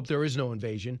sanctions. And let's hope there is no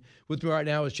invasion. With me right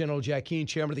now is General Jack Keane,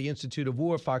 chairman of the Institute of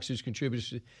War, Fox News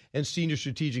contributor and senior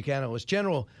strategic analyst.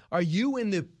 General, are you in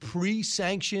the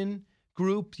pre-sanction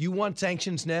group? You want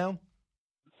sanctions now?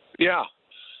 Yeah,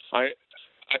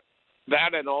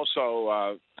 that and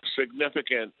also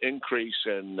significant increase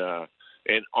in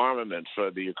armament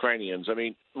for the Ukrainians. I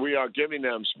mean, we are giving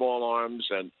them small arms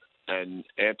and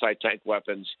anti-tank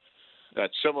weapons.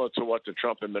 That's similar to what the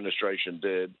Trump administration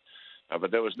did,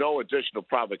 but there was no additional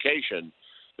provocation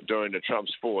during the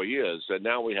Trump's 4 years. And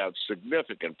now we have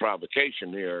significant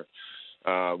provocation here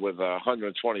with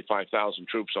 125,000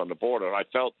 troops on the border. I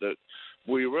felt that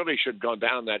we really should go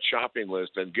down that shopping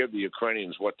list and give the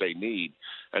Ukrainians what they need.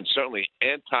 And certainly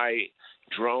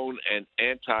anti-drone and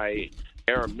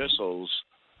anti-air missiles,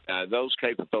 those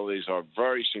capabilities are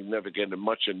very significant and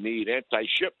much in need.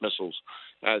 Anti-ship missiles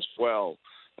as well.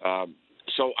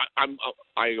 So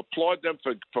I applaud them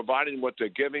for providing what they're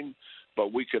giving,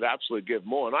 but we could absolutely give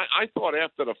more. And I thought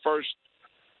after the first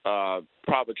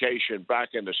provocation back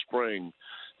in the spring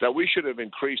that we should have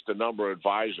increased the number of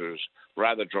advisors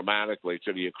rather dramatically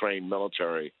to the Ukraine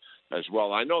military as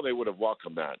well. I know they would have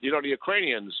welcomed that. You know, the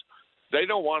Ukrainians, they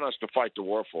don't want us to fight the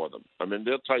war for them. I mean,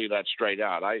 they'll tell you that straight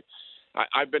out.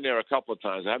 I've been there a couple of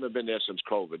times. I haven't been there since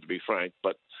COVID, to be frank,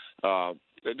 but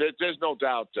there's no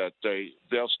doubt that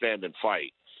they'll stand and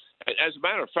fight. As a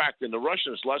matter of fact, in the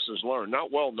Russians' lessons learned,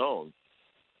 not well known,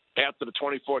 after the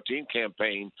 2014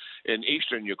 campaign in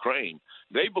eastern Ukraine,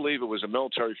 they believe it was a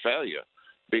military failure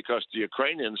because the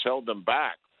Ukrainians held them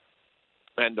back,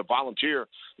 and the volunteer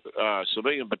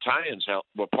civilian battalions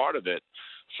were part of it,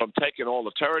 from taking all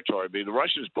the territory. But the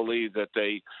Russians believe that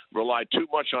they relied too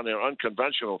much on their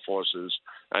unconventional forces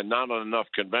and not on enough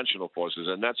conventional forces,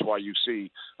 and that's why you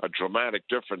see a dramatic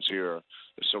difference here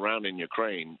surrounding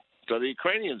Ukraine. So the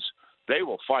Ukrainians, they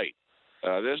will fight.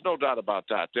 There's no doubt about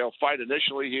that. They'll fight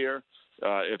initially here.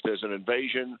 If there's an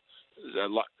invasion,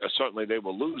 certainly they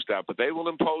will lose that, but they will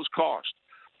impose cost.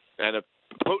 And if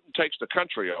Putin takes the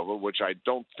country over, which I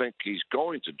don't think he's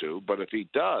going to do, but if he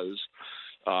does,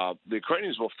 the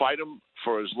Ukrainians will fight him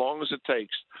for as long as it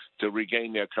takes to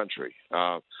regain their country.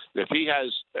 If he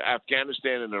has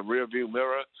Afghanistan in the rearview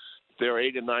mirror, their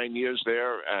 8 and 9 years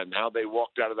there and how they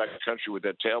walked out of that country with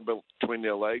their tail between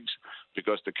their legs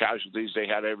because the casualties they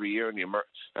had every year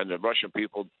and the Russian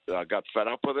people got fed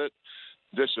up with it,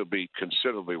 this will be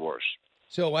considerably worse.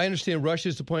 So I understand Russia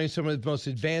is deploying some of the most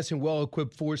advanced and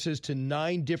well-equipped forces to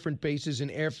 9 different bases and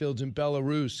airfields in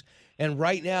Belarus. And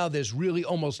right now there's really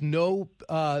almost no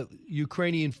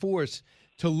Ukrainian force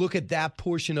to look at that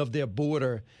portion of their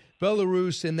border.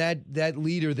 Belarus and that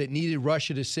leader that needed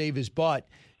Russia to save his butt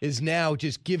is now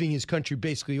just giving his country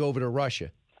basically over to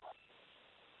Russia.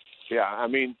 Yeah, I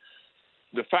mean,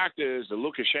 the fact is that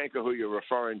Lukashenko, who you're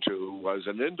referring to, was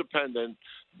an independent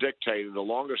dictator, the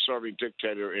longest-serving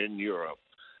dictator in Europe.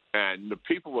 And the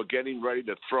people were getting ready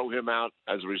to throw him out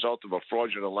as a result of a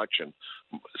fraudulent election,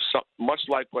 much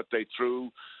like what they threw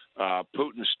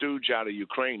Putin's stooge out of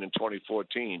Ukraine in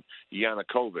 2014,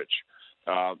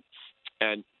 Yanukovych.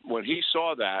 And when he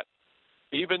saw that,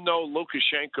 even though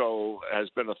Lukashenko has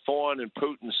been a thorn in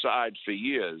Putin's side for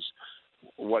years,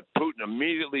 what Putin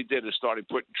immediately did is started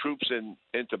putting troops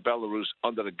into Belarus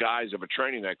under the guise of a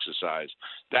training exercise.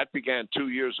 That began 2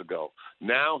 years ago.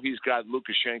 Now he's got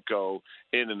Lukashenko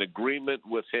in an agreement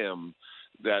with him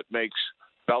that makes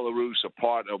Belarus a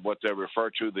part of what they refer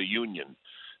to the Union.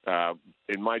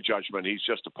 In my judgment, he's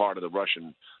just a part of the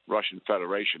Russian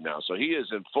Federation now. So he is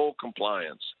in full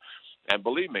compliance. And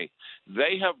believe me,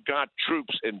 they have got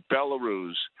troops in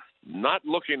Belarus not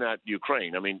looking at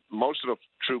Ukraine. I mean, most of the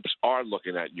troops are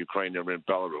looking at Ukraine. They're in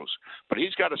Belarus. But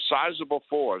he's got a sizable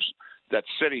force that's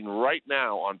sitting right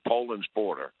now on Poland's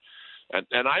border.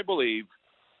 And I believe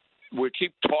we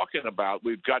keep talking about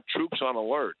we've got troops on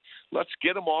alert. Let's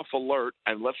get them off alert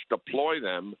and let's deploy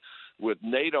them with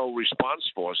NATO response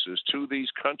forces to these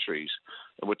countries.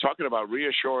 And we're talking about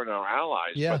reassuring our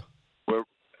allies. Yeah. But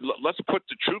let's put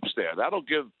the troops there. That'll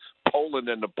give Poland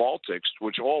and the Baltics,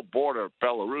 which all border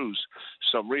Belarus,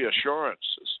 some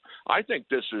reassurances. I think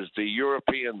this is the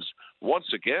Europeans, once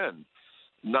again,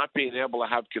 not being able to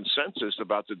have consensus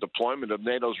about the deployment of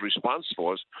NATO's response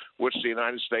force, which the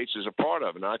United States is a part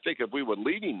of. And I think if we were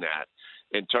leading that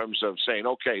in terms of saying,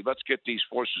 okay, let's get these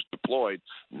forces deployed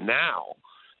now,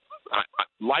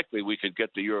 likely we could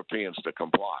get the Europeans to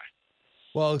comply.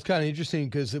 Well, it's kind of interesting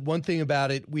because one thing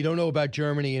about it, we don't know about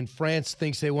Germany, and France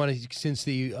thinks they want to, since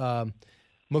the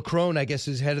Macron, I guess,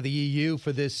 is head of the EU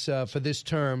for this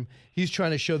term, he's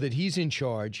trying to show that he's in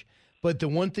charge. But the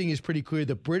one thing is pretty clear,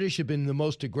 the British have been the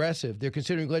most aggressive. They're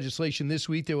considering legislation this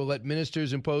week that will let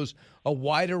ministers impose a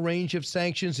wider range of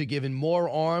sanctions. They're giving more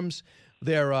arms.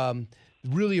 They're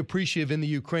really appreciative in the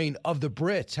Ukraine of the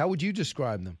Brits. How would you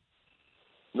describe them?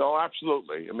 No,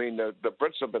 absolutely. I mean, the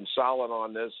Brits have been solid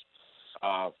on this.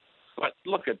 But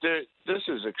look, this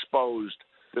is exposed,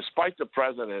 despite the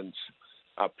president's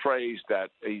praise that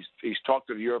he's talked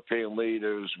to the European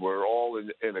leaders, we're all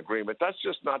in agreement. That's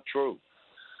just not true.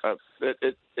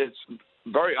 It's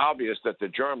very obvious that the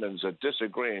Germans are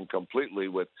disagreeing completely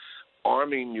with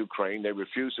arming Ukraine. They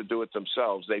refuse to do it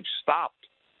themselves. They've stopped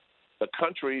the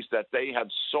countries that they have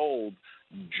sold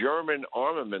German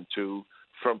armament to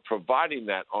from providing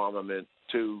that armament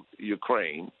to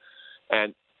Ukraine.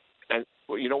 And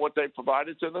well, you know what they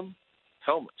provided to them?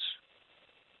 Helmets.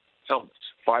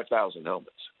 5,000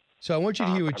 helmets. So I want you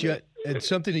to hear what it's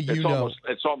something that you know.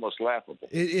 It's almost laughable.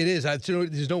 It is.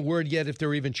 There's no word yet if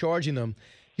they're even charging them.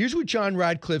 Here's what John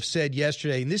Radcliffe said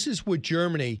yesterday, and this is what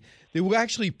Germany, they were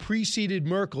actually preceded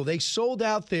Merkel. They sold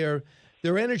out their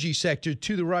energy sector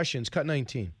to the Russians. Cut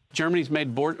 19. Germany's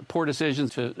made poor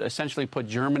decisions to essentially put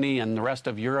Germany and the rest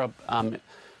of Europe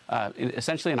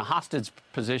essentially in a hostage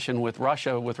position with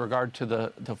Russia with regard to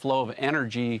the flow of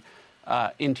energy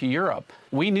into Europe.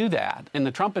 We knew that. In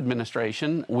the Trump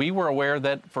administration, we were aware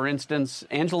that, for instance,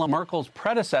 Angela Merkel's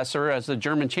predecessor as the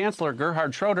German chancellor,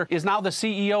 Gerhard Schroeder, is now the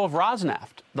CEO of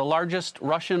Rosneft, the largest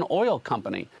Russian oil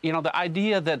company. You know, the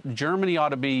idea that Germany ought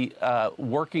to be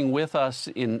working with us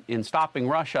in stopping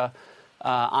Russia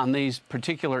on these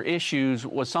particular issues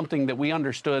was something that we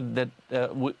understood that,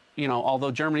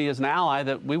 although Germany is an ally,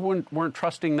 that we weren't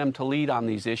trusting them to lead on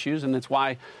these issues. And it's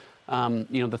why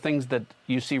the things that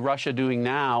you see Russia doing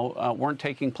now weren't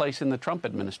taking place in the Trump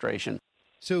administration.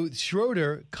 So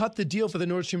Schroeder cut the deal for the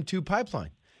Nord Stream 2 pipeline.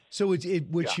 So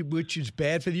which is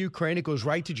bad for the Ukraine. It goes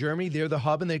right to Germany. They're the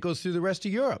hub, and then it goes through the rest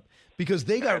of Europe. Because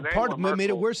they got part of what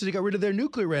made it worse is they got rid of their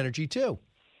nuclear energy, too.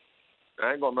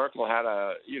 Angela Merkel had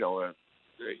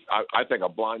I think a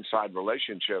blindside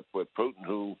relationship with Putin,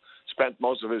 who spent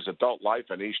most of his adult life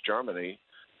in East Germany.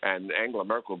 And Angela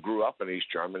Merkel grew up in East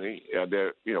Germany.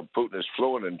 Putin is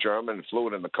fluent in German,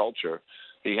 fluent in the culture.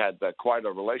 He had quite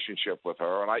a relationship with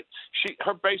her. And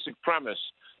her basic premise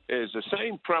is the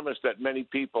same premise that many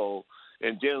people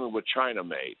in dealing with China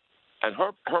made. And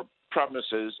her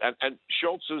premise is, and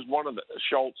Scholz,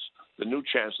 the new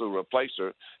chancellor who replaced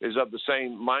her, is of the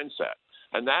same mindset.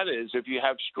 And that is, if you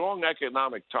have strong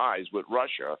economic ties with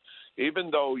Russia, even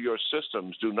though your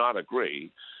systems do not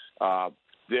agree,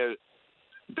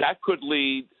 that could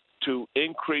lead to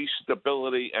increased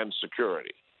stability and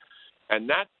security. And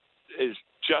that is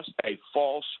just a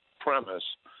false premise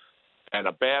and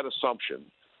a bad assumption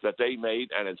that they made,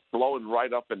 and it's blowing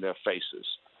right up in their faces,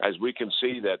 as we can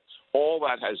see that all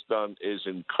that has done is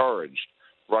encouraged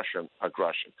Russian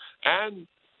aggression. And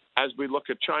as we look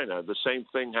at China, the same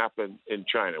thing happened in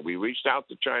China. We reached out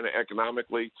to China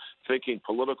economically, thinking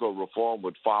political reform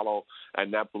would follow,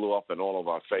 and that blew up in all of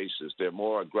our faces. They're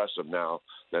more aggressive now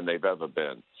than they've ever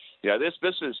been. Yeah,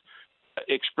 this is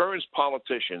experienced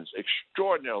politicians,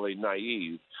 extraordinarily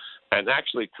naive, and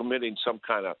actually committing some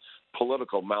kind of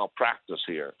political malpractice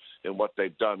here in what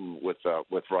they've done with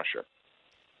Russia.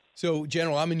 So,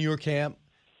 General, I'm in your camp.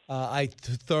 I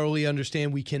thoroughly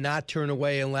understand we cannot turn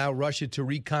away and allow Russia to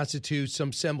reconstitute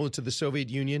some semblance of the Soviet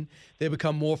Union. They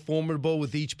become more formidable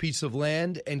with each piece of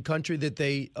land and country that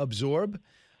they absorb.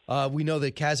 We know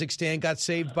that Kazakhstan got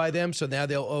saved by them, so now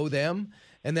they'll owe them.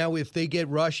 And now, if they get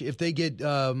Russia, if they get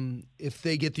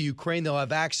the Ukraine, they'll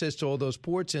have access to all those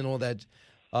ports and all that,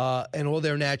 and all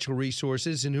their natural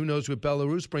resources. And who knows what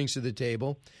Belarus brings to the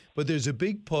table? But there's a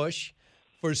big push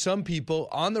for some people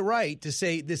on the right to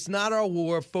say, this is not our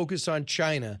war, focus on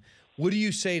China. What do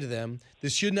you say to them?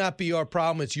 This should not be our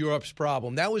problem, it's Europe's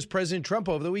problem. That was President Trump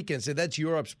over the weekend, said that's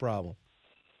Europe's problem.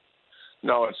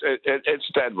 No,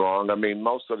 it's dead wrong. I mean,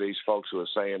 most of these folks who are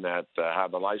saying that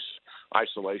have an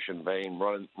isolation vein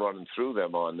running through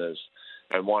them on this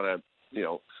and want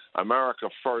to, America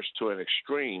first to an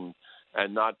extreme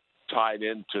and not tied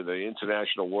into the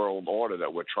international world order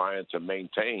that we're trying to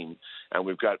maintain. And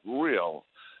we've got real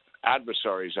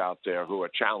adversaries out there who are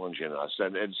challenging us.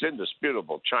 And it's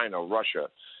indisputable. China, Russia,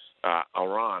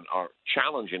 Iran are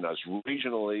challenging us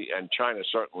regionally, and China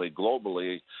certainly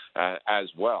globally as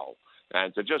well.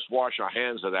 And to just wash our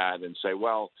hands of that and say,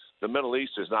 well, the Middle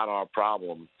East is not our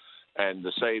problem, and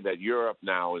to say that Europe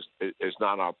now is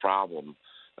not our problem,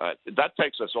 that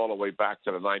takes us all the way back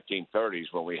to the 1930s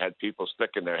when we had people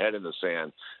sticking their head in the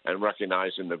sand and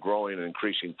recognizing the growing and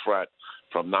increasing threat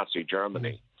from Nazi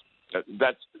Germany.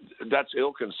 That's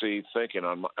ill-conceived thinking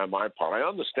on my part. I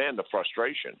understand the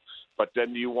frustration, but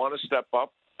then do you want to step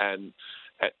up and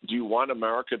do you want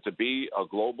America to be a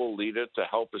global leader to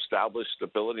help establish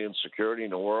stability and security in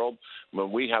the world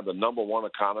when we have the number one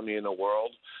economy in the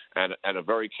world and a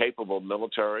very capable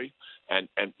military? And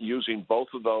using both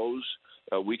of those,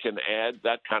 we can add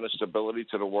that kind of stability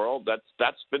to the world.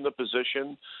 That's been the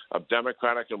position of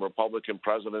Democratic and Republican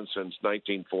presidents since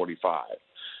 1945.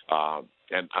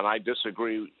 And I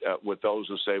disagree with those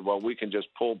who say, well, we can just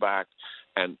pull back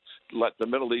and let the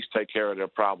Middle East take care of their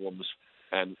problems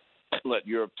and let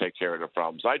Europe take care of their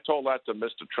problems. I told that to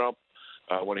Mr. Trump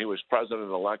when he was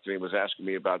president-elect, and he was asking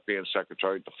me about being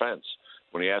Secretary of Defense.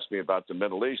 When he asked me about the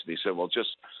Middle East, he said, well,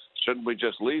 shouldn't we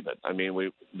just leave it? I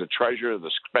mean, the treasure, the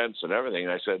expense, and everything.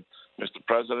 And I said, Mr.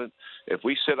 President, if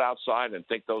we sit outside and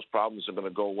think those problems are going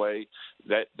to go away,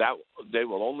 that they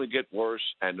will only get worse,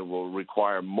 and it will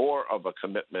require more of a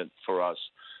commitment for us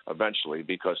eventually,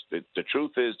 because the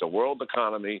truth is the world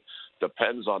economy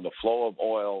depends on the flow of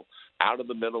oil out of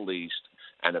the Middle East,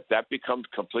 and if that becomes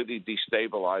completely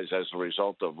destabilized as a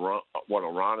result of what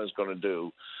Iran is going to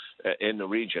do in the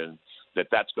region,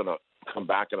 that's going to come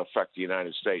back and affect the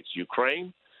United States.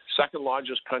 Ukraine, second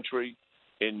largest country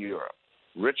in Europe,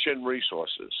 rich in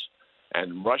resources,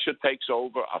 and Russia takes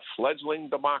over a fledgling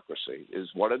democracy, is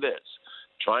what it is,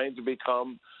 trying to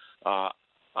become a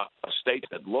state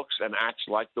that looks and acts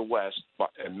like the West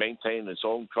and maintain its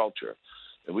own culture.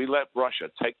 And we let Russia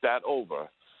take that over,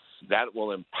 that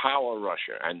will empower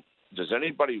Russia. And does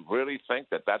anybody really think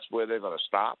that that's where they're going to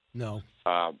stop? No.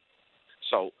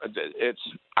 So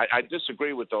I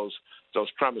disagree with those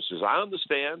premises. I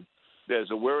understand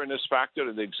there's a weariness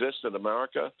factor that exists in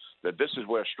America, that this is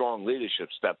where strong leadership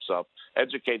steps up,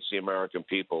 educates the American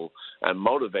people, and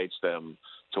motivates them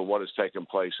to what has taken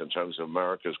place in terms of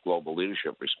America's global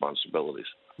leadership responsibilities.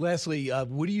 Lastly,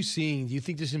 what are you seeing? Do you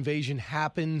think this invasion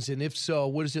happens? And if so,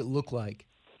 what does it look like?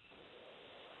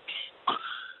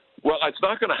 Well, it's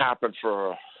not going to happen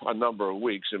for a number of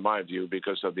weeks, in my view,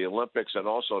 because of the Olympics, and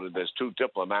also there's two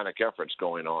diplomatic efforts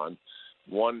going on.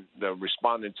 One, the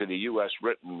responding to the U.S.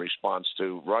 written response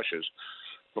to Russia's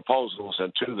proposals,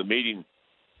 and two, the meeting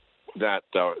that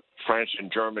France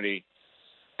and Germany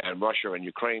and Russia and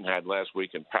Ukraine had last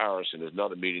week in Paris, and there's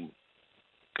another meeting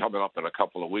coming up in a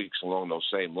couple of weeks along those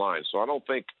same lines. So I don't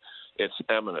think it's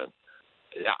imminent.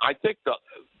 I think that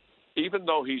even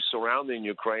though he's surrounding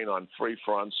Ukraine on three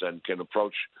fronts and can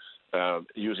approach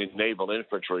using naval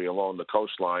infantry along the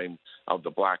coastline of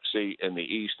the Black Sea in the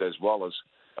east, as well as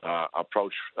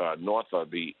approach north of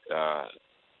the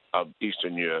of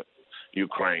eastern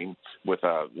Ukraine with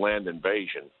a land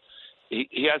invasion,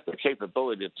 he has the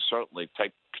capability to certainly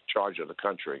take charge of the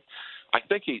country. I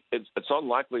think it's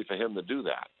unlikely for him to do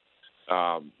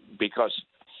that because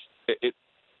it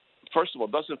first of all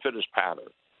doesn't fit his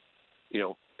pattern.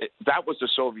 That was the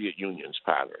Soviet Union's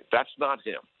pattern. That's not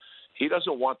him. He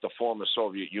doesn't want the former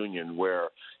Soviet Union where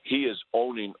he is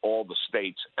owning all the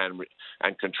states and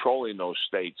controlling those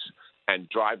states and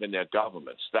driving their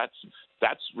governments.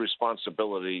 That's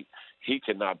responsibility he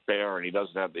cannot bear, and he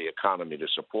doesn't have the economy to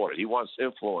support it. He wants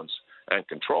influence and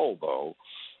control, though.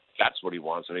 That's what he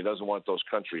wants, and he doesn't want those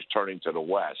countries turning to the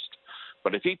West.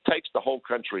 But if he takes the whole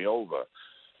country over,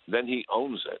 then he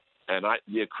owns it. And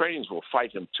the Ukrainians will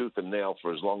fight him tooth and nail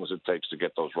for as long as it takes to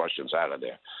get those Russians out of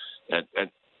there.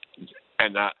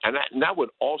 And that would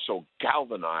also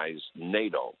galvanize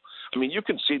NATO. I mean, you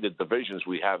can see the divisions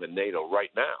we have in NATO right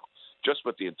now, just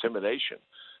with the intimidation.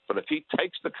 But if he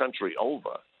takes the country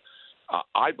over,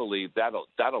 I believe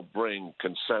that'll bring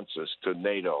consensus to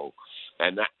NATO,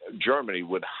 and that Germany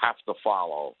would have to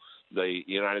follow the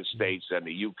United States and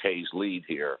the UK's lead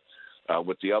here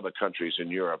with the other countries in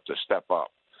Europe to step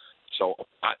up. So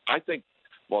I think,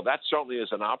 well, that certainly is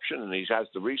an option, and he has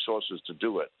the resources to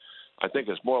do it. I think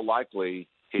it's more likely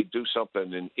he'd do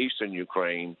something in eastern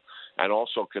Ukraine and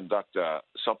also conduct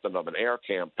something of an air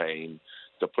campaign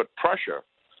to put pressure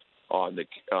on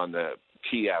the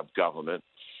Kiev government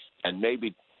and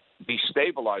maybe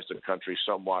destabilize the country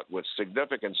somewhat with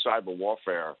significant cyber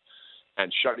warfare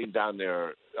and shutting down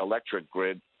their electric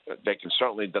grid. They can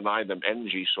certainly deny them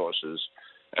energy sources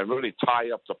and really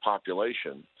tie up the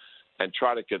population and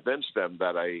try to convince them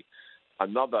that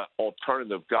another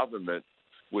alternative government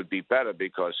would be better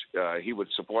because he would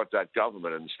support that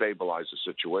government and stabilize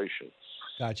the situation.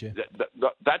 Gotcha.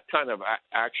 That kind of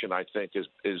action, I think,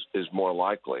 is more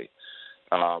likely.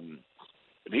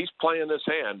 He's playing this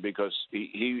hand because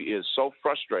he is so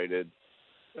frustrated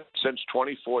since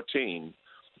 2014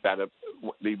 that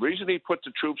the reason he put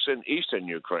the troops in eastern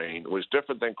Ukraine was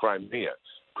different than Crimea.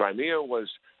 Crimea was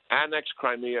annexed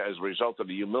Crimea as a result of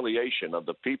the humiliation of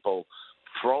the people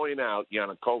throwing out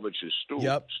Yanukovych's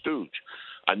stooge.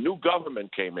 A new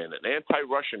government came in, an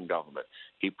anti-Russian government.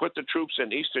 He put the troops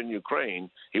in eastern Ukraine.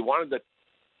 He wanted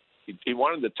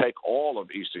to take all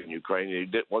of eastern Ukraine,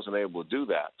 and he wasn't able to do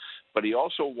that. But he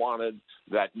also wanted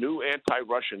that new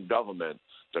anti-Russian government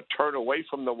to turn away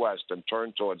from the West and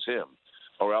turn towards him,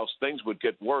 or else things would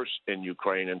get worse in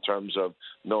Ukraine in terms of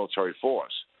military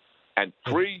force. And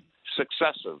three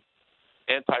successive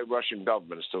anti-Russian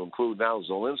governments, to include now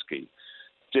Zelensky,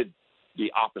 did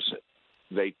the opposite.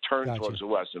 They turned towards the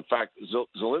West. In fact,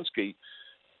 Zelensky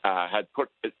has put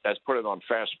it on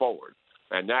fast forward,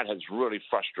 and that has really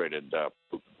frustrated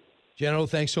Putin. General,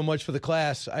 thanks so much for the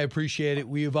class. I appreciate it.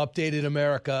 We have updated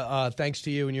America. Thanks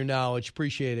to you and your knowledge.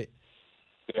 Appreciate it.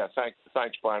 Yeah, thanks.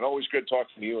 Thanks, Brian. Always good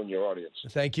talking to you and your audience.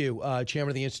 Thank you. Chairman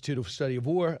of the Institute of Study of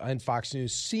War and Fox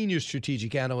News senior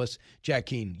strategic analyst, Jack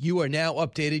Keane. You are now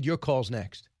updated. Your call's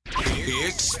next.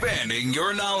 Expanding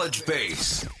your knowledge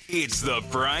base. It's the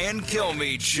Brian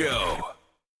Kilmeade Show.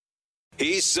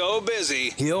 He's so busy,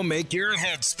 he'll make your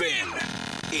head spin.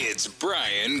 It's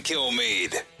Brian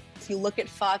Kilmeade. If you look at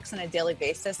Fox on a daily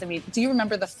basis, I mean, do you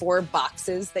remember the 4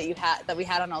 boxes that we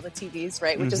had on all the TVs,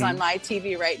 right? Which is on my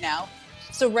TV right now.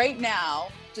 So right now,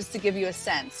 just to give you a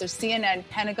sense, so CNN,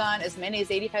 Pentagon, as many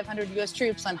as 8,500 U.S.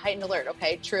 troops on heightened alert.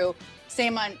 Okay, true.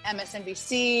 Same on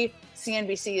MSNBC.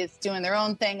 CNBC is doing their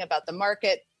own thing about the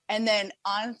market. And then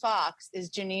on Fox is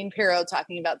Jeanine Pirro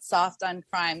talking about soft on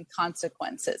crime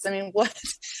consequences. I mean, what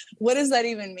does that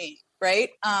even mean, right?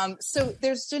 So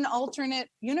there's an alternate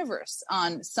universe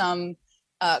on some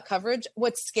coverage.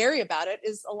 What's scary about it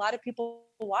is a lot of people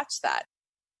watch that.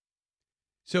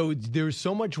 So there's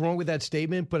so much wrong with that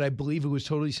statement, but I believe it was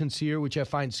totally sincere, which I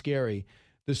find scary.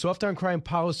 The soft on crime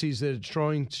policies that are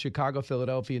destroying Chicago,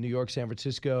 Philadelphia, New York, San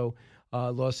Francisco,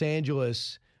 Los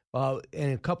Angeles,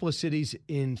 and a couple of cities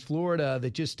in Florida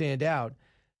that just stand out,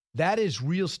 that is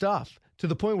real stuff, to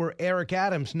the point where Eric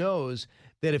Adams knows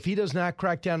that if he does not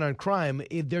crack down on crime,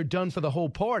 they're done for the whole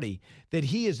party, that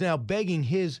he is now begging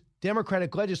his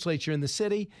Democratic legislature in the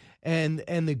city and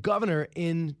the governor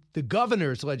in the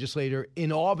governor's legislature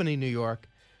in Albany, New York,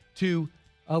 to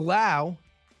allow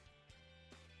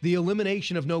the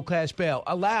elimination of no class bail,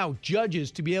 allow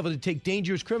judges to be able to take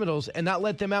dangerous criminals and not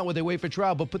let them out while they wait for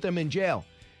trial, but put them in jail.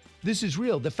 This is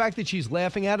real. The fact that she's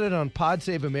laughing at it on Pod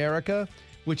Save America,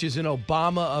 which is an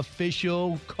Obama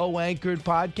official co-anchored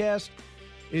podcast,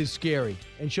 is scary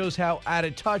and shows how out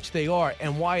of touch they are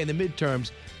and why in the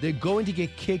midterms they're going to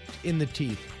get kicked in the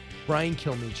teeth. Brian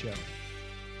Kilmeade Show.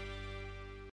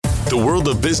 The world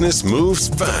of business moves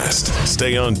fast.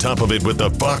 Stay on top of it with the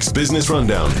Fox Business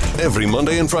Rundown every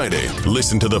Monday and Friday.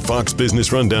 Listen to the Fox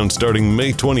Business Rundown starting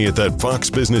May 20th at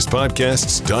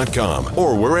foxbusinesspodcasts.com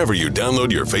or wherever you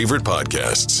download your favorite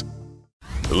podcasts.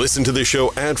 Listen to the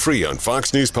show ad-free on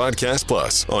Fox News Podcast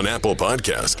Plus, on Apple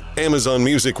Podcast, Amazon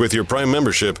Music with your Prime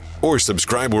membership, or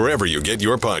subscribe wherever you get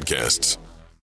your podcasts.